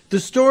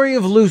 "The story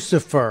of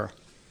Lucifer,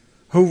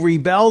 who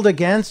rebelled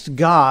against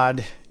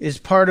God, is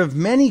part of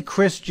many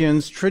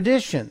Christians'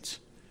 traditions.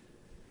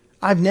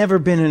 I've never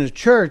been in a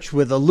church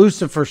with a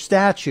Lucifer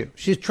statue."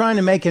 She's trying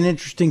to make an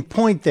interesting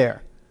point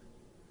there.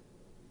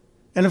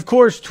 And of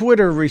course,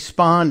 Twitter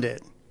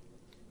responded.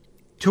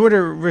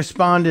 Twitter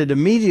responded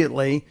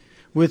immediately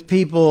with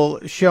people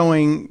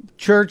showing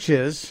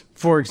churches,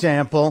 for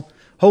example,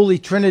 Holy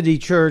Trinity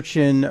Church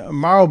in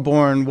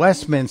Marylebone,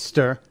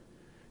 Westminster,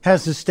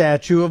 has a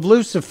statue of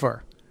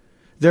Lucifer.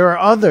 There are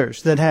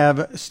others that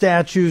have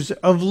statues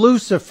of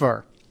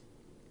Lucifer.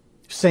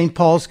 St.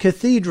 Paul's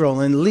Cathedral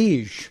in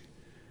Liège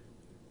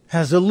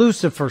has a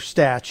Lucifer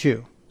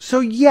statue. So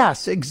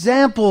yes,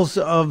 examples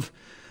of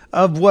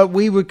what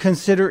we would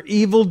consider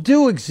evil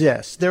do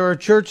exist. There are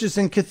churches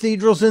and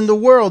cathedrals in the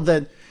world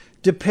that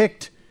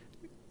depict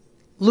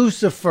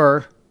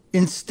Lucifer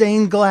in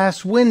stained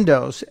glass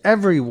windows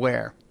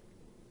everywhere.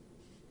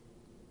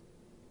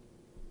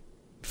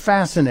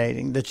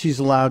 Fascinating that she's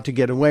allowed to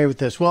get away with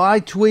this. Well, I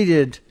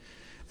tweeted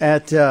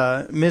at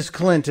Ms.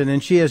 Clinton,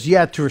 and she has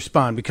yet to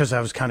respond because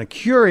I was kind of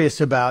curious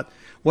about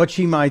what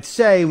she might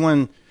say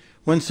when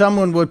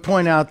someone would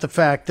point out the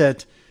fact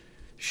that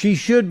she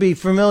should be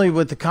familiar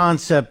with the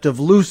concept of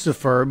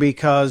Lucifer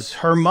because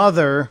her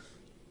mother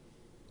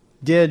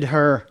did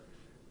her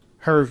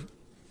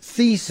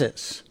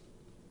thesis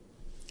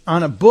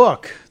on a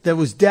book that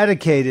was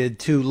dedicated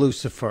to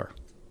Lucifer,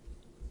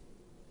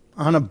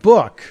 on a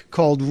book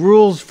called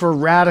Rules for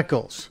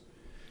Radicals,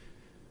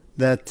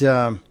 that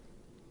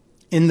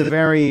in the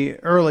very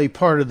early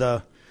part of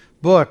the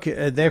book,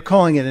 they're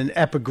calling it an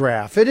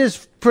epigraph. It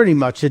is pretty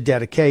much a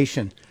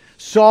dedication.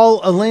 Saul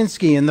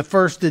Alinsky in the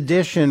first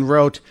edition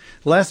wrote,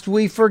 "Lest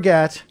we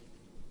forget,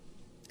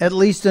 at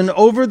least an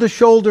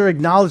over-the-shoulder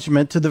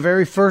acknowledgement to the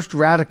very first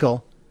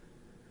radical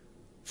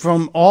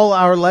from all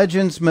our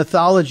legends,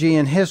 mythology,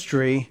 and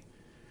history,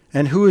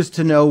 and who is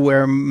to know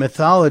where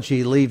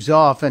mythology leaves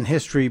off and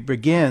history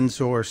begins,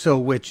 or so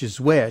which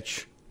is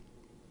which?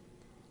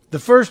 The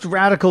first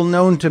radical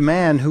known to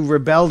man who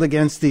rebelled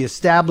against the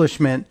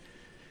establishment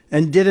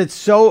and did it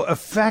so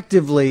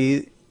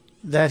effectively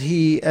that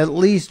he at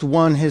least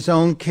won his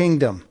own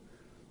kingdom.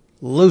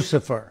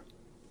 Lucifer.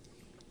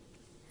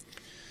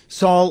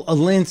 Saul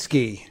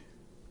Alinsky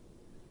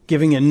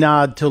giving a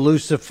nod to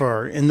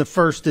Lucifer in the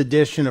first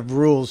edition of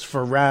Rules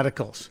for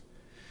Radicals.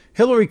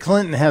 Hillary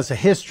Clinton has a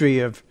history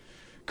of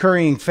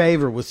currying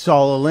favor with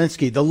Saul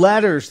Alinsky. The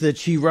letters that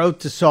she wrote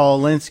to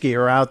Saul Alinsky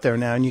are out there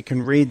now, and you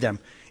can read them.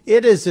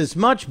 It is as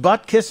much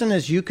butt-kissing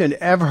as you could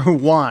ever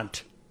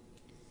want.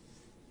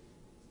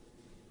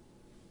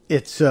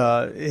 It's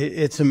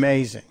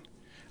amazing.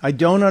 I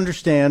don't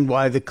understand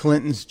why the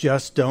Clintons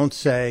just don't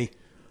say,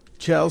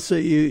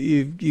 Chelsea,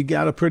 you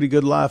got a pretty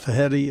good life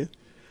ahead of you.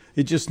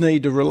 You just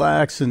need to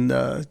relax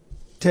and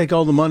take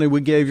all the money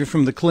we gave you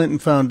from the Clinton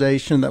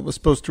Foundation that was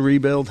supposed to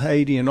rebuild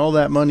Haiti and all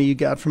that money you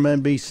got from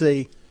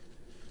NBC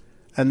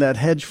and that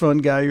hedge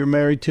fund guy you're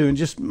married to, and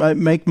just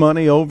make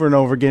money over and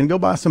over again. Go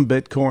buy some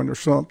Bitcoin or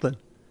something.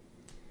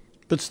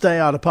 But stay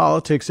out of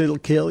politics. It'll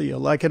kill you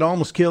like it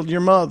almost killed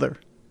your mother.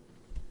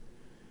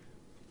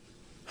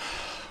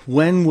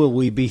 When will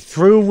we be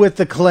through with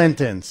the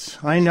Clintons?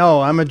 I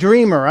know, I'm a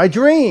dreamer. I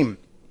dream.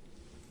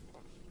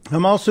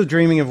 I'm also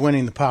dreaming of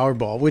winning the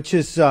Powerball, which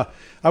is, I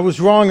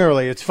was wrong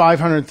earlier. It's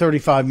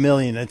 $535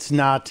 million. It's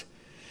not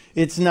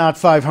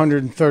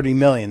 $530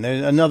 million.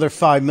 Another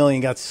 $5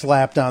 million got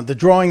slapped on. The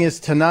drawing is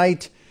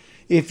tonight.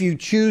 If you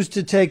choose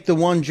to take the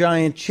one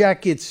giant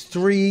check, it's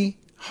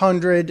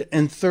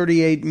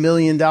 $338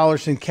 million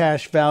in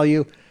cash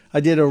value. I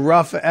did a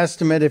rough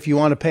estimate if you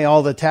want to pay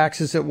all the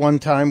taxes at one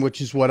time,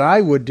 which is what I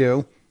would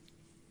do.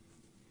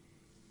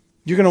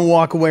 You're going to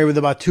walk away with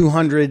about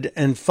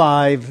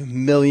 $205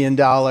 million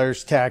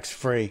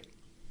tax-free.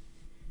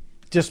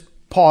 Just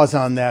pause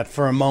on that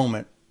for a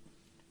moment.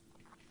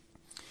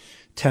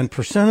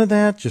 10% of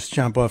that, just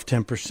jump off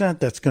 10%.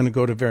 That's going to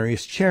go to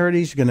various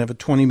charities. You're going to have a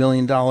 $20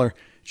 million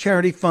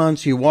charity fund.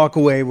 So you walk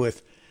away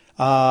with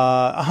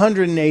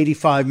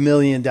 $185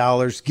 million,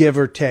 give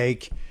or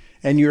take,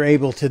 and you're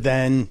able to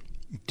then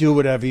do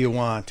whatever you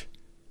want.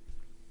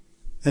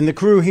 And the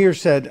crew here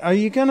said, are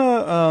you going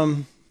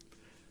to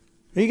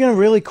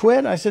really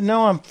quit? I said,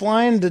 no, I'm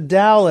flying to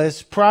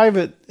Dallas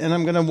private, and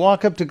I'm going to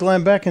walk up to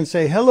Glenn Beck and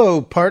say,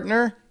 hello,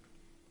 partner.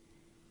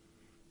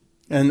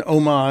 An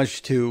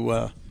homage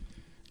to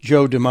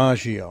Joe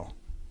DiMaggio,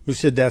 who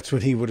said that's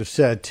what he would have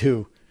said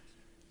to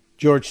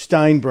George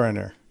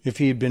Steinbrenner if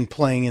he had been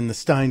playing in the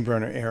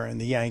Steinbrenner era in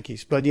the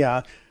Yankees. But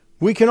yeah,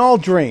 we can all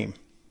dream,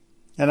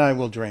 and I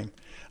will dream.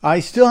 I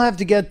still have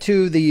to get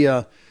to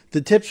the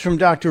tips from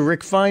Dr.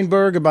 Rick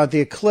Feinberg about the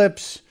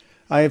eclipse.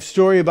 I have a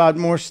story about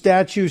more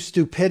statue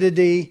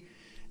stupidity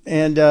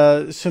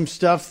and some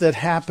stuff that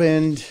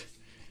happened.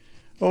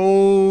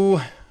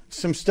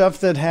 Some stuff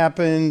that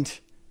happened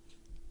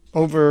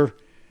over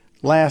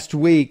last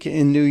week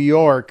in New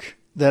York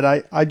that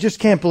I just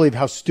can't believe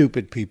how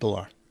stupid people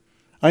are.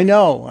 I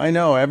know.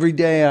 Every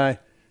day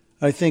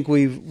I think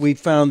we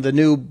found the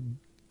new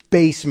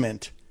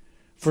basement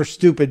for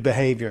stupid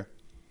behavior.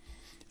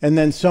 And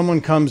then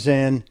someone comes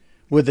in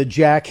with a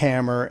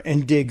jackhammer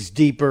and digs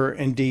deeper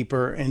and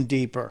deeper and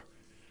deeper.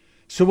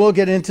 So we'll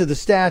get into the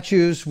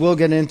statues. We'll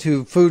get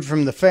into food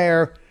from the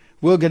fair.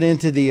 We'll get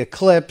into the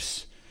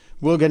eclipse.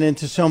 We'll get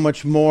into so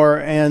much more,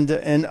 and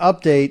an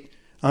update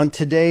on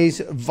today's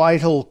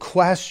vital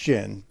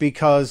question,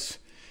 because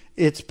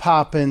it's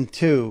popping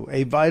too.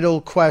 A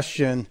vital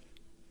question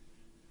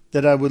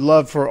that I would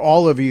love for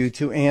all of you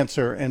to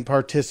answer and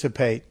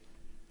participate.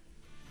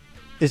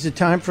 Is it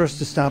time for us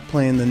to stop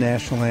playing the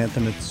national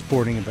anthem at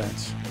sporting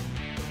events?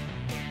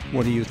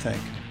 What do you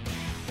think?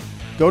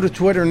 Go to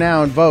Twitter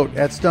now and vote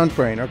at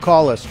Stuntbrain, or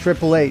call us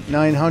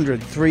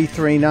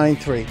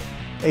 888-900-3393,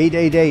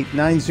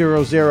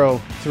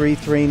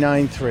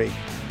 888-900-3393.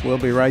 We'll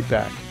be right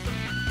back.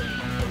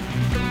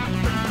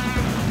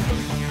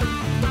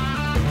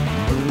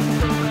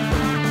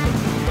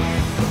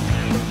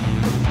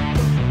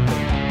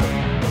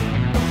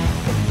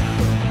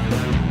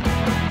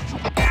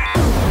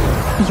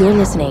 You're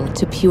listening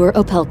to Pure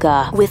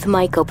Opelka with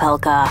Mike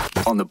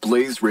Opelka on the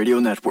Blaze Radio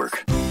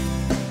Network.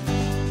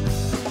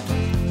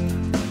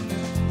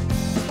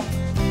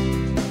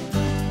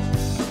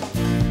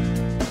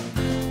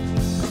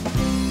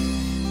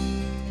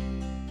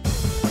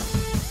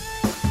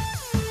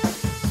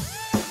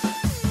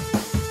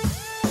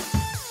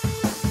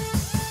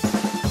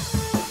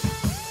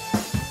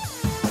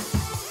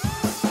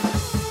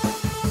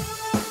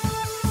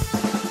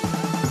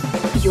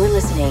 You're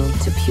listening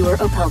to Pure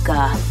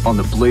Opelka on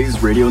the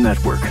Blaze Radio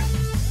Network.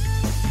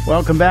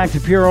 Welcome back to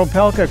Pure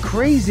Opelka.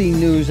 Crazy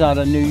news out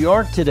of New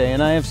York today,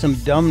 and I have some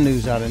dumb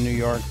news out of New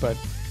York. But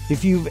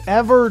if you've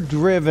ever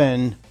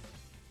driven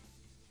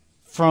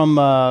from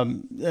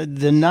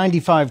the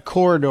 95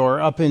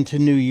 corridor up into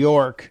New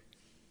York,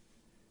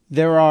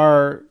 there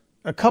are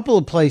a couple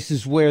of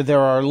places where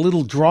there are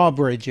little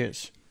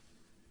drawbridges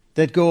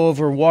that go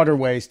over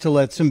waterways to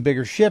let some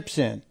bigger ships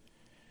in.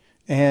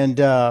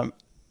 And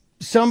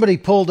somebody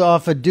pulled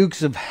off a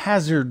Dukes of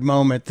Hazzard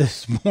moment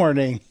this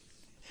morning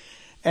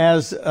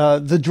as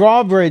the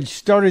drawbridge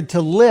started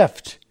to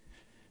lift,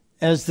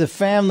 as the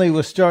family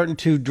was starting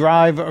to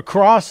drive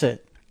across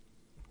it.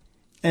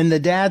 And the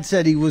dad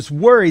said he was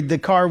worried the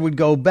car would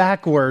go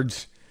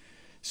backwards,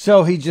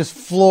 so he just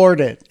floored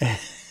it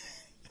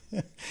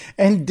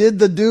and did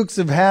the Dukes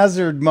of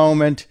Hazzard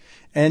moment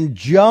and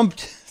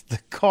jumped the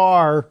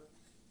car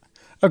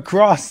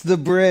across the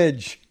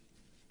bridge.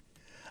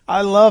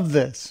 I love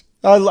this.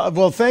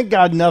 Well, thank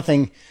God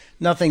nothing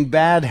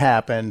bad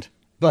happened,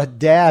 but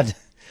Dad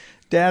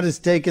has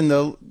taken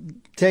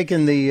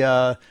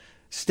the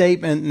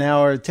statement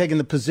now, or taken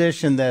the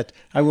position that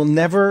I will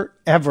never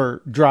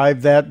ever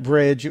drive that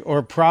bridge,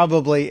 or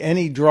probably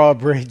any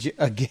drawbridge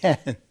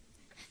again.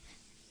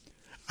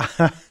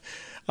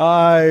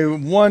 I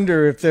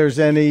wonder if there's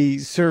any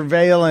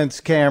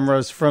surveillance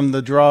cameras from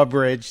the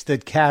drawbridge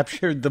that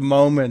captured the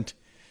moment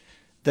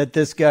that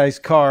this guy's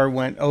car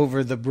went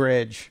over the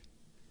bridge.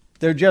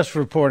 They're just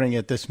reporting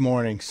it this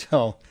morning,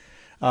 so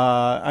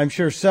I'm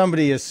sure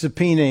somebody is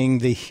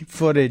subpoenaing the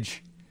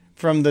footage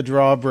from the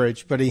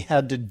drawbridge, but he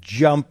had to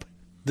jump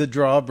the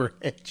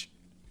drawbridge.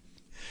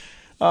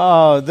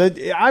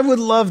 I would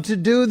love to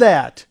do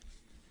that.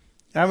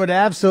 I would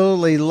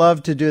absolutely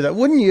love to do that.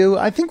 Wouldn't you?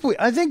 I think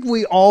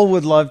we all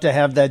would love to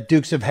have that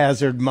Dukes of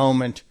Hazzard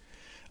moment.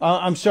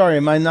 I'm sorry,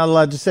 am I not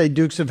allowed to say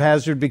Dukes of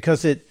Hazzard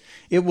because it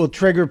will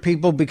trigger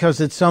people, because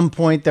at some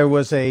point there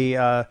was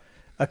a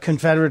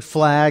Confederate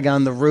flag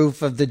on the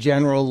roof of the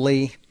General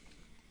Lee.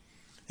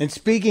 And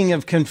speaking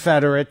of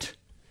Confederate,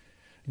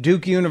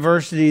 Duke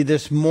University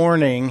this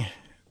morning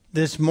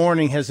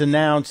has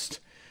announced,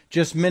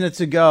 just minutes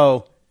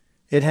ago,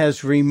 it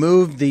has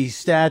removed the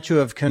statue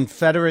of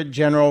Confederate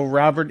General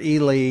Robert E.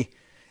 Lee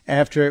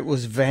after it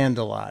was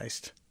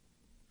vandalized.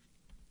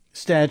 The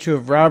statue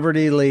of Robert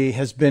E. Lee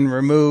has been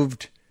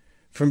removed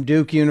from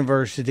Duke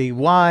University.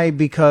 Why?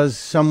 Because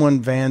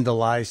someone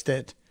vandalized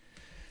it.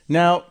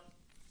 Now,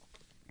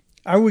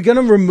 are we going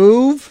to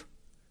remove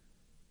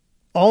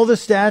all the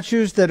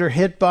statues that are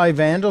hit by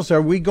vandals?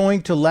 Are we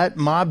going to let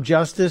mob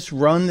justice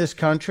run this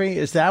country?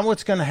 Is that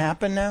what's going to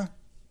happen now?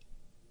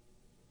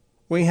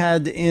 We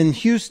had in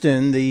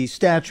Houston the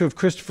statue of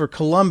Christopher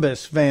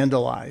Columbus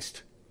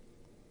vandalized.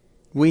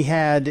 We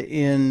had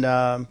in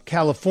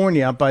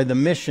California by the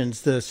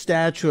Missions the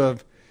statue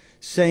of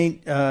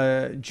Saint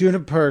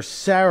Juniper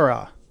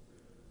Serra.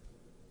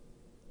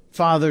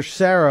 Father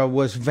Serra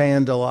was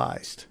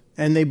vandalized,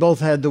 and they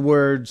both had the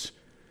word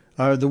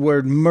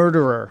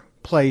murderer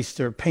placed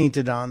or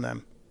painted on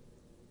them.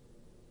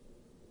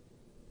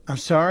 I'm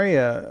sorry,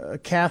 a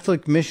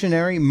Catholic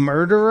missionary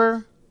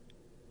murderer?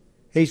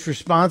 He's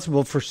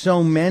responsible for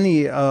so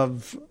many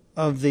of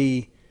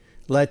the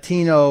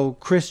Latino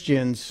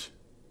Christians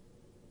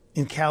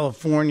in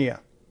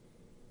California.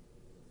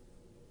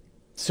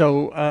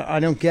 So I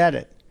don't get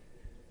it.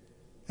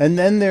 And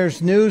then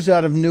there's news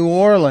out of New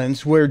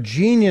Orleans where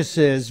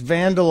geniuses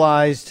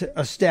vandalized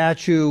a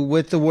statue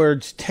with the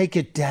words, "Take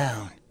it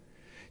down."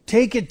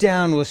 Take it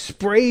down was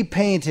spray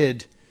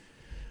painted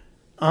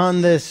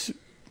on this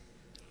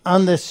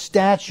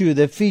statue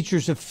that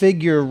features a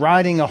figure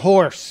riding a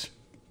horse.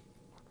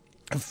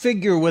 A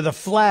figure with a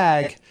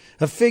flag,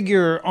 a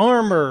figure,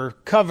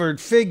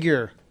 armor-covered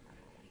figure.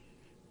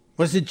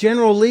 Was it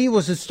General Lee?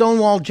 Was it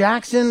Stonewall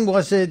Jackson?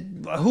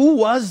 Who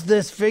was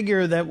this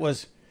figure that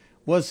was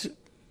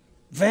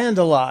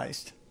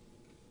vandalized?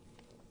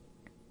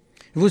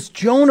 It was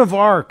Joan of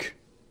Arc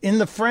in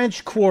the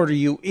French Quarter,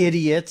 you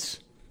idiots.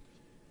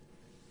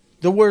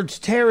 The words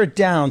 "tear it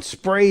down"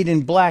 sprayed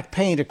in black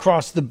paint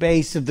across the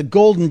base of the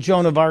golden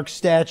Joan of Arc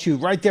statue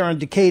right there on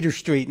Decatur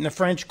Street in the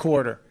French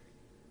Quarter.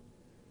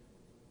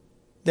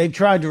 They've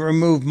tried to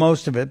remove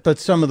most of it, but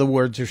some of the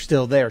words are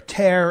still there.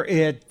 Tear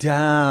it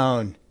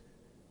down.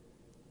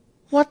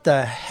 What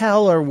the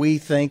hell are we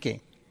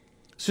thinking?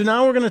 So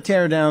now we're going to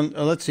tear down,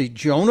 let's see,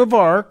 Joan of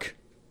Arc.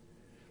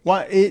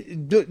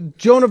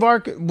 Joan of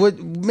Arc,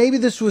 maybe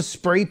this was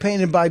spray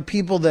painted by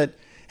people that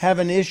have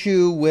an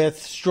issue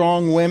with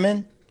strong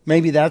women.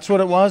 Maybe that's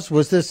what it was.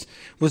 Was this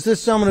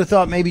someone who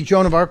thought maybe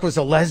Joan of Arc was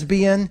a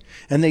lesbian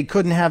and they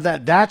couldn't have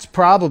that? That's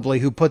probably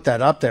who put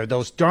that up there.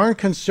 Those darn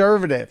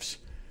conservatives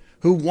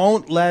who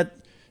won't let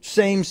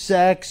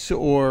same-sex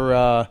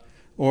or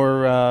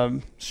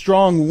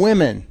strong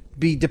women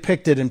be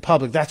depicted in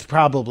public. That's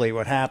probably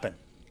what happened.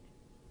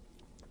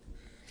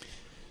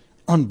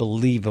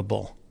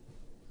 Unbelievable.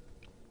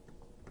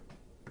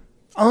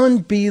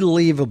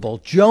 Unbelievable.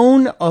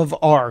 Joan of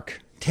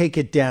Arc, take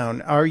it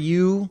down. Are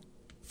you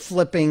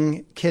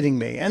flipping kidding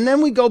me? And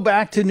then we go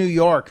back to New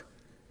York,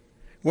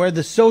 where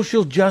the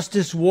social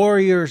justice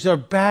warriors are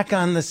back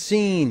on the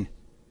scene.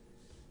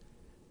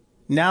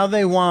 Now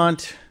they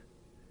want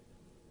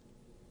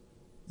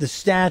the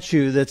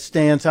statue that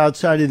stands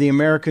outside of the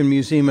American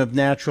Museum of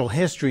Natural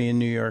History in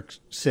New York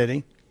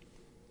City.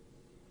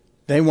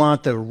 They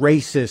want the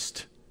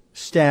racist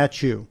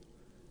statue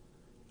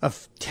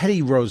of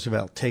Teddy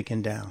Roosevelt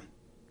taken down.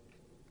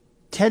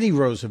 Teddy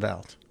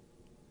Roosevelt.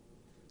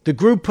 The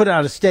group put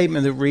out a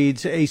statement that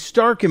reads, "A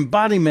stark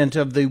embodiment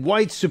of the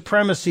white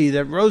supremacy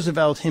that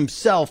Roosevelt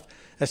himself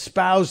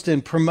espoused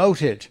and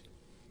promoted."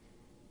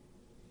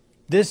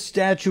 This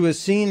statue is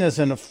seen as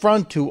an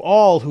affront to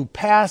all who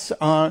pass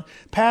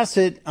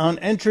it on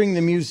entering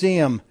the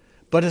museum,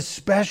 but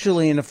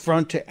especially an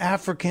affront to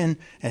African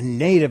and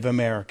Native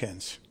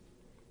Americans.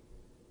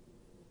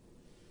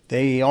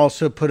 They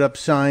also put up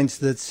signs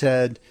that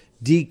said,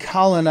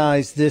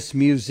 "Decolonize this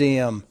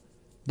museum.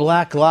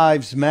 Black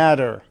Lives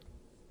Matter."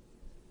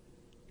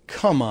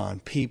 Come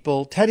on,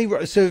 people.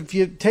 So if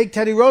you take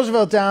Teddy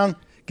Roosevelt down,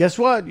 guess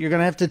what? You're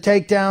going to have to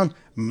take down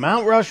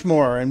Mount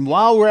Rushmore. And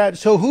while we're at,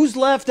 so who's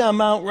left on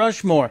Mount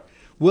Rushmore?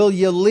 Will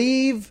you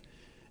leave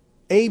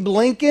Abe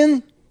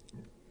Lincoln?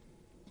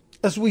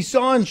 As we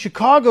saw in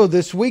Chicago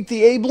this week,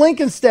 the Abe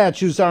Lincoln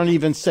statues aren't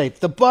even safe.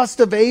 The bust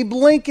of Abe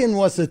Lincoln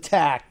was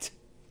attacked.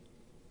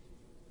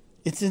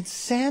 It's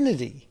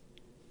insanity.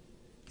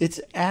 It's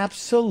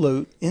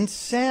absolute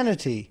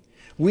insanity.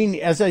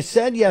 As I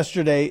said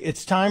yesterday,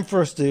 it's time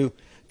for us to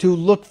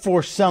look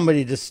for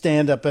somebody to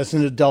stand up as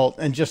an adult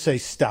and just say,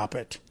 stop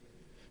it.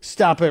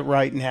 Stop it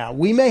right now.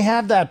 We may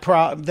have that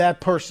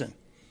person.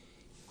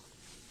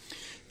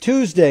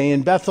 Tuesday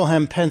in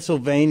Bethlehem,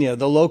 Pennsylvania,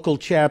 the local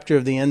chapter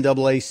of the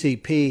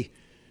NAACP,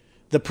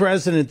 the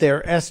president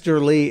there, Esther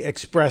Lee,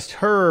 expressed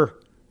her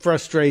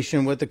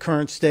frustration with the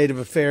current state of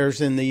affairs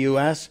in the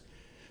U.S.,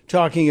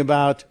 talking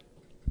about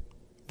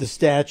the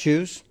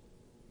statues.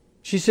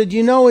 She said,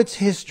 it's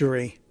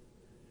history.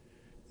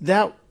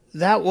 That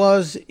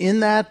was in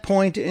that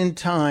point in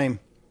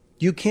time.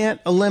 You can't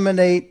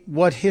eliminate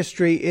what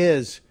history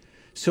is.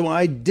 So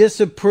I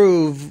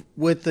disapprove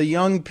with the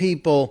young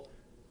people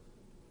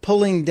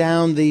pulling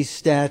down these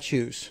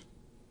statues.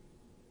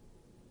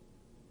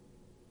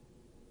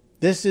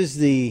 This is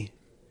the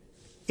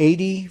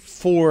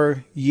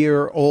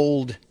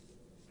 84-year-old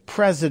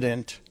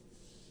president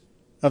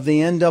of the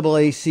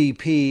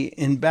NAACP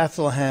in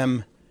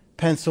Bethlehem,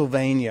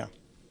 Pennsylvania.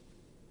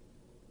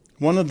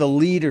 One of the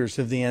leaders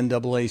of the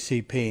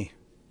NAACP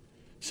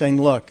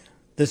saying, look,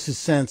 this is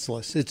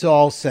senseless. It's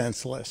all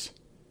senseless.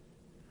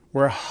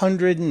 We're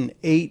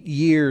 108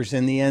 years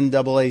in the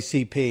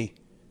NAACP.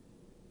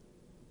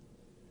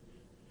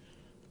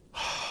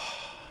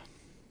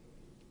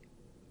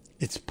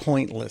 It's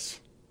pointless.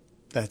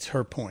 That's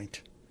her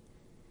point.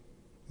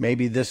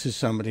 Maybe this is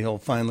somebody who'll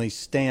finally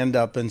stand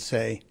up and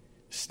say,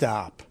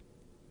 stop.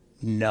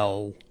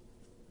 No.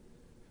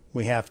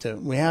 We have to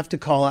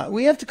call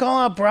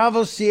out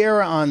Bravo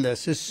Sierra on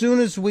this as soon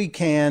as we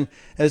can,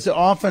 as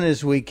often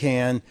as we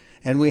can,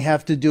 and we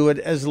have to do it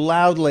as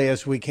loudly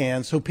as we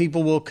can so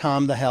people will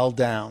calm the hell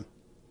down.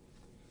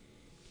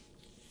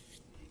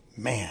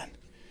 Man,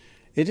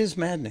 it is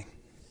maddening.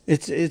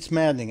 It's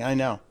maddening, I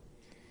know.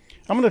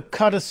 I'm going to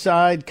cut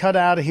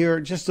out of here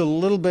just a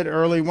little bit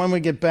early. When we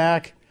get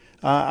back,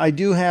 I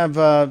do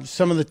have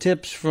some of the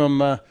tips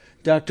from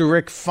Dr.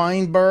 Rick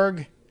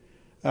Feinberg.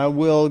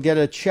 We'll get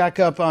a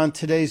checkup on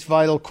today's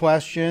vital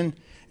question.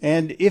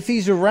 And if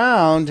he's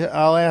around,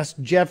 I'll ask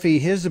Jeffy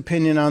his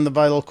opinion on the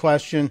vital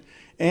question.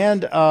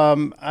 And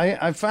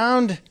I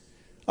found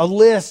a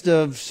list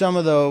of some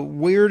of the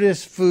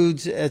weirdest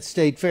foods at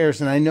state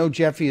fairs. And I know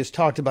Jeffy has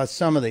talked about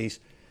some of these,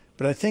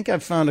 but I think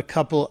I've found a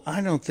couple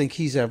I don't think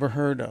he's ever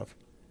heard of.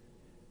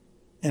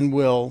 And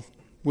we'll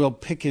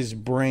pick his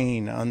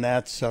brain on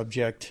that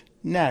subject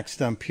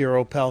next on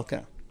Pure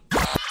Opelka.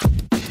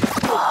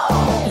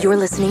 You're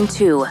listening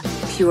to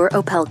Pure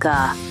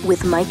Opelka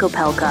with Mike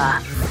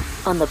Opelka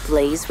on the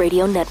Blaze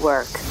Radio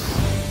Network.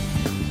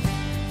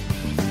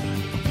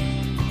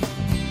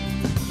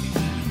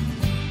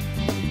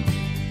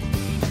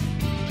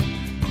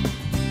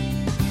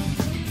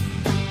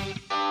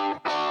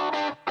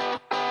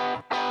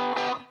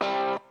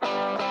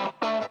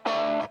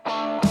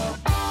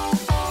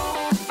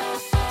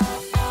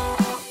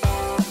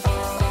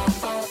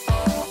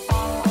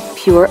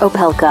 Pure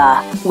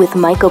Opelka with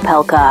Mike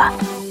Opelka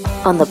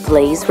on the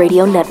Blaze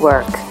Radio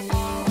Network.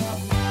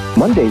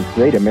 Monday's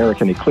Great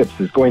American Eclipse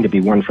is going to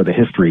be one for the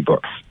history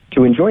books.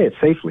 To enjoy it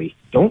safely,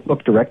 don't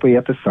look directly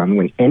at the sun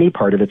when any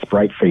part of its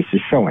bright face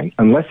is showing,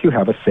 unless you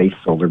have a safe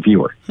solar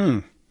viewer.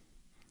 You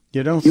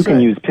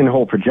can use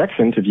pinhole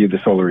projection to view the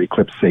solar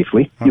eclipse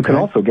safely. Okay. You can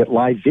also get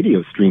live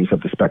video streams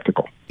of the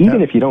spectacle.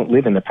 Even if you don't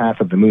live in the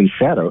path of the moon's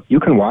shadow, you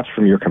can watch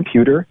from your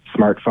computer,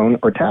 smartphone,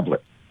 or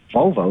tablet.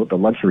 Volvo, the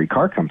luxury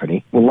car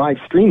company, will live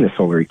stream the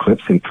solar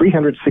eclipse in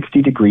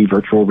 360-degree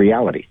virtual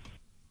reality.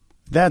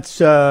 That's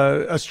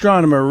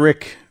astronomer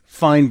Rick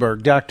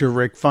Feinberg, Dr.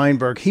 Rick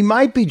Feinberg. He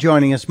might be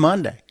joining us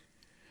Monday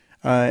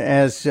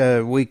as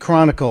we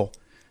chronicle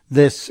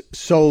this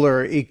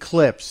solar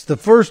eclipse. The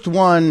first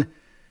one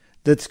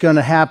that's going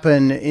to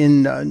happen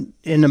in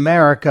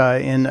America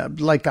in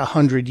like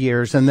 100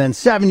 years, and then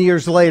 7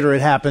 years later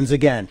it happens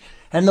again.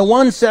 And the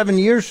one 7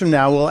 years from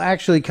now will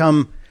actually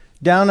come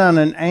down on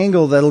an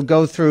angle that'll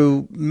go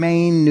through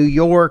Maine, New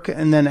York,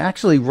 and then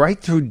actually right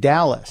through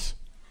Dallas.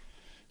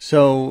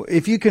 So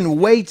if you can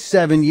wait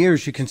 7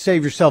 years, you can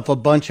save yourself a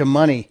bunch of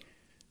money,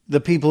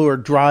 the people who are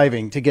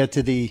driving to get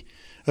to the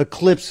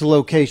eclipse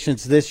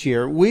locations this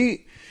year.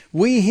 We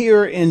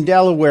here in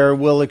Delaware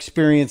will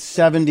experience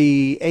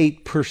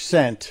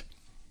 78%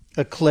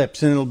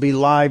 eclipse, and it'll be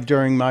live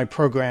during my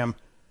program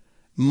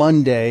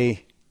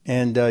Monday,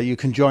 and you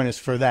can join us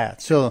for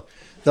that. So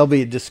there'll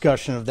be a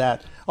discussion of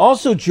that.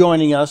 Also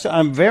joining us,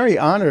 I'm very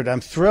honored.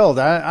 I'm thrilled.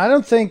 I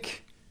don't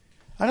think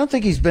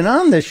he's been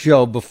on this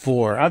show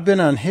before. I've been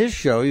on his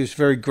show. He was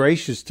very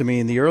gracious to me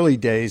in the early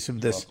days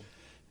of this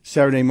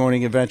Saturday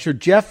morning adventure.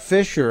 Jeff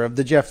Fisher of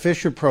the Jeff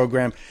Fisher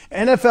program,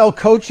 NFL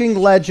coaching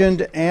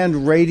legend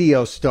and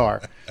radio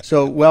star.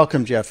 So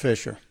welcome, Jeff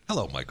Fisher.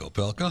 Hello, Mike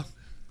Opelka.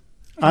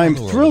 I'm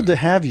thrilled to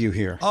have you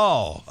here.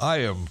 Oh, I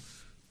am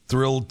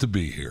thrilled to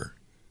be here.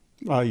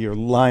 Oh, you're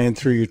lying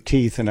through your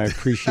teeth, and I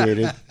appreciate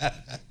it.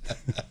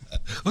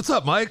 What's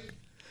up, Mike?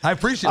 I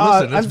appreciate it.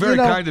 Listen, it's very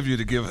kind of you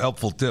to give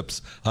helpful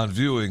tips on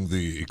viewing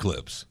the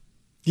eclipse.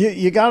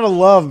 You got to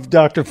love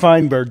Dr.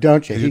 Feinberg,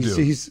 don't you?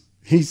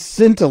 He's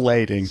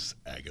scintillating.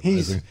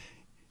 Agonizing.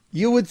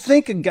 You would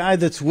think a guy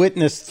that's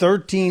witnessed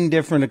 13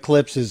 different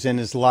eclipses in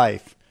his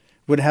life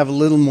would have a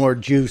little more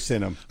juice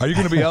in him. Are you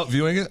going to be out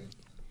viewing it?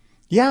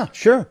 Yeah,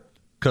 sure.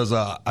 Because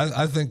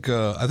I think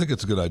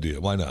it's a good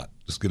idea. Why not?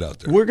 Just get out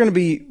there. We're gonna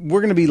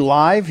be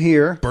live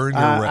here. Burn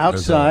your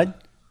outside.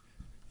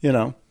 You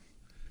know.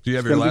 Do you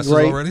have your glasses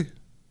already?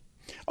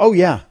 Oh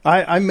yeah,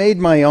 I made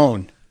my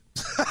own.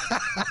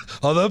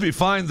 Oh, they'll be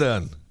fine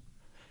then.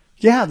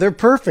 Yeah, they're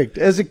perfect.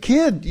 As a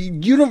kid,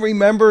 you don't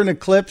remember an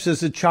eclipse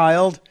as a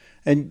child,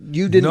 and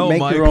you didn't make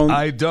Mike, your own.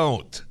 I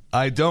don't.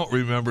 I don't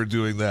remember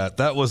doing that.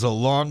 That was a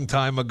long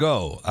time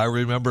ago. I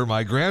remember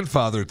my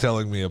grandfather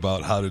telling me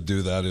about how to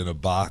do that in a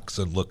box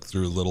and look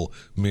through little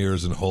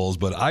mirrors and holes,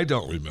 but I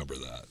don't remember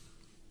that.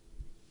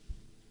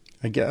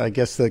 I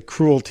guess the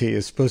cruelty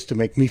is supposed to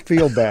make me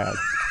feel bad.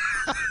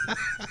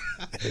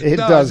 It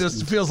does. It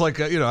just feels like,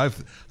 I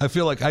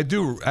feel like I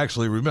do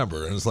actually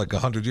remember, and it's like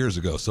 100 years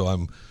ago, so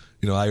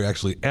I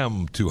actually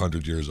am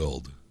 200 years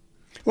old.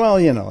 Well,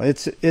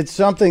 it's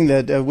something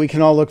that we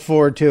can all look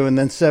forward to, and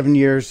then 7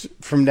 years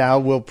from now,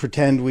 we'll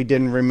pretend we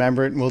didn't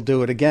remember it, and we'll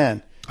do it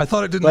again. I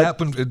thought it didn't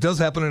happen. It does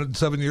happen in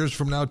 7 years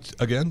from now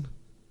again?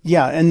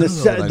 Yeah, and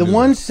the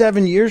one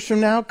 7 years from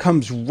now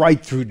comes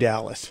right through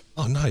Dallas.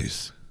 Oh,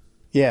 nice.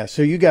 Yeah,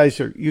 so you guys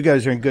are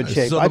in good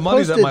shape. So the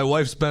money that my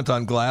wife spent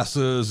on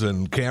glasses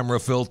and camera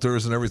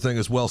filters and everything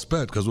is well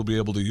spent because we'll be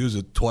able to use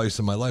it twice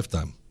in my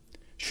lifetime.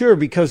 Sure,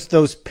 because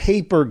those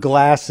paper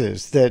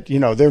glasses that,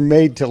 they're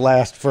made to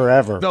last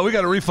forever. No, we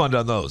got a refund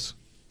on those.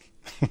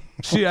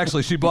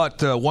 She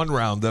bought one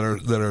round that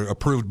are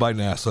approved by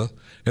NASA,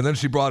 and then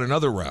she brought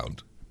another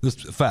round. This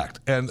fact.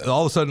 And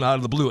all of a sudden, out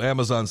of the blue,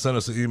 Amazon sent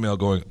us an email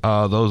going,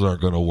 those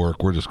aren't going to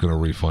work. We're just going to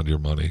refund your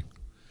money.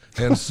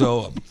 And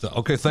so,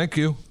 okay, thank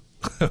you.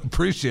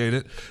 Appreciate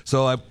it.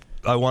 So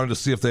I wanted to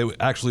see if they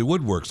actually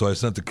would work. So I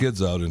sent the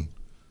kids out, and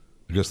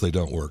I guess they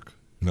don't work.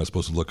 You're not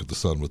supposed to look at the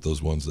sun with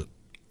those ones that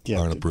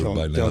aren't approved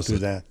by NASA. Don't do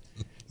that.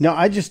 No,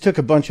 I just took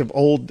a bunch of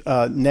old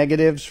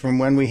negatives from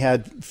when we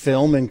had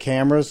film and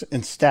cameras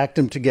and stacked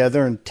them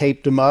together and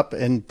taped them up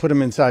and put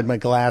them inside my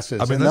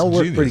glasses. And they'll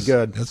work pretty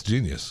good. That's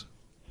genius.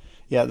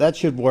 Yeah, that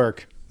should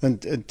work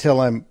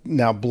until I'm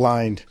now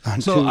blind on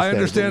Tuesday. So I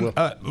understand,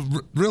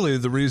 really,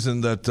 the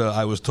reason that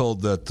I was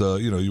told that,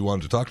 you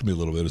wanted to talk to me a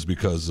little bit is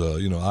because,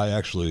 I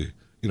actually,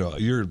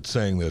 you're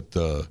saying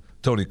that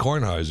Tony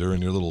Kornheiser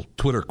in your little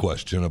Twitter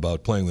question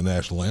about playing the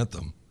National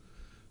Anthem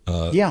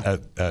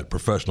at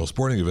professional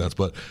sporting events.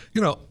 But,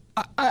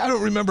 I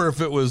don't remember if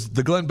it was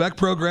the Glenn Beck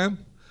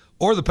program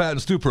or the Pat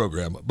and Stu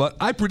program, but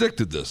I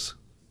predicted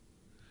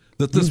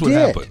that this would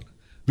happen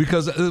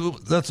because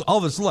that's all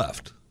that's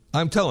left.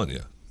 I'm telling you.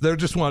 They're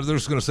just going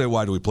to say,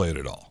 why do we play it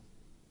at all?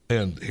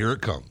 And here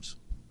it comes.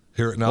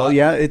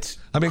 Kornheiser's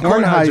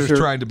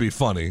trying to be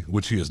funny,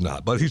 which he is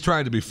not, but he's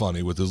trying to be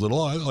funny with his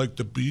little, I like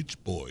the Beach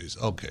Boys.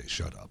 Okay,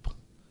 shut up.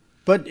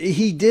 But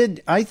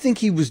I think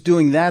he was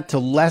doing that to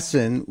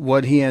lessen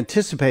what he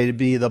anticipated to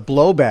be the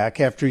blowback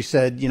after he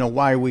said,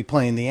 why are we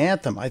playing the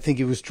anthem? I think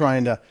he was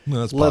trying to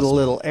let a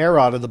little air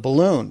out of the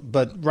balloon.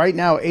 But right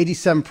now,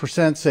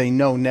 87% say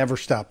no, never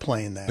stop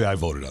playing that. Yeah, I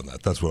voted on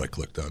that. That's what I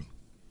clicked on.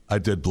 I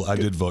did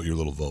vote your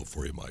little vote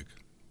for you, Mike.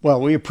 Well,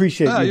 we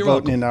appreciate you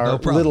voting in our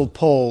little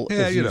poll,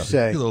 as you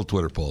say. Your little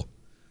Twitter poll.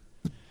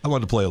 I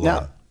wanted to play along.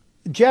 Now,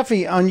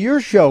 Jeffy, on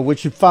your show,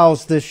 which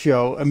follows this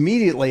show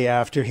immediately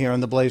after here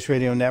on the Blaze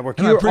Radio Network,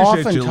 and I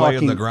appreciate you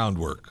laying the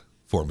groundwork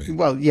for me.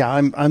 Well, yeah,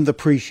 I'm the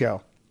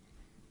pre-show.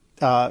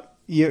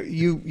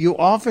 You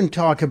often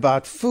talk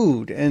about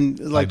food and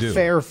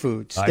fair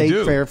food,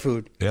 state fair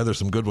food. Yeah, there's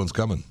some good ones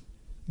coming.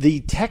 The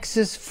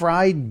Texas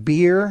fried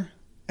beer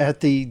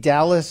at the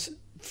Dallas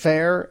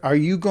Fair, are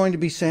you going to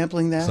be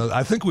sampling that? So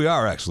I think we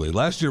are, actually.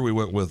 Last year we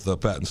went with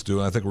Pat and Stu,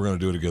 and I think we're going to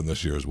do it again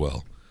this year as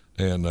well.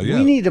 And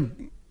we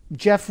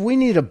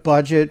need a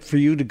budget for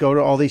you to go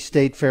to all these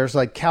state fairs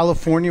like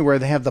California where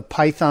they have the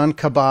python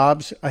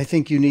kebabs. I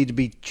think you need to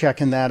be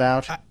checking that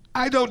out.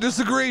 I don't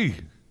disagree.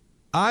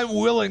 I'm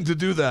willing to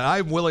do that.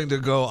 I'm willing to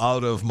go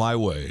out of my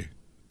way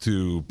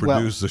to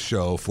produce a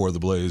show for the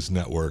Blaze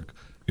Network,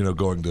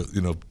 going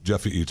to,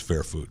 Jeffy Eats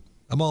Fair Food.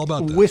 I'm all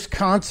about that.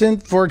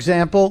 Wisconsin, for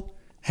example,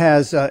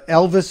 has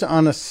Elvis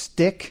on a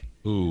Stick,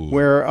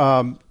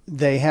 where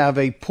they have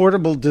a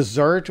portable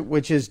dessert,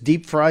 which is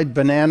deep-fried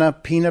banana,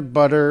 peanut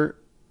butter,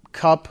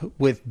 cup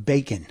with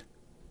bacon.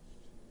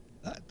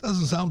 That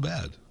doesn't sound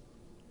bad.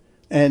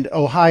 And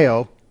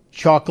Ohio,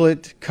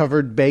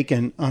 chocolate-covered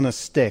bacon on a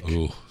stick.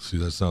 Ooh, see,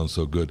 that sounds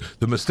so good.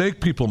 The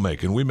mistake people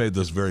make, and we made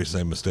this very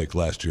same mistake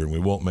last year, and we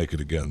won't make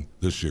it again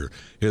this year,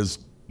 is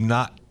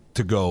not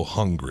to go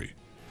hungry.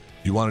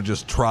 You want to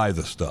just try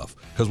the stuff.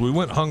 Because we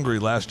went hungry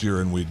last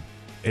year, and we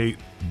ate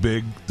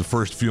big the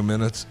first few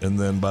minutes, and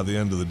then by the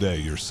end of the day,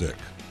 you're sick.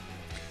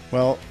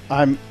 Well,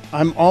 I'm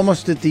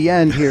almost at the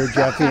end here,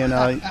 Jeffy,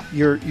 and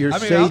your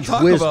sage I'll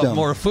talk wisdom. about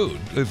more food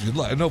if you'd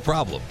like. No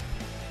problem.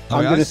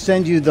 I'm going to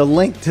send you the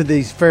link to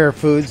these fair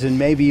foods, and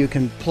maybe you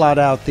can plot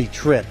out the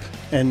trip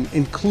and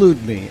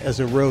include me as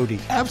a roadie.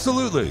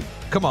 Absolutely.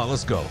 Come on,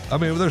 let's go. I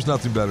mean, there's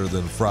nothing better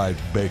than fried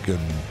bacon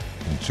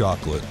and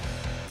chocolate.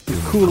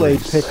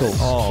 Kool-Aid pickles.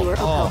 Pure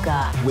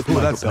Opelka. With Ooh,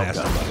 Mike that's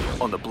Opelka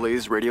nasty. on the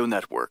Blaze Radio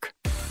Network.